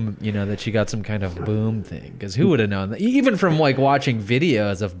boom, that she got some kind of boom thing. Because who would have known that? Even from like watching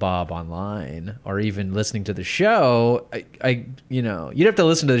videos of Bob online or even listening to the show, you'd have to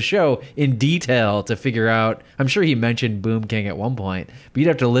listen to the show in detail to figure out. I'm sure he mentioned Boom King at one point, but you'd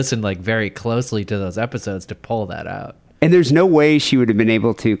have to listen like very closely to those episodes to pull that out. And there's no way she would have been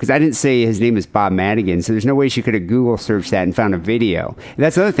able to, because I didn't say his name is Bob Madigan, so there's no way she could have Google searched that and found a video. And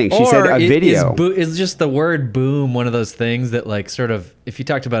that's the other thing. She said a video. Is just the word boom one of those things that, like, sort of, if you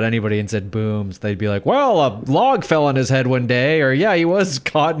talked about anybody and said booms, they'd be like, well, a log fell on his head one day, or yeah, he was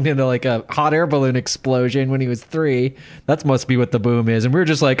caught in like a hot air balloon explosion when he was 3. That must be what the boom is. And we were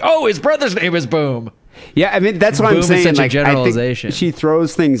just like, oh, his brother's name is Boom. Yeah, I mean, that's what Boom I'm saying. Is such like, a generalization. I think she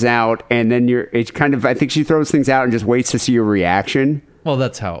throws things out, and then I think she throws things out and just waits to see your reaction. Well,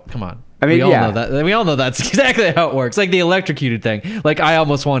 that's how, come on. I mean, we all know that. We all know that's exactly how it works. Like the electrocuted thing. Like I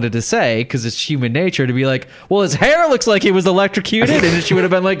almost wanted to say, because it's human nature, to be like, well, his hair looks like he was electrocuted. And she would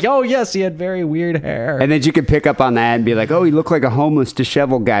have been like, oh, yes, he had very weird hair. And then you could pick up on that and be like, oh, he looked like a homeless,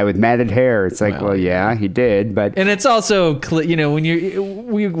 disheveled guy with matted hair. It's like, well yeah, he did. But and it's also,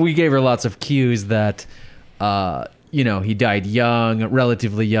 when we gave her lots of cues that, he died young,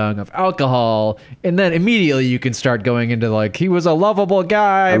 relatively young, of alcohol, and then immediately you can start going into like he was a lovable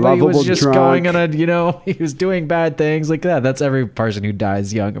guy, but he was just drunk. going on he was doing bad things like that. That's every person who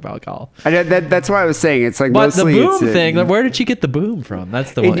dies young of alcohol. That's why I was saying it's like. But mostly the boom thing, like, where did she get the boom from?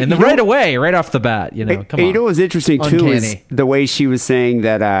 That's the one, and right away, right off the bat, come on. You know what was interesting too is Uncanny. the way she was saying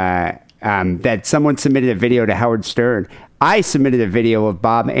that that someone submitted a video to Howard Stern. I submitted a video of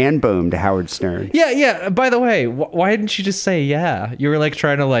Bob and Boom to Howard Stern. Yeah. By the way, why didn't you just say yeah? You were like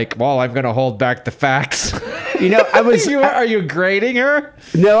trying to I'm going to hold back the facts. I was. Are you grading her?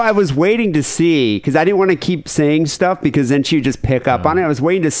 No, I was waiting to see because I didn't want to keep saying stuff because then she would just pick up on it. I was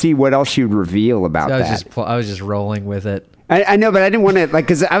waiting to see what else she would reveal about that. I was just rolling with it. I know, but I didn't want to,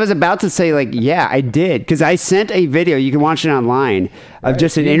 because I was about to say, yeah, I did. Because I sent a video, you can watch it online, of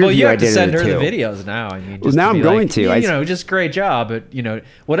just an interview I did. Well, you have to send her the videos now. I mean, now I'm going to. Just great job. But,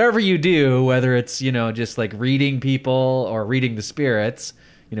 whatever you do, whether it's, just like reading people or reading the spirits,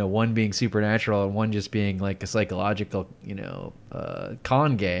 one being supernatural and one just being like a psychological,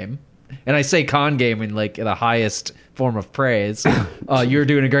 con game. And I say con game in like the highest form of praise. You're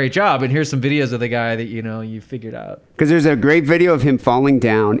doing a great job, and here's some videos of the guy that you figured out. Because there's a great video of him falling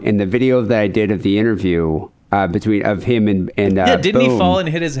down, and the video that I did of the interview of him and didn't Boom. he fall and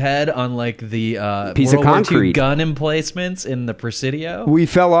hit his head on like the piece World of concrete War II gun emplacements in the Presidio? We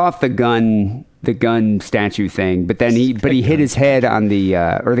fell off the gun statue thing, but then he hit his head on the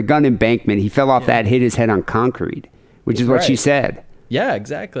gun embankment. He fell off that, hit his head on concrete, which is what she said. Yeah,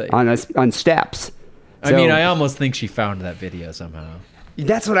 exactly. On steps. I mean, I almost think she found that video somehow.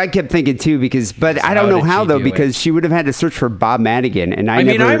 That's what I kept thinking too, but I don't know how though, because she would have had to search for Bob Madigan, and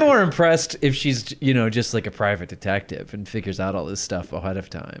I'm more impressed if she's just like a private detective and figures out all this stuff ahead of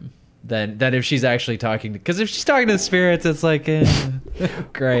time than if she's actually talking because if she's talking to the spirits, it's like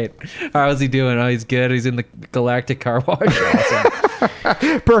great. How's he doing? Oh, he's good. He's in the Galactic Car Wash.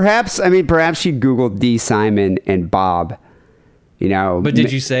 Awesome. Perhaps she Googled D. Simon and Bob. But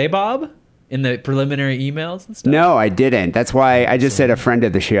did you say Bob in the preliminary emails and stuff? No, I didn't. That's why I just said a friend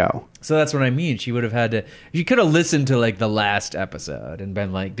of the show. So that's what I mean. She would have had to. She could have listened to like the last episode and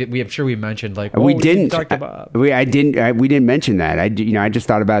been like, I'm sure we mentioned like we didn't talk to Bob. We didn't mention that. I just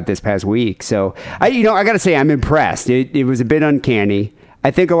thought about it this past week. So I got to say I'm impressed. It was a bit uncanny.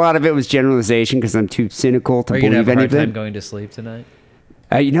 I think a lot of it was generalization because I'm too cynical to believe anything. Are you gonna have a hard time going to sleep tonight?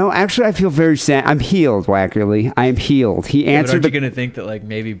 Actually, I feel very sad. I'm healed, Wackerle. I am healed. He answered. Aren't you going to think that like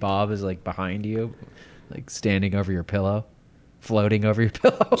maybe Bob is like behind you, like standing over your pillow, floating over your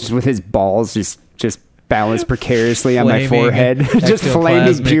pillow, just with his balls just balanced precariously on my forehead, just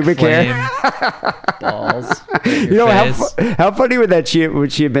flaming pubic hair. Balls. How funny would that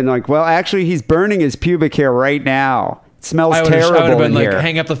would she have been like? Well, actually, he's burning his pubic hair right now. It smells terrible I would have been in here.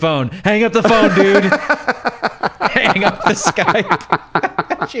 Hang up the phone. Hang up the phone, dude. Hang up the Skype.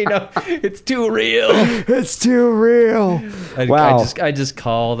 It's too real. It's too real. Wow. I just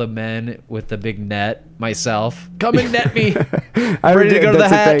call the men with the big net myself. Come and net me. I'm ready to go to the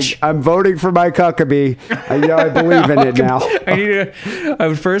hatch. I'm voting for my Huckabee. I believe in it now. I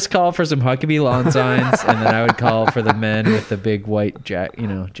would first call for some Huckabee lawn signs, and then I would call for the men with the big white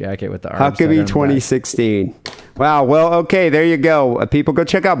jacket with the arms. Huckabee 2016. Wow. Well, okay. There you go. People, go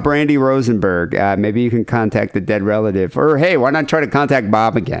check out Brandy Rosenberg. Maybe you can contact the dead relative, or hey, why not try to contact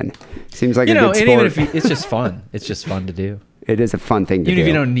Bob again? Seems like a good sport. And even if it's just fun. It's just fun to do. It is a fun thing to do. Even if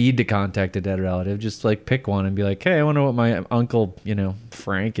you don't need to contact a dead relative, just like pick one and be like, hey, I wonder what my uncle,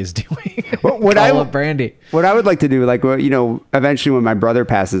 Frank is doing. Call up Brandy. What I would like to do, eventually when my brother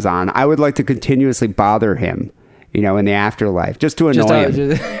passes on, I would like to continuously bother him, in the afterlife, just to annoy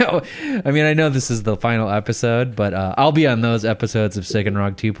him. I know this is the final episode, but I'll be on those episodes of Sick and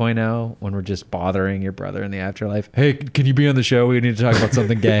Wrong 2.0 when we're just bothering your brother in the afterlife. Hey, can you be on the show? We need to talk about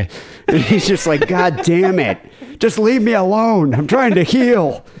something gay. And he's just like, God damn it. Just leave me alone. I'm trying to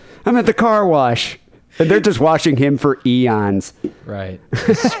heal. I'm at the car wash. And they're just washing him for eons. Right.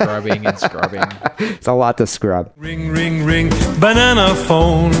 Just scrubbing and scrubbing. It's a lot to scrub. Ring, ring, ring, banana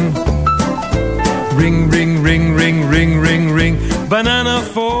phone. Ring, ring, ring, ring, ring, ring, ring, banana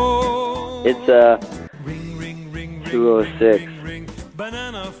phone. It's 206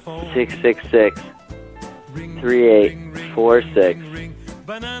 666 3846.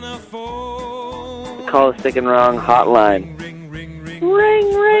 Call the Sick and Wrong hotline. Ring, ring,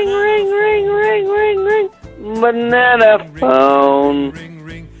 ring, ring, ring, ring, ring, ring. Banana phone.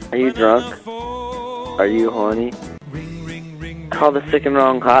 Are you drunk? Are you horny? Call the Sick and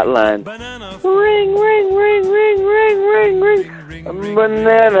Wrong hotline. Ring, ring, ring, ring, ring, ring, ring.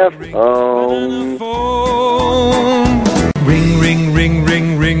 Banana phone. Ring, ring, ring,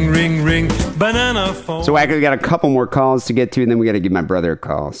 ring, ring, ring, ring. Banana phone. So Wackerle, we got a couple more calls to get to, and then we got to give my brother a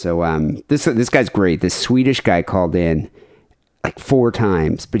call. So this guy's great. This Swedish guy called in like 4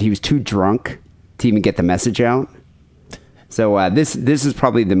 times, but he was too drunk to even get the message out. So this is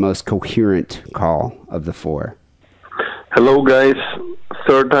probably the most coherent call of the 4. Hello, guys.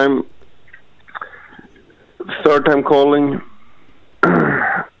 Third time calling.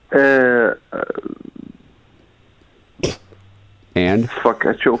 And? Fuck,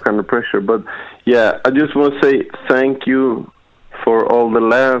 I choke under pressure. But yeah, I just want to say thank you for all the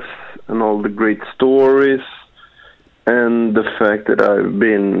laughs and all the great stories and the fact that I've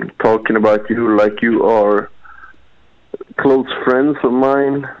been talking about you like you are close friends of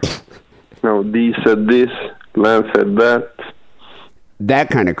mine. Dee said this, Lance said that. That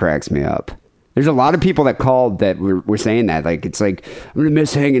kind of cracks me up. There's a lot of people that called that were saying that. Like, it's like, I'm going to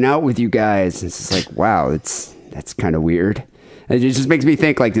miss hanging out with you guys. It's just like, wow, that's kind of weird. It just makes me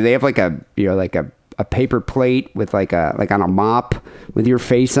think, like, do they have like a paper plate with like on a mop with your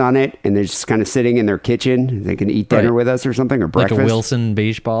face on it, and they're just kind of sitting in their kitchen? They can eat dinner with us or something, or breakfast. Like a Wilson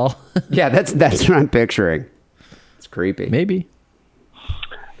beige ball. Yeah, that's what I'm picturing. It's creepy. Maybe.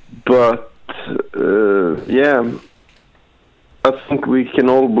 But yeah, I think we can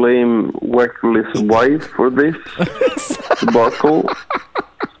all blame Wackerle's wife for this debacle.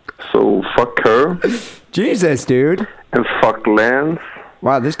 So fuck her. Jesus, dude. And fuck Lance.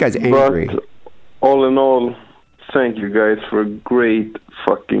 Wow, this guy's angry. But all in all, thank you guys for a great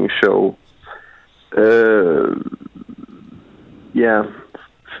fucking show. Yeah,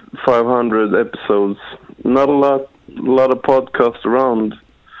 500 episodes. Not a lot of podcasts around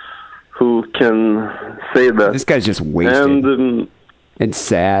who can say that. This guy's just wasted. And it's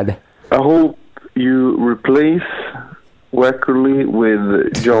sad. I hope you replace Wackerle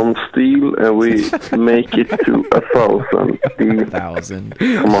with John Steele, and we make it to 1,000.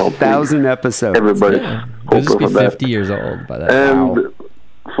 Come on, 1,000 episodes. Everybody, We'll just be 50 years old by that. And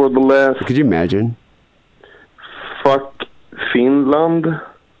for the last, could you imagine? Fuck Finland,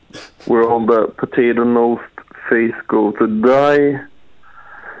 where all the potato-nosed face go to die,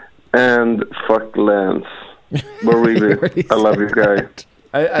 and fuck Lance. But really, I love you guys.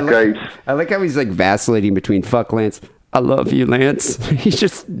 I like how he's like vacillating between fuck Lance. I love you, Lance. He's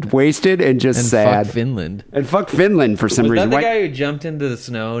just wasted and just sad. Fuck Finland. And fuck Finland for some reason. Was that the guy who jumped into the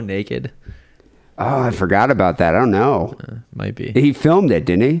snow naked? Oh, I forgot about that. I don't know. Might be. He filmed it,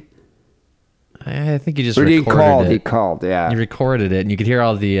 didn't he? I think he just recorded it. He called, yeah. He recorded it, and you could hear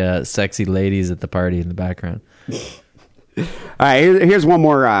all the sexy ladies at the party in the background. All right, here's one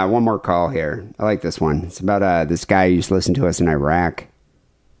more call here. I like this one. It's about this guy who used to listen to us in Iraq.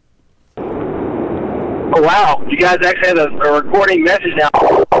 Oh, wow. You guys actually have a recording message now.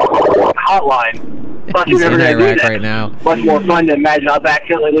 Hotline. Plus, He's you're never in going to do Iraq that. right now. Much more fun to imagine I was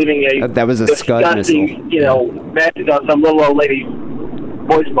accidentally leaving That was a Scud missile. message on some little old lady's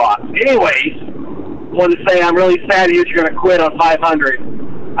voice box. Anyways, wanted to say I'm really sad that you're going to quit on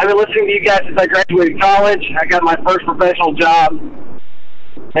 500. I've been listening to you guys since I graduated college. I got my first professional job.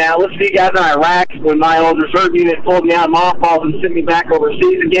 And I listened to you guys in Iraq when my old reserve unit pulled me out of mothballs and sent me back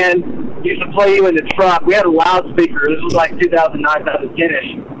overseas again. Used to play you in the truck. We had a loudspeaker. This was like 2009,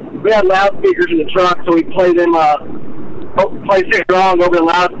 2010-ish. We had loudspeakers in the truck, so we'd play them, play Sick Wrong over the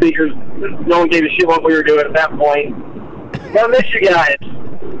loudspeakers. No one gave a shit what we were doing at that point. I miss you guys.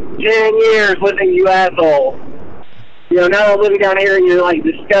 10 years listening to you assholes. You know, now I'm living down here in your, like,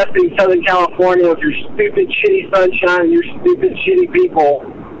 disgusting Southern California with your stupid, shitty sunshine and your stupid, shitty people.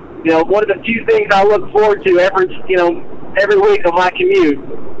 You know, one of the few things I look forward to every week on my commute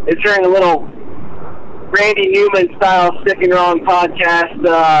is hearing a little Randy Newman-style Sick and Wrong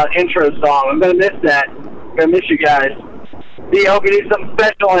podcast intro song. I'm going to miss that. I'm going to miss you guys. I hope you do something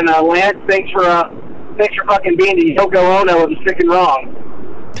special. And, Lance, thanks for fucking being the Yoko Ono of the Sick and Wrong.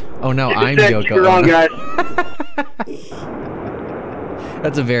 Oh, no, I'm Yoko Yoko Ono. Wrong, guys.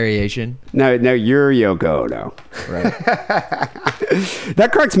 That's a variation. No, you're Yoko Ono. Right.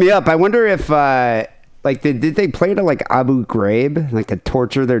 That cracks me up. I wonder if, did they play to, like, Abu Ghraib, like, to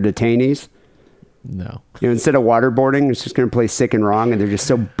torture their detainees? No. You know, instead of waterboarding, it's just going to play Sick and Wrong, and they're just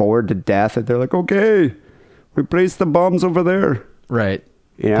so bored to death that they're like, okay, we placed the bombs over there. Right.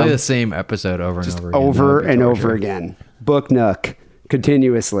 You know? Play the same episode over and over again. Over and over again. Book Nook.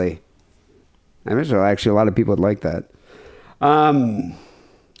 Continuously. I wish actually a lot of people would like that. All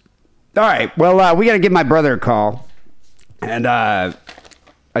right. Well, we got to give my brother a call. And I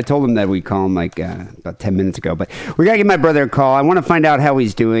told him that we'd call him like about 10 minutes ago. But we got to give my brother a call. I want to find out how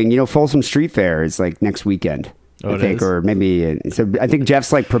he's doing. You know, Folsom Street Fair is like next weekend. I think, or maybe. So I think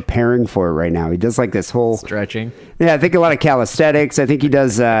Jeff's like preparing for it right now. He does like this whole stretching. Yeah, I think a lot of calisthenics. I think he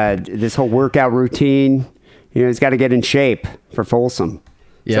does this whole workout routine. You know, he's got to get in shape for Folsom.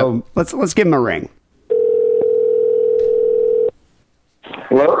 Yep. So let's give him a ring.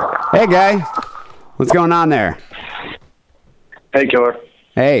 Hello? Hey, guy. What's going on there? Hey, killer.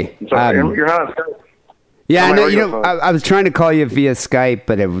 Hey. You're not. Yeah, I know. You know, I was trying to call you via Skype,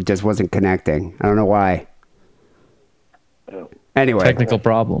 but it just wasn't connecting. I don't know why. Anyway, technical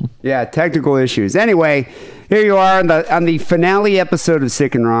problem. Yeah, technical issues. Anyway, here you are on the finale episode of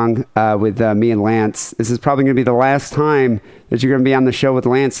Sick and Wrong with me and Lance. This is probably going to be the last time that you're going to be on the show with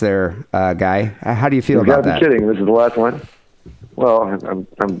Lance there, guy. How do you feel about that? You're kidding. This is the last one. Well,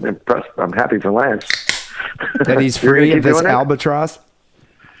 I'm impressed. I'm happy for Lance. That he's free of this albatross?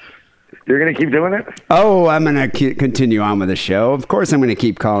 You're going to keep doing it? Oh, I'm going to continue on with the show. Of course I'm going to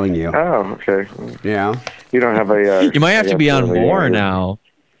keep calling you. Oh, okay. Yeah. You don't have a... you might have to be on more now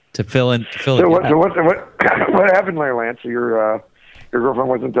to fill in. So what happened there, Lance? Your girlfriend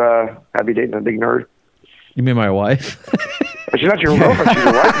wasn't happy dating a big nerd? You mean my wife? She's not your girlfriend. She's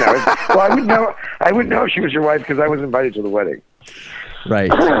your wife now. Well, I would know if she was your wife because I was invited to the wedding.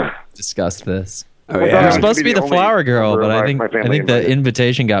 Right. Discussed this. Oh, yeah. yeah. You're supposed to be the flower girl, but I think the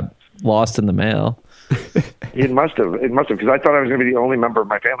invitation got lost in the mail. It must have, because I thought I was going to be the only member of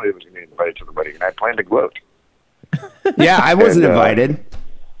my family that was going to be invited to the wedding, and I planned to gloat. Yeah, I wasn't invited.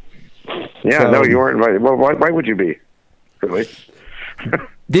 Yeah, no, you weren't invited. Well, why would you be? Really?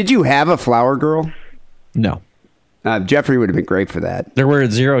 Did you have a flower girl? No. Jeffrey would have been great for that. There were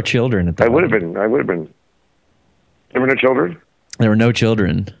 0 children at that. I would have been. There were no children? There were no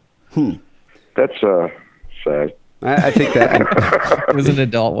children. That's sad. I think that it was an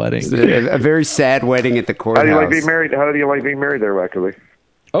adult wedding. A very sad wedding at the courthouse. How do you like being married? How do you like being married there, Wackerle?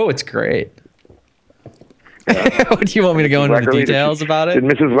 Oh, it's great. Yeah. Do you want me to go into the details about it? Did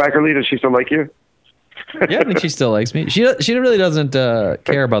Mrs. Wackerle, does she still like you? Yeah, I think she still likes me. She really doesn't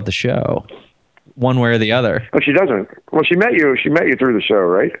care about the show, one way or the other. Oh, she doesn't. Well, she met you. She met you through the show,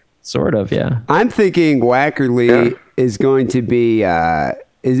 right? Sort of, yeah. I'm thinking Wackerle is going to be.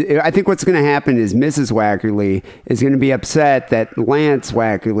 I think what's going to happen is Mrs. Wackerle is going to be upset that Lance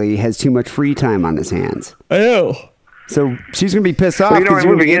Wackerle has too much free time on his hands. I know. So she's going to be pissed off because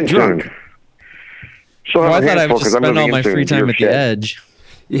you're moving in drunk. Well, I thought I would just spend all my free time at the Edge.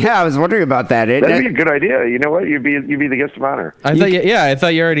 Yeah, I was wondering about that. That'd be a good idea. You know what? You'd be the guest of honor. I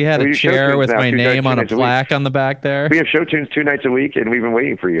thought you already had a chair with my name on a plaque on the back there. We have show tunes 2 nights a week, and we've been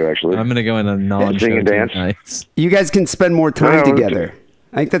waiting for you. Actually, I'm going to go in a non-show nights. You guys can spend more time together.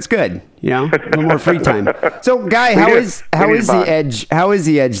 I think that's good. You know, a little more free time. So, Guy, how is the Edge? How is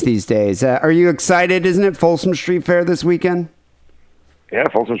the Edge these days? Are you excited? Isn't it Folsom Street Fair this weekend? Yeah,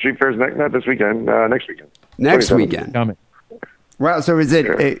 Folsom Street Fair is not this weekend. Next weekend. Next weekend. Coming. Well, so is it?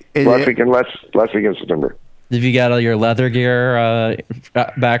 Last weekend, September. Have you got all your leather gear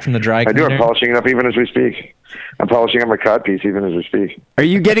back from the dry cleaner? I do. I'm polishing it up even as we speak. I'm polishing up my cod piece even as we speak. Are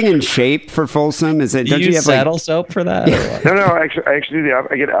you getting in shape for Folsom? Is it? Do you use saddle soap for that? No. I actually do.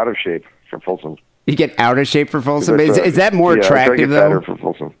 I get out of shape for Folsom. You get out of shape for Folsom? Is that more attractive, I get though? better for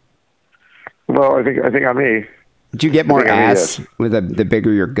Folsom. Well, I think on me. Do you get more ass with the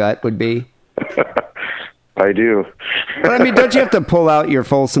bigger your gut would be? I do. But I mean, don't you have to pull out your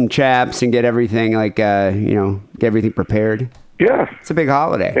Folsom chaps and get everything get everything prepared? Yeah, it's a big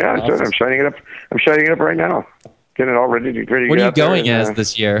holiday. Yeah, awesome. I'm shining it up. I'm shining it up right now. Getting it all ready to What are you get out there going as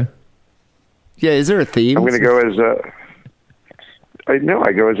this year? Yeah, is there a theme? I'm going to go as I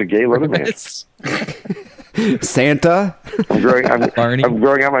go as a gay Leatherman. Santa. I'm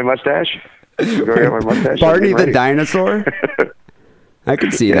growing out my mustache. Barney the dinosaur. I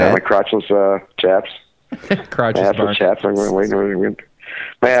could see that. My crotchless chaps. Crotchless chaps. I'm going wait.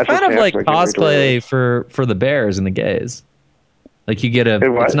 My ass kind of like cosplay for the bears and the gays. Like you get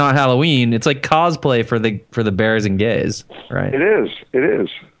it's not Halloween. It's like cosplay for the bears and gays, right? It is.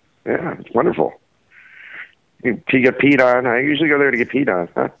 Yeah, it's wonderful. You get peed on. I usually go there to get peed on.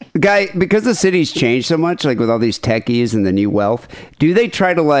 Huh? Guy, because the city's changed so much, like with all these techies and the new wealth, do they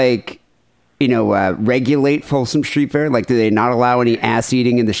try to regulate Folsom Street Fair? Like, do they not allow any ass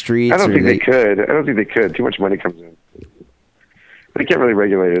eating in the streets? I don't think they could. Too much money comes in. They can't really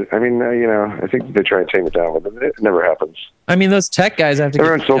regulate it. I mean, I think they try and tame it down, but it never happens. I mean, those tech guys have to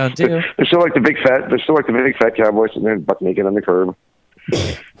get down too. They're still like the big fat cowboys sitting there buck naked on the curb,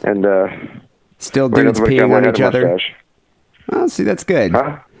 and still dudes peeing on each other. Oh, see, that's good.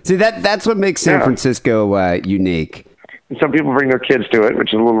 Huh? See, that's what makes San Francisco unique. And some people bring their kids to it,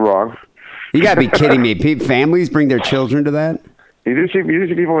 which is a little wrong. You gotta be kidding me! Families bring their children to that. You do see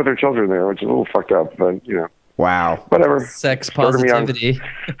people with their children there, which is a little fucked up, but Wow. Whatever. Sex positivity.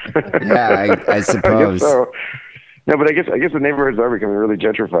 Yeah, I suppose. I guess so. No, but I guess the neighborhoods are becoming really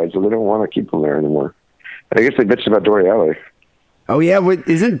gentrified, so they don't want to keep them there anymore. And I guess they bitched about Dory Alley. Oh yeah,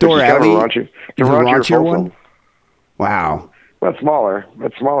 isn't Dory Alley the raunchier one? Wow. Well, it's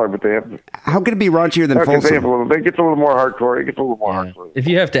smaller, but they have. How could it be raunchier than Folsom? It gets a little more hardcore. It gets a little more hardcore. If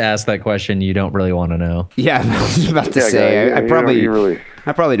you have to ask that question, you don't really want to know. Yeah, I was about to say. I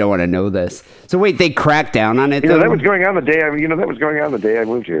probably don't want to know this. So wait, they cracked down on it. That was going on the day. I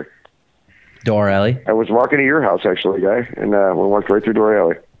moved here. Dory Alley. I was walking to your house actually, guy, and we walked right through Dory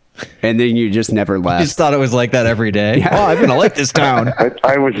Alley. And then you just never left. You just thought it was like that every day. Yeah. Oh, I'm gonna like this town.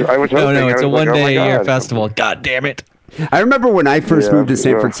 I was. No, it's a one-day-a-year festival. God damn it. I remember when I first moved to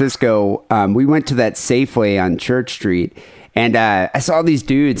San Francisco, we went to that Safeway on Church Street, and I saw these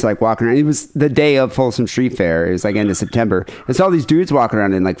dudes like walking around. It was the day of Folsom Street Fair. It was like end of September. I saw these dudes walking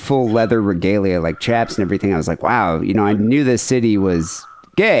around in like full leather regalia, like chaps and everything. I was like, wow, I knew this city was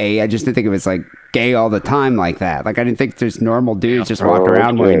gay. I just didn't think it was like gay all the time like that. Like I didn't think there's normal dudes just walking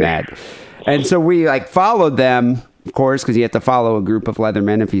around wearing that. And so we like followed them. Of course, because you have to follow a group of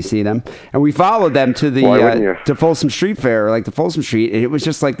Leathermen if you see them. And we followed them to the to Folsom Street Fair, like the Folsom Street, and it was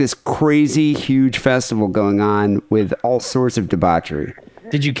just like this crazy, huge festival going on with all sorts of debauchery.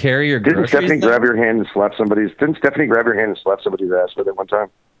 Did you carry your groceries? Didn't Stephanie grab your hand and slap somebody's ass with it one time?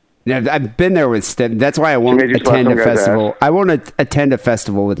 Yeah, I've been there with Steph. That's why I won't attend a festival. I won't attend a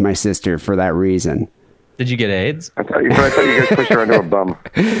festival with my sister for that reason. Did you get AIDS? I thought you guys pushed her into a bum.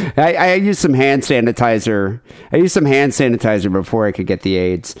 I used some hand sanitizer. Before I could get the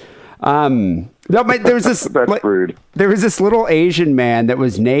AIDS. No, but there was this. That's rude. There was this little Asian man that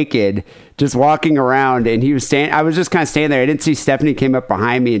was naked, just walking around, and he was standing. I was just kind of standing there. I didn't see Stephanie came up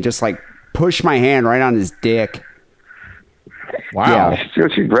behind me and just like pushed my hand right on his dick. Wow. Yeah.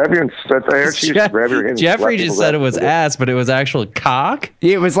 She grabbed you and grab your hand. Jeffrey just said it was ass, but it was actual cock?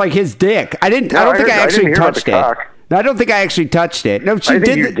 It was like his dick. I don't think I actually touched it. No, I don't think I actually touched it. No, she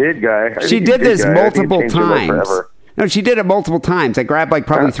did. You did, guy. She did this multiple times. No, she did it multiple times. I grabbed like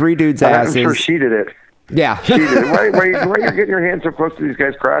probably 3 dudes' asses. I'm sure she did it. Yeah. She did it. Why are you getting your hands so close to these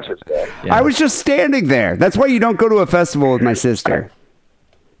guys' crotches, guy? Yeah. I was just standing there. That's why you don't go to a festival with my sister.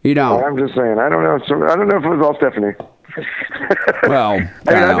 You know. Well, I'm just saying. I don't know. I don't know if it was all Stephanie. Well,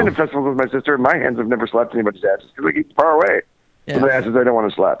 I've been to festivals with my sister, and my hands have never slapped anybody's asses because they keep far away from the asses I don't want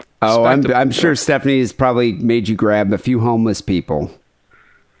to slap. Oh, I'm sure Stephanie has probably made you grab a few homeless people.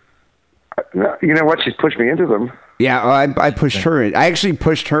 You know what? She's pushed me into them. Yeah, I pushed her. I actually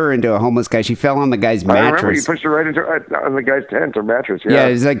pushed her into a homeless guy. She fell on the guy's mattress. I remember you pushed her right into on the guy's tent or mattress. Yeah,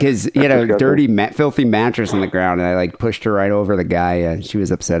 it was like his dirty, filthy mattress on the ground, and I like pushed her right over the guy. She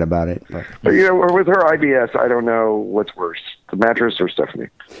was upset about it. But with her IBS, I don't know what's worse: The mattress or Stephanie?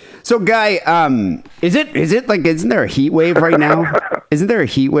 So, Guy, isn't there a heat wave right now? Isn't there a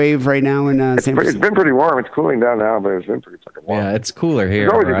heat wave right now in San Francisco? It's been pretty warm. It's cooling down now, but it's been pretty fucking warm. Yeah, it's cooler here.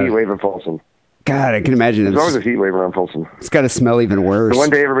 There's always a heat wave in Folsom. God, I can imagine. There's always a heat wave around Folsom. It's got to smell even worse. The one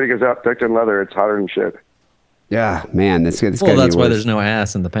day everybody goes out decked in leather, it's hotter than shit. Yeah, man, that's good. Well, that's why there's no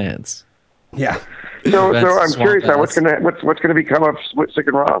ass in the pants. Yeah. So I'm curious now, what's gonna become of Sick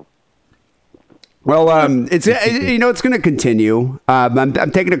and Wrong? Well, it's going to continue. I'm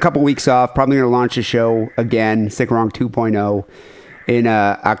taking a couple weeks off. Probably going to launch a show again, Sick and Wrong 2.0, in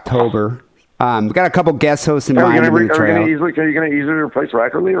October. Got a couple guest hosts in mind. Are you going to easily replace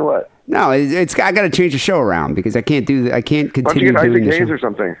Wackerle or what? No, I got to change the show around because I can't do that. I can't continue Why don't you doing get Isaac the Hayes show. or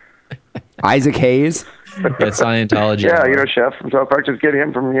something? Isaac Hayes? Yeah, Scientology. Yeah, chef from South Park. Just get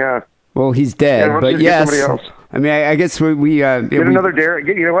him from Well, he's dead, why don't but you get somebody else? I mean, I guess we get another Darren.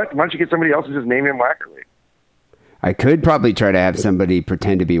 You know what? Why don't you get somebody else and just name him Wackerle? I could probably try to have somebody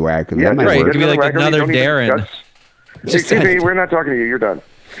pretend to be Wackerle. Yeah, That might right. It work. could be like another Darren. Excuse me, we're not talking to you. You're done.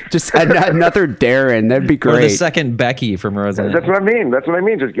 Just another Darren. That'd be great. Or the second Becky from Roseanne. That's what I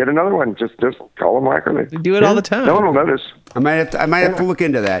mean. Just get another one. Just call him Wackerle. They do it all the time. No one will notice. I might have to look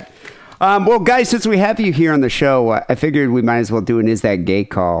into that. Well, guys, since we have you here on the show, I figured we might as well do an Is That Gay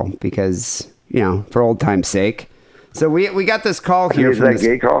call because, for old time's sake. So we got this call here. Is that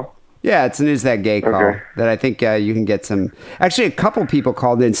gay call? Yeah, it's an Is That Gay call Okay. that I think you can get some. Actually, a couple people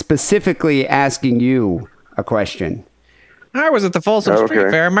called in specifically asking you a question. I was at the Folsom Street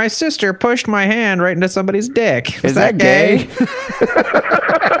Fair. My sister pushed my hand right into somebody's dick. Is that gay?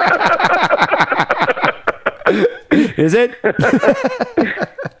 Is it?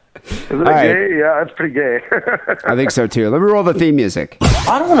 Is it gay? Yeah, that's pretty gay. I think so too. Let me roll the theme music.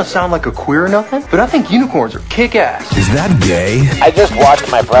 I don't want to sound like a queer or nothing, but I think unicorns are kick-ass. Is that gay? I just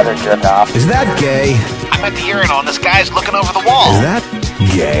watched my brother jerk off. Is that gay? I'm at the urinal and this guy's looking over the wall. Is that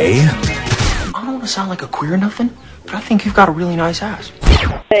gay? I don't want to sound like a queer or nothing, but I think you've got a really nice ass.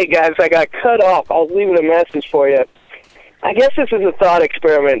 Hey guys, I got cut off. I was leaving a message for you. I guess this is a thought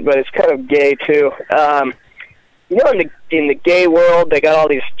experiment, but it's kind of gay too. In the gay world, they got all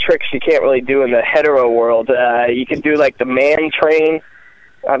these tricks you can't really do in the hetero world. You can do like the man train.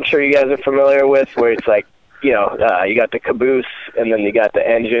 I'm sure you guys are familiar with, where it's like, you got the caboose, and then you got the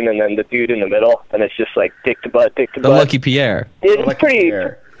engine, and then the dude in the middle, and it's just like dick to butt, dick to butt. The Lucky Pierre. It's pretty.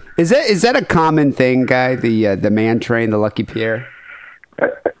 Is that a common thing, Guy? The man train, the Lucky Pierre.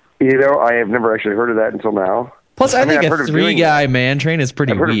 I have never actually heard of that until now. Plus, I think I've a heard of doing 3-guy man train is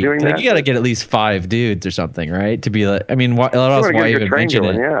pretty I've heard of weak. doing Like, that, you got to get at least 5 dudes or something, right? To be like, I mean, what else? wanna Why get a good even train mention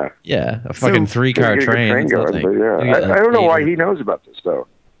going, it? yeah. A fucking 3-car Get a good train. train That's going, nothing. but yeah. You get, like, I don't know 8 why or- he knows about this though.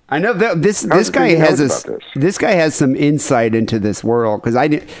 I know that this How does guy he has knows about this guy has some insight into this world because I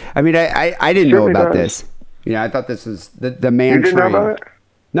didn't know Certainly about does. this. I thought this was the man You didn't train. know about it?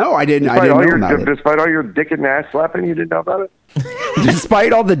 No, I didn't. Despite I didn't all know your, about it. Despite all your dick and ass slapping, you didn't know about it?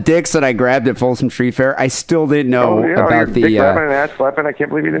 Despite all the dicks that I grabbed at Folsom Street Fair, I still didn't know all your about dick slapping and ass slapping. I can't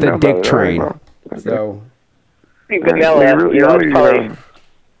believe you didn't know the about dick it. train. All right, well, So Vanilla. It's probably.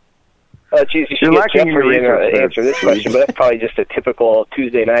 Oh, geez, you should You're get lacking in your Jeffrey to research, answer this question, but that's probably just a typical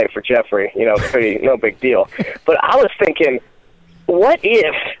Tuesday night for Jeffrey. It's no big deal. But I was thinking, what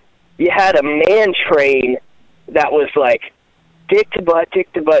if you had a man train that was like dick to butt,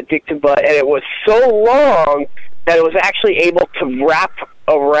 dick to butt, dick to butt, and it was so long that it was actually able to wrap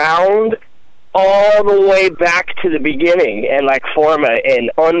around all the way back to the beginning and like form an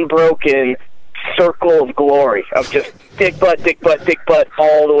unbroken circle of glory of just dick butt, dick butt, dick butt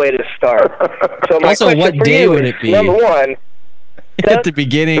all the way to the start. So my Also, question what for day you would is, it be? Number one, At the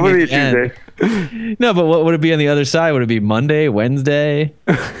beginning It would be and end. Tuesday. No, but what would it be on the other side? Would it be Monday, Wednesday?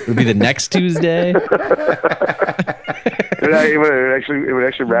 Would it be the next Tuesday? It would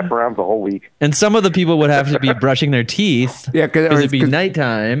actually wrap around the whole week. And some of the people would have to be brushing their teeth. Yeah, because it'd be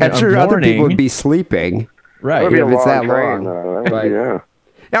nighttime. I'm sure or other people morning. would be sleeping. Right. That would be if a it's that long train. long. That would be, yeah.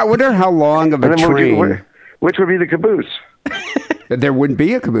 Yeah, I wonder how long of a And then train. which would be the caboose? There wouldn't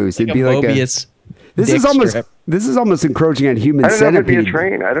be a caboose. It'd be like Mobius This dick is almost strip. encroaching on human I don't know if it'd be centipede a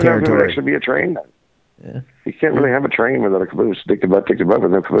train. I don't know if it would territory. actually be a train. Yeah. You can't really have a train without a caboose. Dick to butt with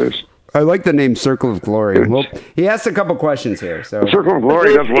no caboose. I like the name Circle of Glory. Well, he asked a couple questions here. So The Circle of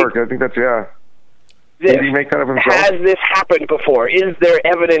Glory does work. I think that's, yeah. this, Did he make that of himself? has this happened before? Is there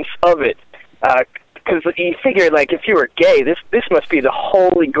evidence of it? Because you figure, like, if you were gay, this must be the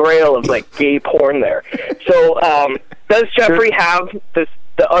holy grail of, like, gay porn there. So, does Jeffrey have the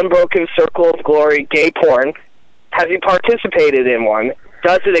unbroken circle of glory gay porn? Has he participated in one?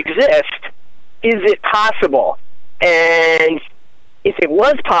 Does it exist? Is it possible? And if it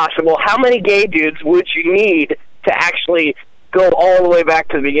was possible, how many gay dudes would you need to actually go all the way back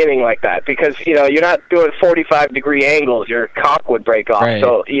to the beginning like that, because you're not doing 45-degree angles. Your cock would break off. Right.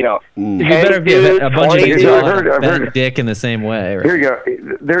 So It'd be better if you had a bunch of dudes all bent dick in the same way. Right? Here you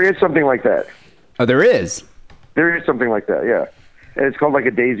go. There is something like that. Oh, there is? There is something like that, yeah. And it's called like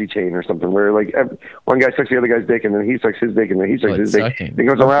a daisy chain or something, where like one guy sucks the other guy's dick, and then he sucks his dick, and then he sucks his dick. Sucking. It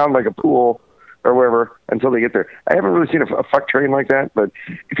goes around like a pool or wherever until they get there. I haven't really seen a fuck train like that, but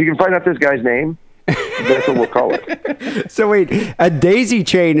if you can find out this guy's name, that's what we'll call it. So wait, a daisy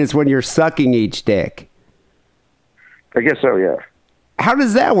chain is when you're sucking each dick. I guess so, yeah. How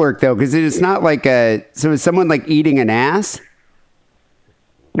does that work though? Because it's not like so is someone like eating an ass?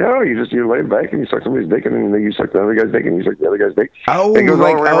 No, you lay back and you suck somebody's dick, and then you suck the other guy's dick, and you suck the other guy's dick. Oh, it goes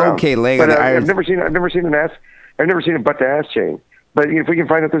all the way around. Okay, but I've never seen an ass. I've never seen a butt to ass chain. But if we can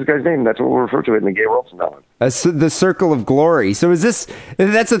find out this guy's name, that's what we'll refer to it in the gay world from now on. The circle of glory. So is this?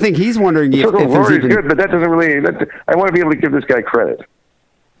 That's the thing. He's wondering if circle of there's glory even... is good, but that doesn't really. I want to be able to give this guy credit.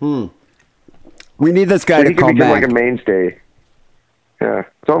 We need this guy so to he can call become back. like a mainstay. Yeah,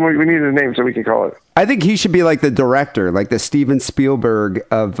 so we need his name so we can call it. I think he should be like the director, like the Steven Spielberg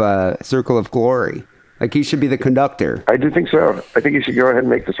of Circle of Glory. Like he should be the conductor. I do think so. I think you should go ahead and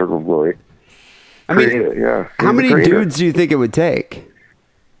make the Circle of Glory. I mean, Create it, yeah. How many dudes do you think it would take?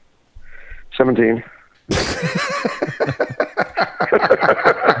 17.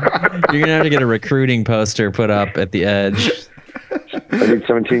 You're gonna have to get a recruiting poster put up at the edge. I need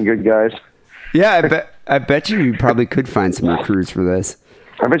 17 good guys. Yeah, I bet you probably could find some recruits for this.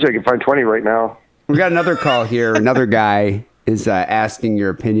 I bet you I can find 20 right now. We got another call here. Another guy is asking your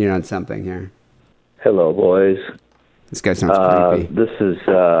opinion on something here. Hello, boys. This guy sounds creepy. This is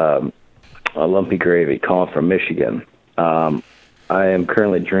a Lumpy Gravy calling from Michigan. I am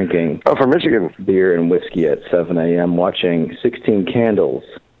currently drinking from Michigan beer and whiskey at 7 a.m. watching 16 Candles.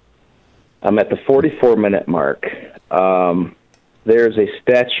 I'm at the 44-minute mark. There's a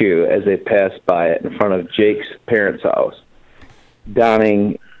statue as they pass by it in front of Jake's parents' house,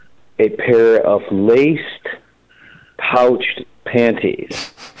 donning a pair of laced, pouched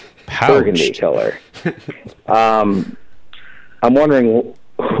panties, burgundy color. I'm wondering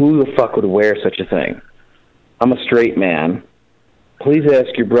who the fuck would wear such a thing. I'm a straight man. Please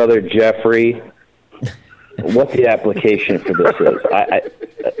ask your brother Jeffrey what the application for this is.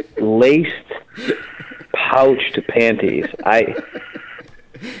 Laced, pouched panties. I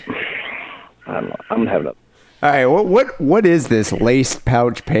don't know. I'm having a... All right, what is this laced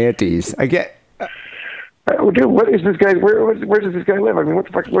pouch panties? I get... Dude, what is this guy? Where does this guy live? I mean, what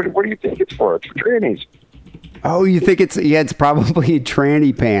the fuck? What do you think it's for? It's for trannies. Oh, you think it's probably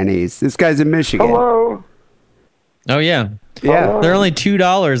tranny panties. This guy's in Michigan. Hello. Oh yeah. Yeah. They're only $2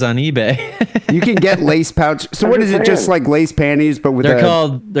 on eBay. You can get lace pouch. So what is it? Just like lace panties, but with they're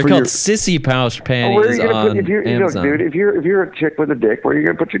called sissy pouch panties where are you on Amazon. Dude, if you're a chick with a dick, where are you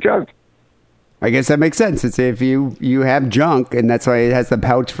gonna put your junk? I guess that makes sense. It's if you have junk, and that's why it has the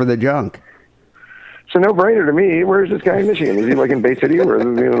pouch for the junk. It's a no-brainer to me. Where's this guy in Michigan? Is he like in Bay City, where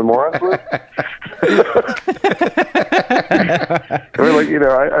the morons live? Or like,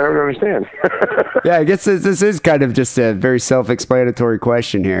 I don't understand. Yeah, I guess this is kind of just a very self-explanatory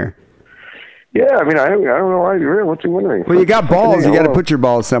question here. Yeah, I mean, I don't know why you're what's he wondering. Well, you got balls. You got to put your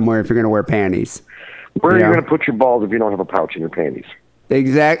balls somewhere if you're going to wear panties. Where are you going to put your balls if you don't have a pouch in your panties?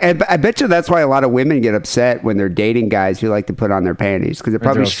 Exactly. I bet you that's why a lot of women get upset when they're dating guys who like to put on their panties, because it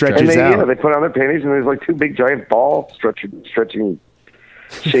probably stretches out. Yeah, they put on their panties and there's like two big giant ball stretching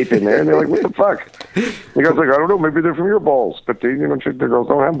shape in there, and they're like, "What the fuck?" The guy's like, "I don't know. Maybe they're from your balls, but the girls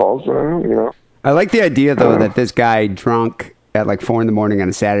don't have balls, so, I like the idea though that this guy drunk at like 4 a.m. on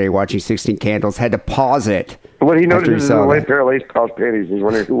a Saturday watching 16 Candles had to pause it. What he noticed is a pair of lace pouch panties. He's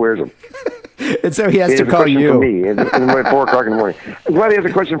wondering who wears them. And so he has to call you. For me, and at 4 o'clock in the morning. I'm glad he has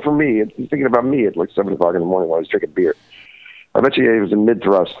a question for me. He's thinking about me at like 7 o'clock in the morning while he's drinking beer. I bet you he was in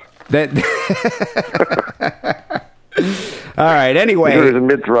mid-thrust. All right. Anyway, he was in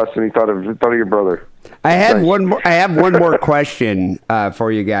mid-thrust, and he thought of your brother. I have one more question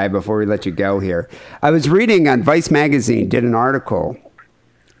for you, guy, before we let you go here. I was reading on Vice magazine did an article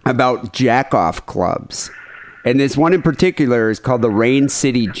about jack-off clubs. And this one in particular is called the Rain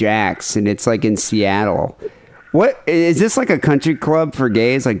City Jacks, and it's like in Seattle. What is this, like a country club for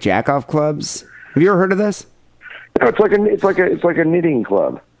gays, like jack-off clubs? Have you ever heard of this? No, it's like a knitting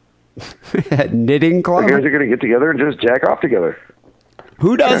club. A knitting club? The guys are going to get together and just jack off together.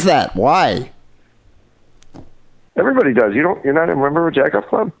 Who does that? Why? Everybody does. You're not a member of a jack-off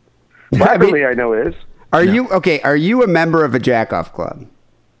club? Wackerle, I know is. Are you a member of a jack-off club?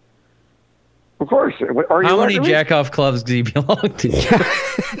 Of course. How many jack-off clubs do you belong to?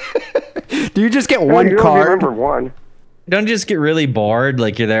 Do you just get one card? Remember one. don't you just get really bored?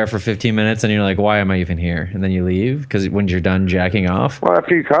 Like you're there for 15 minutes and you're like, why am I even here? And then you leave because when you're done jacking off. Well,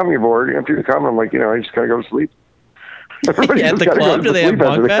 after you come, you're bored. After you come, I'm like, I just gotta go to sleep. At the club, do they have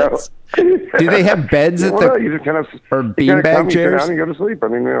bunk beds? Do they have beds at the? You just kind of or beanbag beanbag chairs? You sit chairs? down and go to sleep. I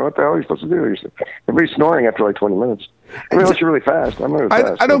mean, what the hell are you supposed to do? Everybody's snoring after like 20 minutes. I mean, unless you're really fast. I'm really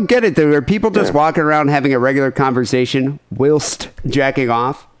fast. I don't get it though. Are people just walking around having a regular conversation whilst jacking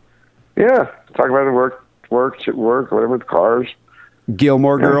off? Yeah, talk about the work, whatever, the cars.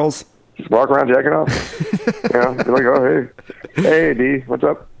 Gilmore Girls. Just walk around jacking off. You're like, oh hey D, what's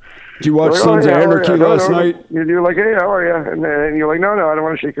up? Did you watch Like, Sons of hey, how are Anarchy ya? last night? You're like, hey, how are you? And then you're like, no, I don't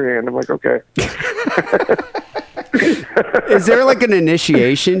want to shake your hand. I'm like, okay. Is there like an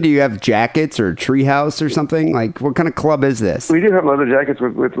initiation? Do you have jackets or treehouse or something? Like, what kind of club is this? We do have leather jackets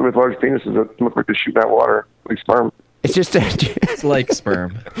with large penises that look like they're shooting out water, like sperm. It's just it's like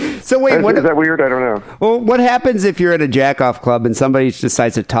sperm. So wait, is that weird? I don't know. Well, what happens if you're at a jack-off club and somebody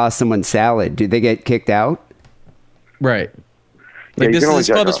decides to toss someone salad? Do they get kicked out? Right. Like this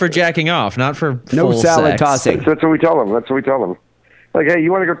club is for jacking off, not for no full salad sex. tossing. That's what we tell them. Like, hey,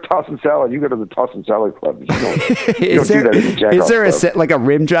 you want to go tossing salad? You go to the tossing salad club. You don't Is there club. like a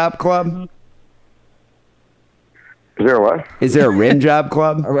rim job club? Is there a what? Is there a rim job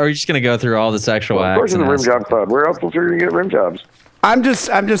club? Or are you just going to go through all the sexual Of course, acts? there's a rim job club. Where else are you going to get rim jobs? I'm just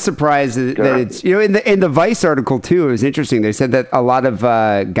surprised that it's in the Vice article too. It was interesting. They said that a lot of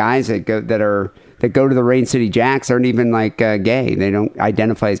guys that go to the Rain City Jacks aren't even like gay. They don't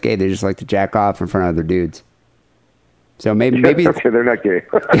identify as gay. They just like to jack off in front of other dudes. So maybe okay, they're not gay.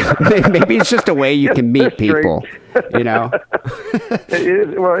 Maybe it's just a way you can meet people. It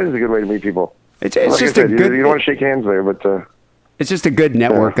is a good way to meet people. It's like just I said, a good. You don't want to shake hands there, but it's just a good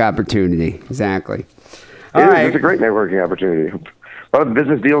network opportunity. Exactly. It's a great networking opportunity. A lot of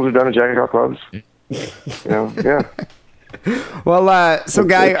business deals are done at jack off clubs. Yeah. Well, so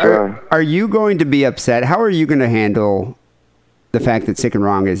Guy, are you going to be upset? How are you going to handle the fact that Sick and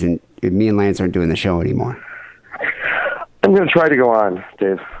Wrong isn't? Me and Lance aren't doing the show anymore. I'm going to try to go on,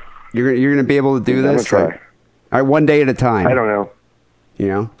 Dave. You're going to be able to do I'm this? going to try. All right, one day at a time. I don't know.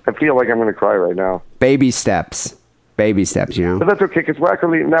 I feel like I'm going to cry right now. Baby steps. But that's okay, because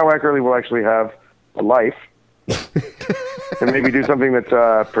Wackerle will actually have a life and maybe do something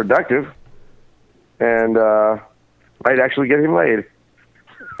that's productive and might actually get him laid.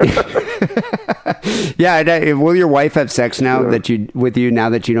 Yeah, will your wife have sex now with you now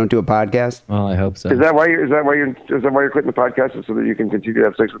that you don't do a podcast? Well, I hope so. Is that why you're quitting the podcast, is so that you can continue to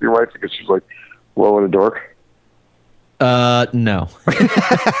have sex with your wife because she's like, whoa, what a dork? No.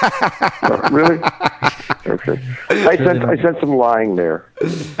 Really? Okay. I sense some lying there.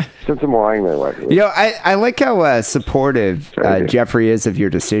 Wackerle. I like how supportive Jeffrey is of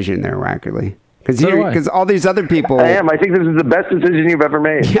your decision there, Wackerle. Because all these other people... I am. I think this is the best decision you've ever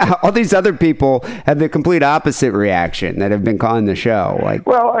made. Yeah, all these other people have the complete opposite reaction that have been calling the show. Like,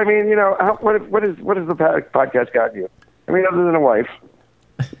 well, I mean, what has the podcast got you? I mean, other than a wife.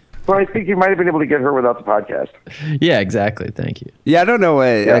 Well, I think you might have been able to get her without the podcast. Yeah, exactly. Thank you. Yeah, I don't know.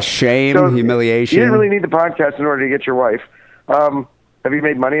 A shame, humiliation. You didn't really need the podcast in order to get your wife. Have you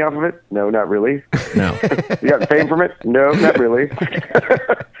made money off of it? No, not really. No. You got fame from it? No, not really.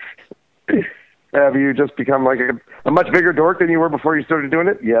 Have you just become like a much bigger dork than you were before you started doing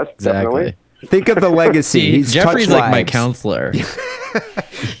it? Yes, definitely. Think of the legacy. Jeffrey's like my counselor.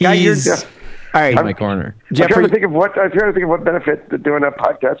 He's all right. in my corner. I'm trying to think of what benefit that doing a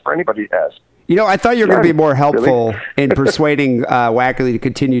podcast for anybody has. I thought you were going to be more helpful in persuading Wackerle to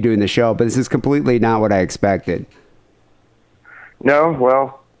continue doing the show, but this is completely not what I expected. No,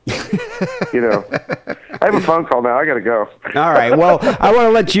 well, I have a phone call now. I got to go. All right. Well, I want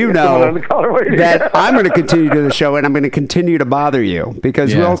to let you know that I'm going to continue to do the show, and I'm going to continue to bother you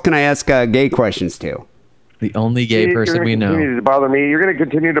because who else can I ask gay questions to? The only gay person we know. To bother me. You're going to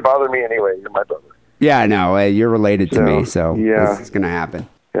continue to bother me anyway. You're my brother. Yeah, I know. You're related to me, so this is going to happen.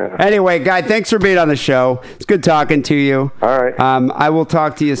 Yeah. Anyway, Guy, thanks for being on the show. It's good talking to you. All right. I will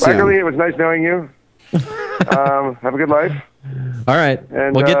talk to you soon. Wackerle, it was nice knowing you. Have a good life. All right.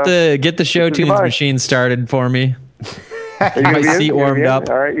 And, well, get the show tunes machine started for me. My seat warmed up.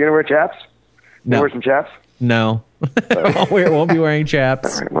 All right. You gonna wear chaps? No. You wear some chaps? No. We won't be wearing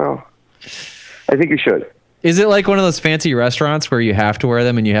chaps. All right, well, I think you should. Is it like one of those fancy restaurants where you have to wear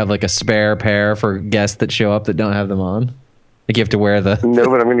them and you have like a spare pair for guests that show up that don't have them on? Like you have to wear the... No,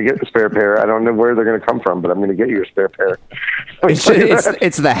 but I'm going to get the spare pair. I don't know where they're going to come from, but I'm going to get you a spare pair.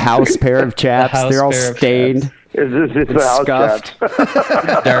 It's the house pair of chaps. They're all stained. It's the house scuffed. chaps.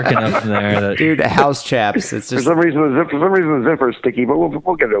 It's dark enough in there. Dude, house chaps. It's just... For some reason, the zipper's sticky, but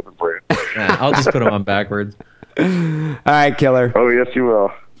we'll get it open for you. Yeah, I'll just put them on backwards. All right, killer. Oh, yes, you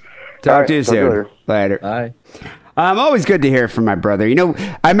will. Talk to you soon. Later. Bye. Always good to hear from my brother. You know,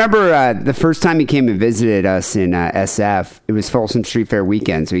 I remember the first time he came and visited us in SF. It was Folsom Street Fair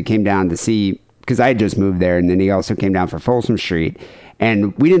weekend, so he came down to see, because I had just moved there, and then he also came down for Folsom Street.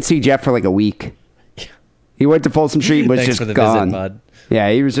 And we didn't see Jeff for like a week. He went to Folsom Street, was Thanks just for the gone. visit, bud. Yeah,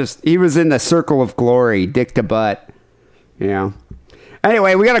 he was in the circle of glory, dick to butt. You know.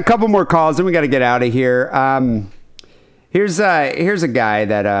 Anyway, we got a couple more calls, and we got to get out of here. Here's a guy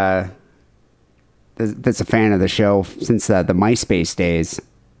that's a fan of the show since the MySpace days.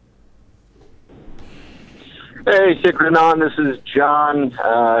 Hey, Secret On, this is John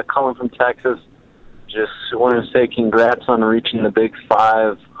calling from Texas. Just wanted to say congrats on reaching the big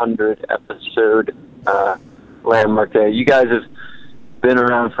 500 episode landmark there. You guys have been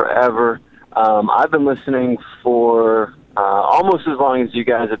around forever. I've been listening for almost as long as you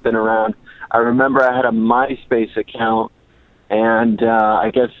guys have been around. I remember I had a MySpace account, and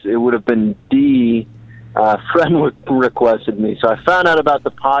I guess it would have been D. Friend requested me. So I found out about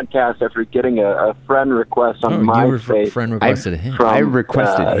the podcast after getting a friend request on MySpace. Friend requested him. I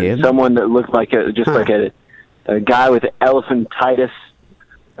requested him. Someone that looked like a guy with elephantitis.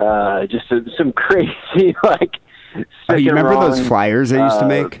 Just some crazy, like, Oh, you remember those flyers I used to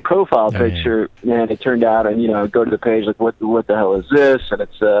make? Profile picture, and it turned out, and go to the page like, what the hell is this? And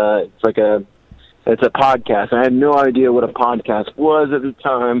it's a podcast. I had no idea what a podcast was at the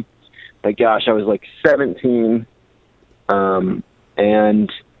time. Like, gosh, I was like 17, and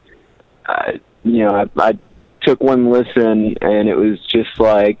I took one listen, and it was just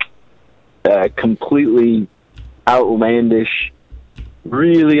like completely outlandish,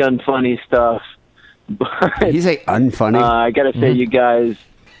 really unfunny stuff. But you say unfunny? I gotta say, you guys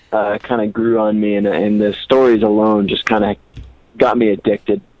kind of grew on me, and the stories alone just kind of got me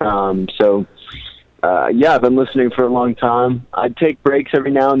addicted. I've been listening for a long time. I take breaks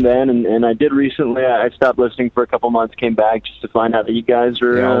every now and then, and I did recently. I stopped listening for a couple months, came back just to find out that you guys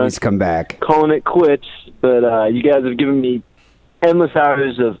are always come back, calling it quits. But you guys have given me endless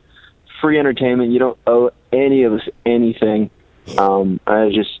hours of free entertainment. You don't owe any of us anything.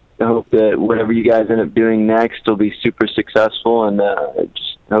 I just hope that whatever you guys end up doing next will be super successful, and I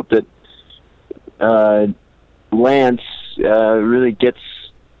just hope that Lance really gets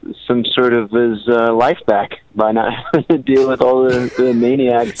some sort of his life back by not having to deal with all the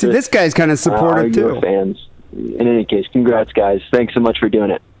maniacs. See, this guy's kind of supportive too. Fans. In any case, congrats, guys. Thanks so much for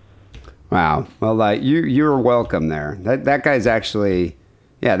doing it. Wow. Well, you're welcome there. That guy's actually,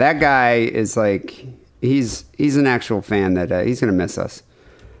 that guy is like, he's an actual fan that he's gonna miss us.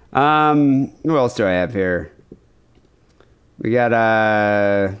 Who else do I have here? We got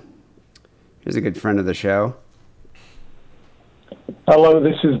here's a good friend of the show. Hello,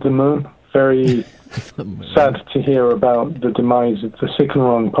 this is the Moon. Very sad to hear about the demise of the Sick and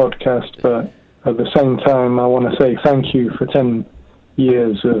Wrong podcast, but at the same time, I want to say thank you for 10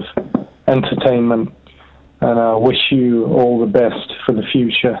 years of entertainment, and I wish you all the best for the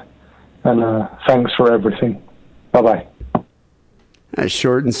future, and thanks for everything. Bye-bye. That's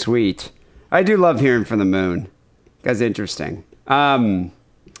short and sweet. I do love hearing from the Moon. That's interesting.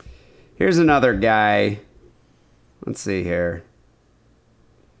 Here's another guy. Let's see here.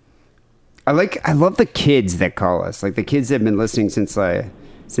 I love the kids that call us. Like the kids that have been listening since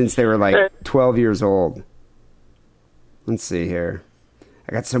they were like 12 years old. Let's see here.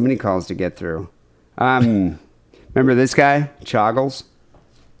 I got so many calls to get through. Remember this guy, Choggles?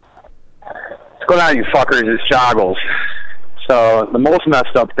 What's going on, you fuckers? It's Choggles. So the most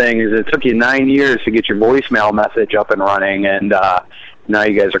messed up thing is it took you 9 years to get your voicemail message up and running, and now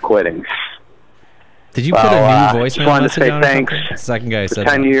you guys are quitting. Did you put a new voicemail message on? I just wanted to say thanks. The second guy said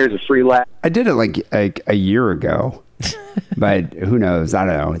 10 years of free laugh. I did it like a year ago, but who knows? I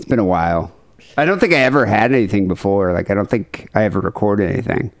don't know. It's been a while. I don't think I ever had anything before. Like, I don't think I ever recorded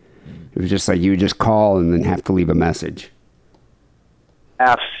anything. It was just like you would just call and then have to leave a message.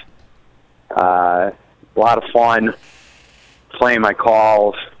 A lot of fun playing my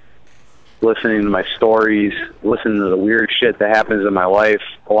calls, listening to my stories, listening to the weird shit that happens in my life,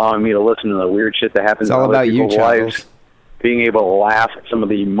 allowing me to listen to the weird shit that happens in other people's lives, being able to laugh at some of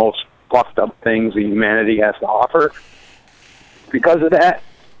the most fucked up things that humanity has to offer. Because of that,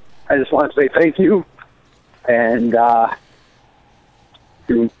 I just want to say thank you, and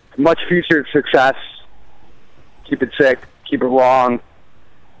to much future success. Keep it sick, keep it wrong.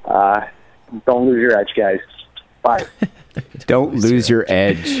 Don't lose your edge, guys. Bye. Don't lose your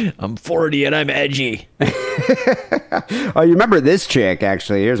edge. I'm 40 and I'm edgy. Oh, you remember this chick,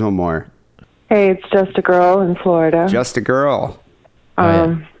 actually. Here's one more. Hey, it's Just a Girl in Florida. Just a Girl.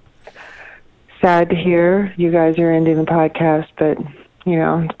 sad to hear you guys are ending the podcast, but, you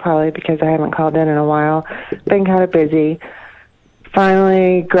know, it's probably because I haven't called in a while. Been kind of busy.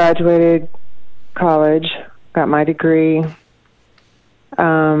 Finally graduated college, got my degree.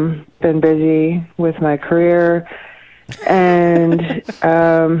 Been busy with my career, and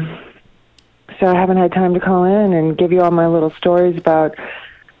so I haven't had time to call in and give you all my little stories about,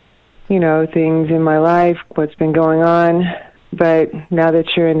 you know, things in my life, what's been going on. But now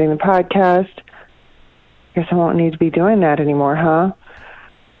that you're ending the podcast, I guess I won't need to be doing that anymore, huh?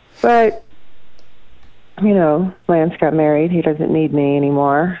 But, you know, Lance got married. He doesn't need me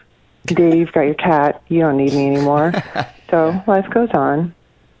anymore. Dee, you've got your cat. You don't need me anymore. So life goes on.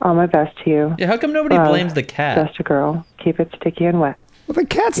 All my best to you. Yeah, how come nobody blames the cat? Just a girl. Keep it sticky and wet. Well, the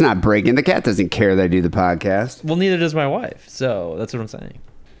cat's not breaking. The cat doesn't care that I do the podcast. Well, neither does my wife. So that's what I'm saying.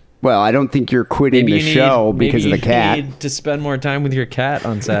 Well, I don't think you're quitting the show because of the cat. Maybe you need to spend more time with your cat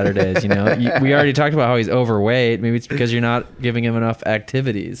on Saturdays, you know? We already talked about how he's overweight. Maybe it's because you're not giving him enough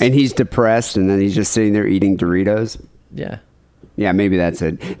activities. And he's depressed, and then he's just sitting there eating Doritos. Yeah. Yeah, maybe that's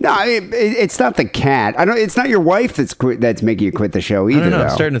it. No, it's not the cat. It's not your wife that's making you quit the show either. I don't know. Though. I'm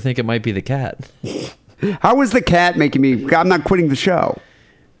starting to think it might be the cat. How was the cat making me? I'm not quitting the show.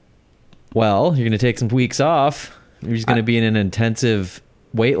 Well, you're going to take some weeks off. You're just going to be in an intensive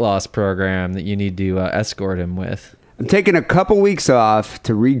weight loss program that you need to escort him with. I'm taking a couple weeks off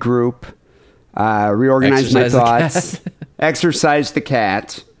to regroup, reorganize my thoughts, exercise the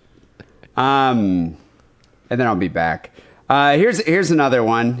cat, and then I'll be back. Here's another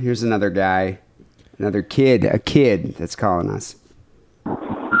one. Here's another guy, a kid that's calling us.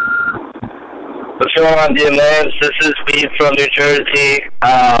 What's going on, dear Lance? This is Steve from New Jersey.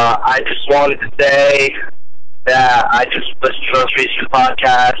 I just wanted to say that I just listened to the most recent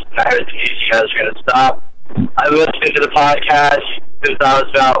podcast, and I heard the news you guys were going to stop. I've been listening to the podcast since I was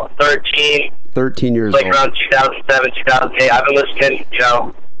about 13. 13 years old. Around 2007, 2008. I've been listening, you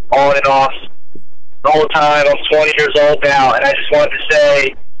know, on and off the whole time. I'm 20 years old now, and I just wanted to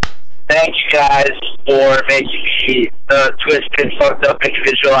say thank you guys for making me the twisted, fucked up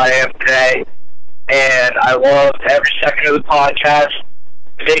individual I am today. And I loved every second of the podcast.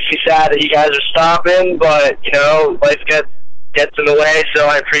 It makes me sad that you guys are stopping, but, you know, life gets in the way, so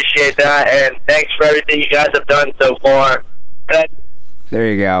I appreciate that. And thanks for everything you guys have done so far.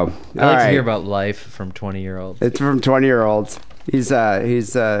 There you go. I like to hear about life from 20-year-olds. It's from 20-year-olds. He's got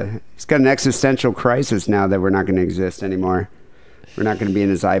an existential crisis now that we're not going to exist anymore. We're not going to be in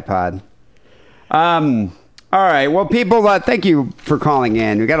his iPod. All right. Well, people, thank you for calling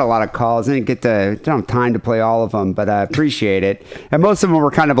in. We got a lot of calls. I don't have time to play all of them, but I appreciate it. And most of them were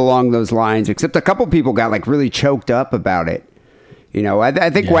kind of along those lines, except a couple people got like really choked up about it. You know, I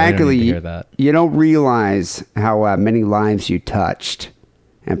think Wackerle, you don't realize how many lives you touched.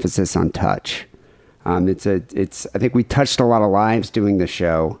 Emphasis on touch. I think we touched a lot of lives doing the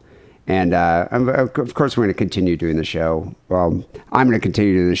show. And of course, we're going to continue doing the show. Well, I'm going to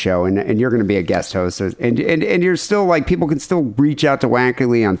continue doing the show, and you're going to be a guest host. And you're still like, people can still reach out to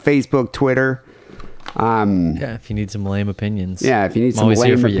Wackerle on Facebook, Twitter. Yeah, if you need some lame opinions. Yeah, if you need some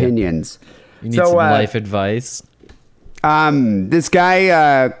lame opinions. You need some life advice. This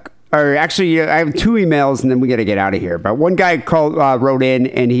guy, or actually, I have two emails, and then we got to get out of here. But one guy wrote in,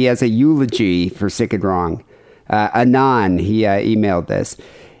 and he has a eulogy for Sick and Wrong. Anon, he emailed this.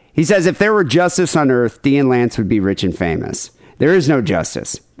 He says, if there were justice on earth, Dee and Lance would be rich and famous. There is no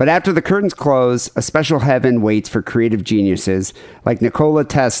justice. But after the curtains close, a special heaven waits for creative geniuses like Nikola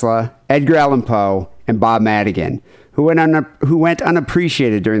Tesla, Edgar Allan Poe, and Bob Madigan, who went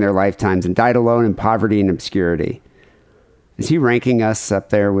unappreciated during their lifetimes and died alone in poverty and obscurity. Is he ranking us up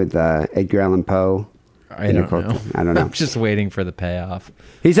there with Edgar Allan Poe? I don't know. I'm just waiting for the payoff.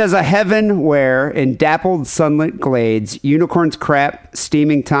 He says, a heaven where, in dappled sunlit glades, unicorns crap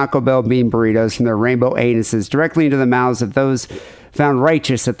steaming Taco Bell bean burritos from their rainbow anuses directly into the mouths of those found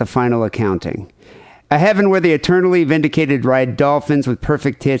righteous at the final accounting. A heaven where the eternally vindicated ride dolphins with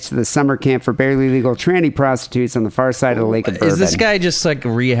perfect tits to the summer camp for barely legal tranny prostitutes on the far side of the Lake of Bourbon. Is this guy just like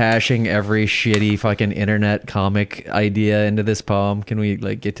rehashing every shitty fucking internet comic idea into this poem? Can we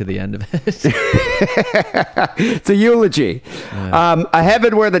like get to the end of it? It's a eulogy. A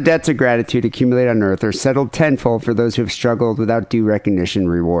heaven where the debts of gratitude accumulate on earth are settled tenfold for those who have struggled without due recognition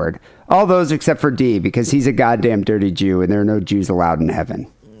and reward. All those except for D, because he's a goddamn dirty Jew and there are no Jews allowed in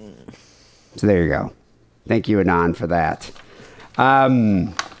heaven. So there you go. Thank you, Anon, for that.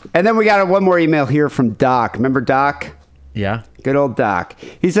 And then we got one more email here from Doc. Remember Doc? Yeah. Good old Doc.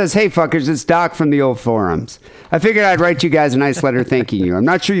 He says, hey, fuckers, it's Doc from the old forums. I figured I'd write you guys a nice letter thanking you. I'm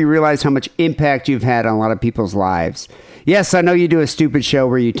not sure you realize how much impact you've had on a lot of people's lives. Yes, I know you do a stupid show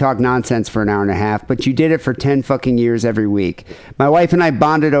where you talk nonsense for an hour and a half, but you did it for 10 fucking years every week. My wife and I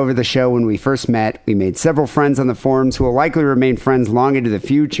bonded over the show when we first met. We made several friends on the forums who will likely remain friends long into the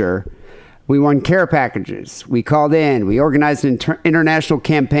future. We won care packages. We called in. We organized an international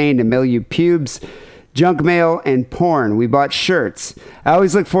campaign to mail you pubes, junk mail, and porn. We bought shirts. I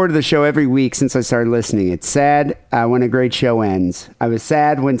always look forward to the show every week since I started listening. It's sad when a great show ends. I was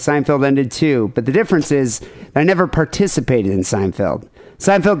sad when Seinfeld ended too, but the difference is that I never participated in Seinfeld.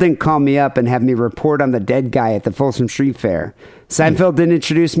 Seinfeld didn't call me up and have me report on the dead guy at the Folsom Street Fair. Seinfeld didn't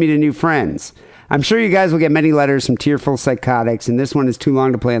introduce me to new friends. I'm sure you guys will get many letters from tearful psychotics, and this one is too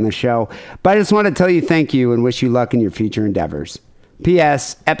long to play on the show, but I just want to tell you thank you and wish you luck in your future endeavors.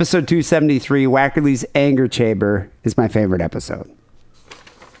 P.S. Episode 273, Wackerle's Anger Chamber, is my favorite episode.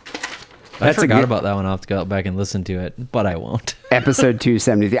 I forgot about that one. I'll have to go back and listen to it, but I won't. Episode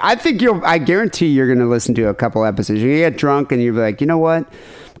 273. I guarantee you're going to listen to a couple episodes. You're going to get drunk and you'll be like, you know what?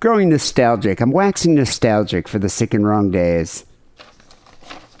 I'm growing nostalgic. I'm waxing nostalgic for the Sick and Wrong days.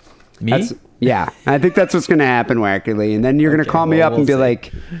 Me? Yeah. I think that's what's going to happen, Wackerle. And then you're going to call me up and be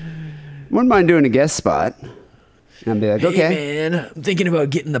like, wouldn't mind doing a guest spot. And I'll be like, okay. Hey, man, I'm thinking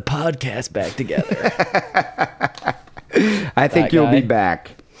about getting the podcast back together. I think you'll be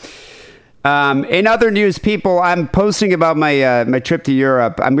back. In other news, people, I'm posting about my my trip to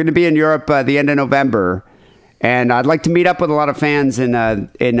Europe. I'm going to be in Europe the end of November, and I'd like to meet up with a lot of fans in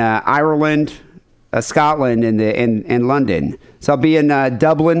Ireland, Scotland, and in London. So I'll be in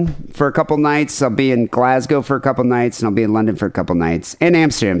Dublin for a couple nights. I'll be in Glasgow for a couple nights, and I'll be in London for a couple nights, and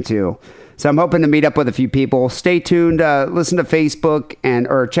Amsterdam too. So I'm hoping to meet up with a few people. Stay tuned. Listen to Facebook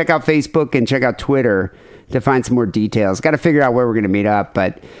or check out Facebook and check out Twitter to find some more details. Got to figure out where we're going to meet up,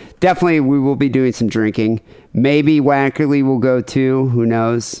 but definitely we will be doing some drinking. Maybe Wackerle will go too. Who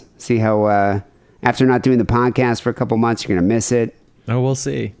knows? See how after not doing the podcast for a couple months, you're going to miss it. Oh, we'll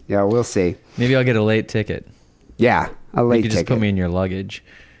see. Yeah, we'll see. Maybe I'll get a late ticket. Yeah, a late ticket. You could just put me in your luggage.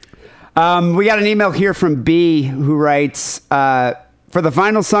 We got an email here from B who writes, for the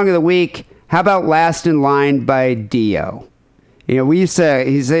final song of the week, how about Last in Line by Dio? You know, we used to,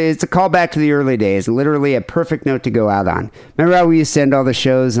 it's a callback to the early days, literally a perfect note to go out on. Remember how we used to end all the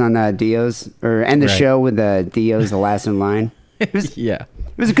shows on Dio's, or end the show with Dio's, the Last in Line? Yeah.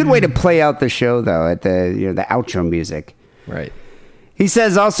 It was a good way to play out the show, though, at the outro music. Right. He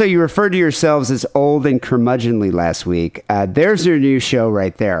says, also, you referred to yourselves as old and curmudgeonly last week. There's your new show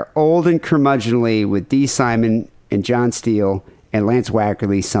right there. Old and curmudgeonly with D. Simon and John Steele and Lance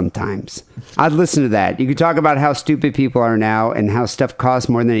Wackerle sometimes. I'd listen to that. You could talk about how stupid people are now and how stuff costs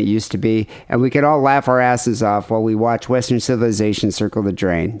more than it used to be, and we could all laugh our asses off while we watch Western civilization circle the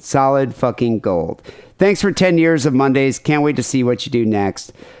drain. Solid fucking gold. Thanks for 10 years of Mondays. Can't wait to see what you do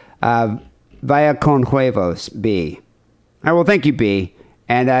next. Vaya con huevos, B. All right, well, thank you, B.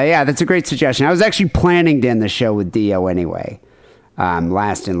 And yeah, that's a great suggestion. I was actually planning to end the show with Dio anyway.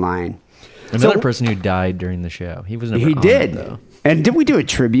 Last in Line. Another person who died during the show. He was never on did. It, though. And did we do a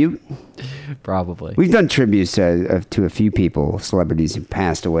tribute? Probably. We've done tributes to a few people, celebrities who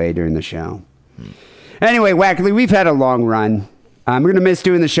passed away during the show. Anyway, Wackerle, we've had a long run. We're going to miss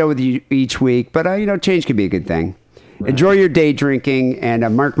doing the show with you each week, but change can be a good thing. Right. Enjoy your day drinking,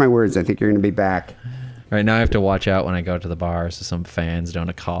 and mark my words, I think you're going to be back. Right now I have to watch out when I go to the bar so some fans don't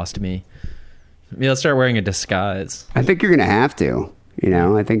accost me. Maybe I'll start wearing a disguise. I think you're going to have to.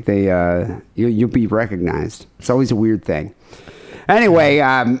 I think you'll be recognized. It's always a weird thing. Anyway,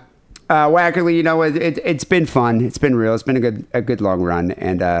 Wackerle, it's been fun. It's been real. It's been a good long run,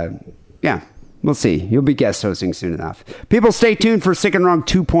 and yeah, we'll see. You'll be guest hosting soon enough. People, stay tuned for Sick and Wrong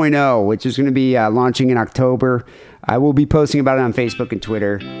 2.0, which is going to be launching in October. I will be posting about it on Facebook and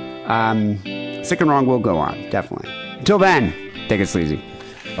Twitter. Sick and Wrong will go on, definitely. Until then, take it sleazy.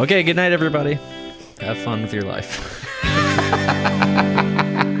 Okay, good night, everybody. Have fun with your life.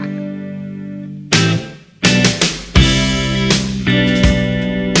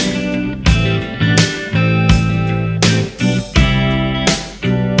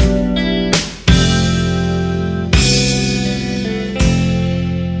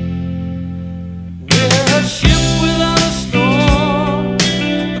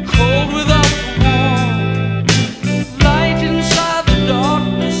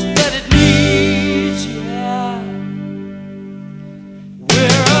 We're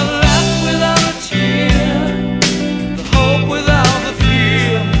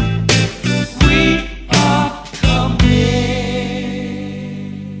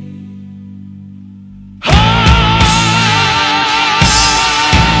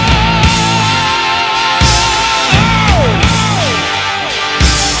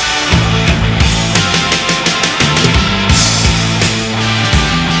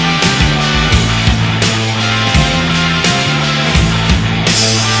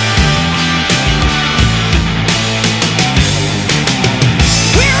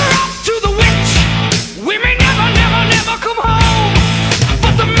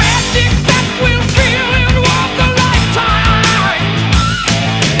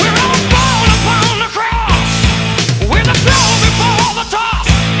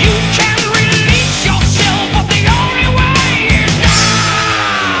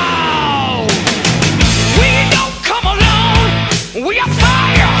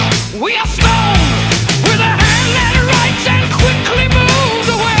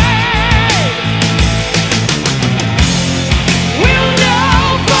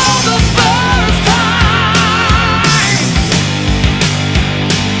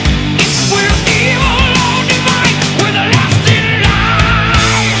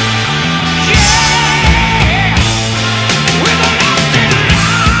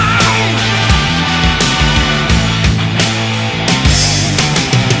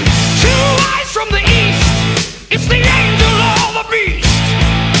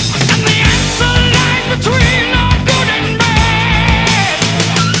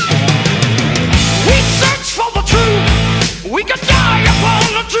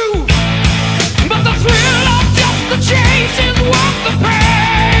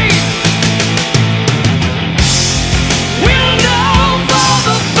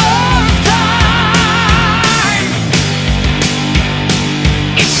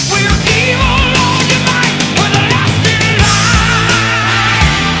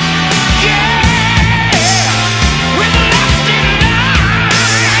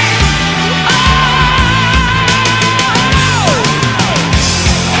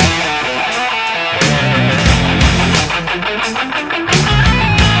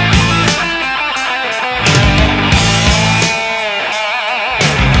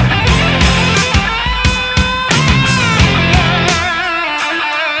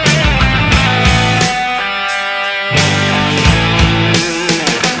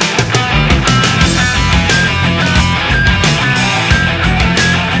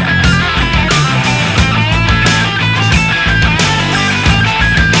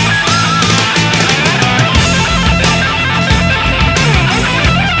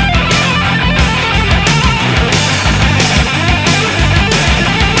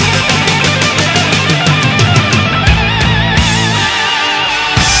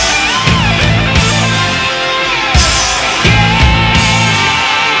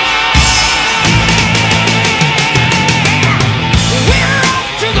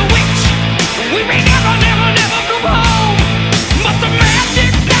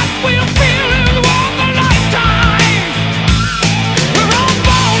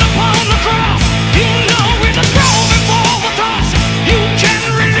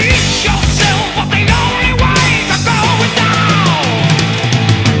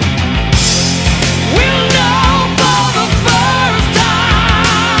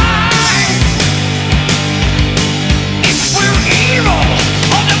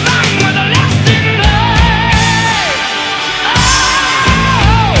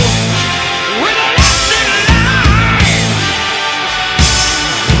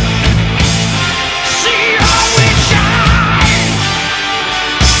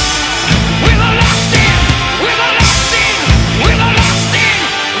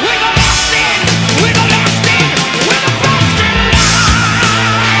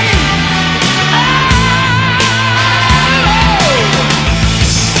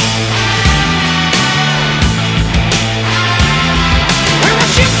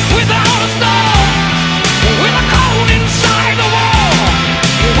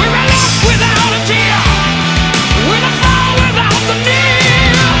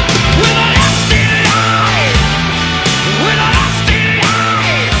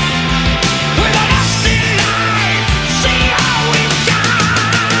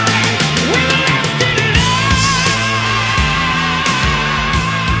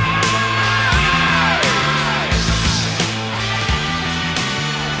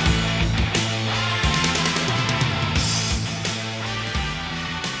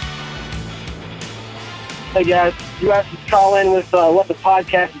Hey guys, you asked us to call in with what the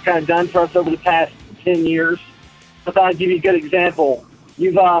podcast has kind of done for us over the past 10 years. I thought I'd give you a good example.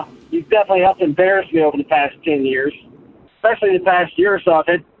 You've definitely helped embarrass me over the past 10 years, especially the past year or so.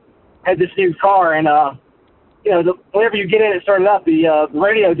 I've had this new car, and whenever you get in it, started up, the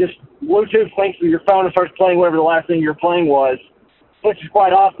radio just Bluetooth links to your phone and starts playing whatever the last thing you're playing was, which is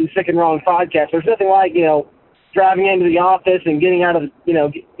quite often Sick and Wrong podcast. There's nothing like driving into the office and getting out of getting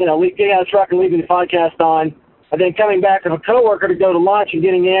out of the truck and leaving the podcast on, and then coming back with a coworker to go to lunch and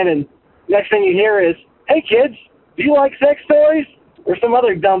getting in, and next thing you hear is, "Hey kids, do you like sex stories?" Or some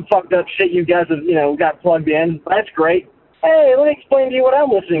other dumb fucked up shit you guys have got plugged in. That's great. Hey, let me explain to you what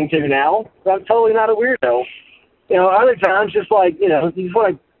I'm listening to now. I'm totally not a weirdo. Other times just like you just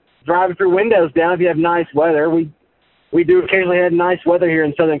want to drive through windows down if you have nice weather. We do occasionally have nice weather here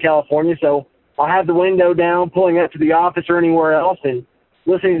in Southern California, so I'll have the window down, pulling up to the office or anywhere else, and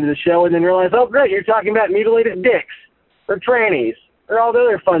listening to the show, and then realize, oh, great, you're talking about mutilated dicks or trannies or all the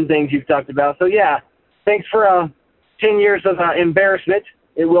other fun things you've talked about. So, yeah, thanks for 10 years of embarrassment.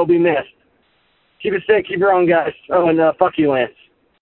 It will be missed. Keep it sick. Keep your own, guys. Oh, and fuck you, Lance.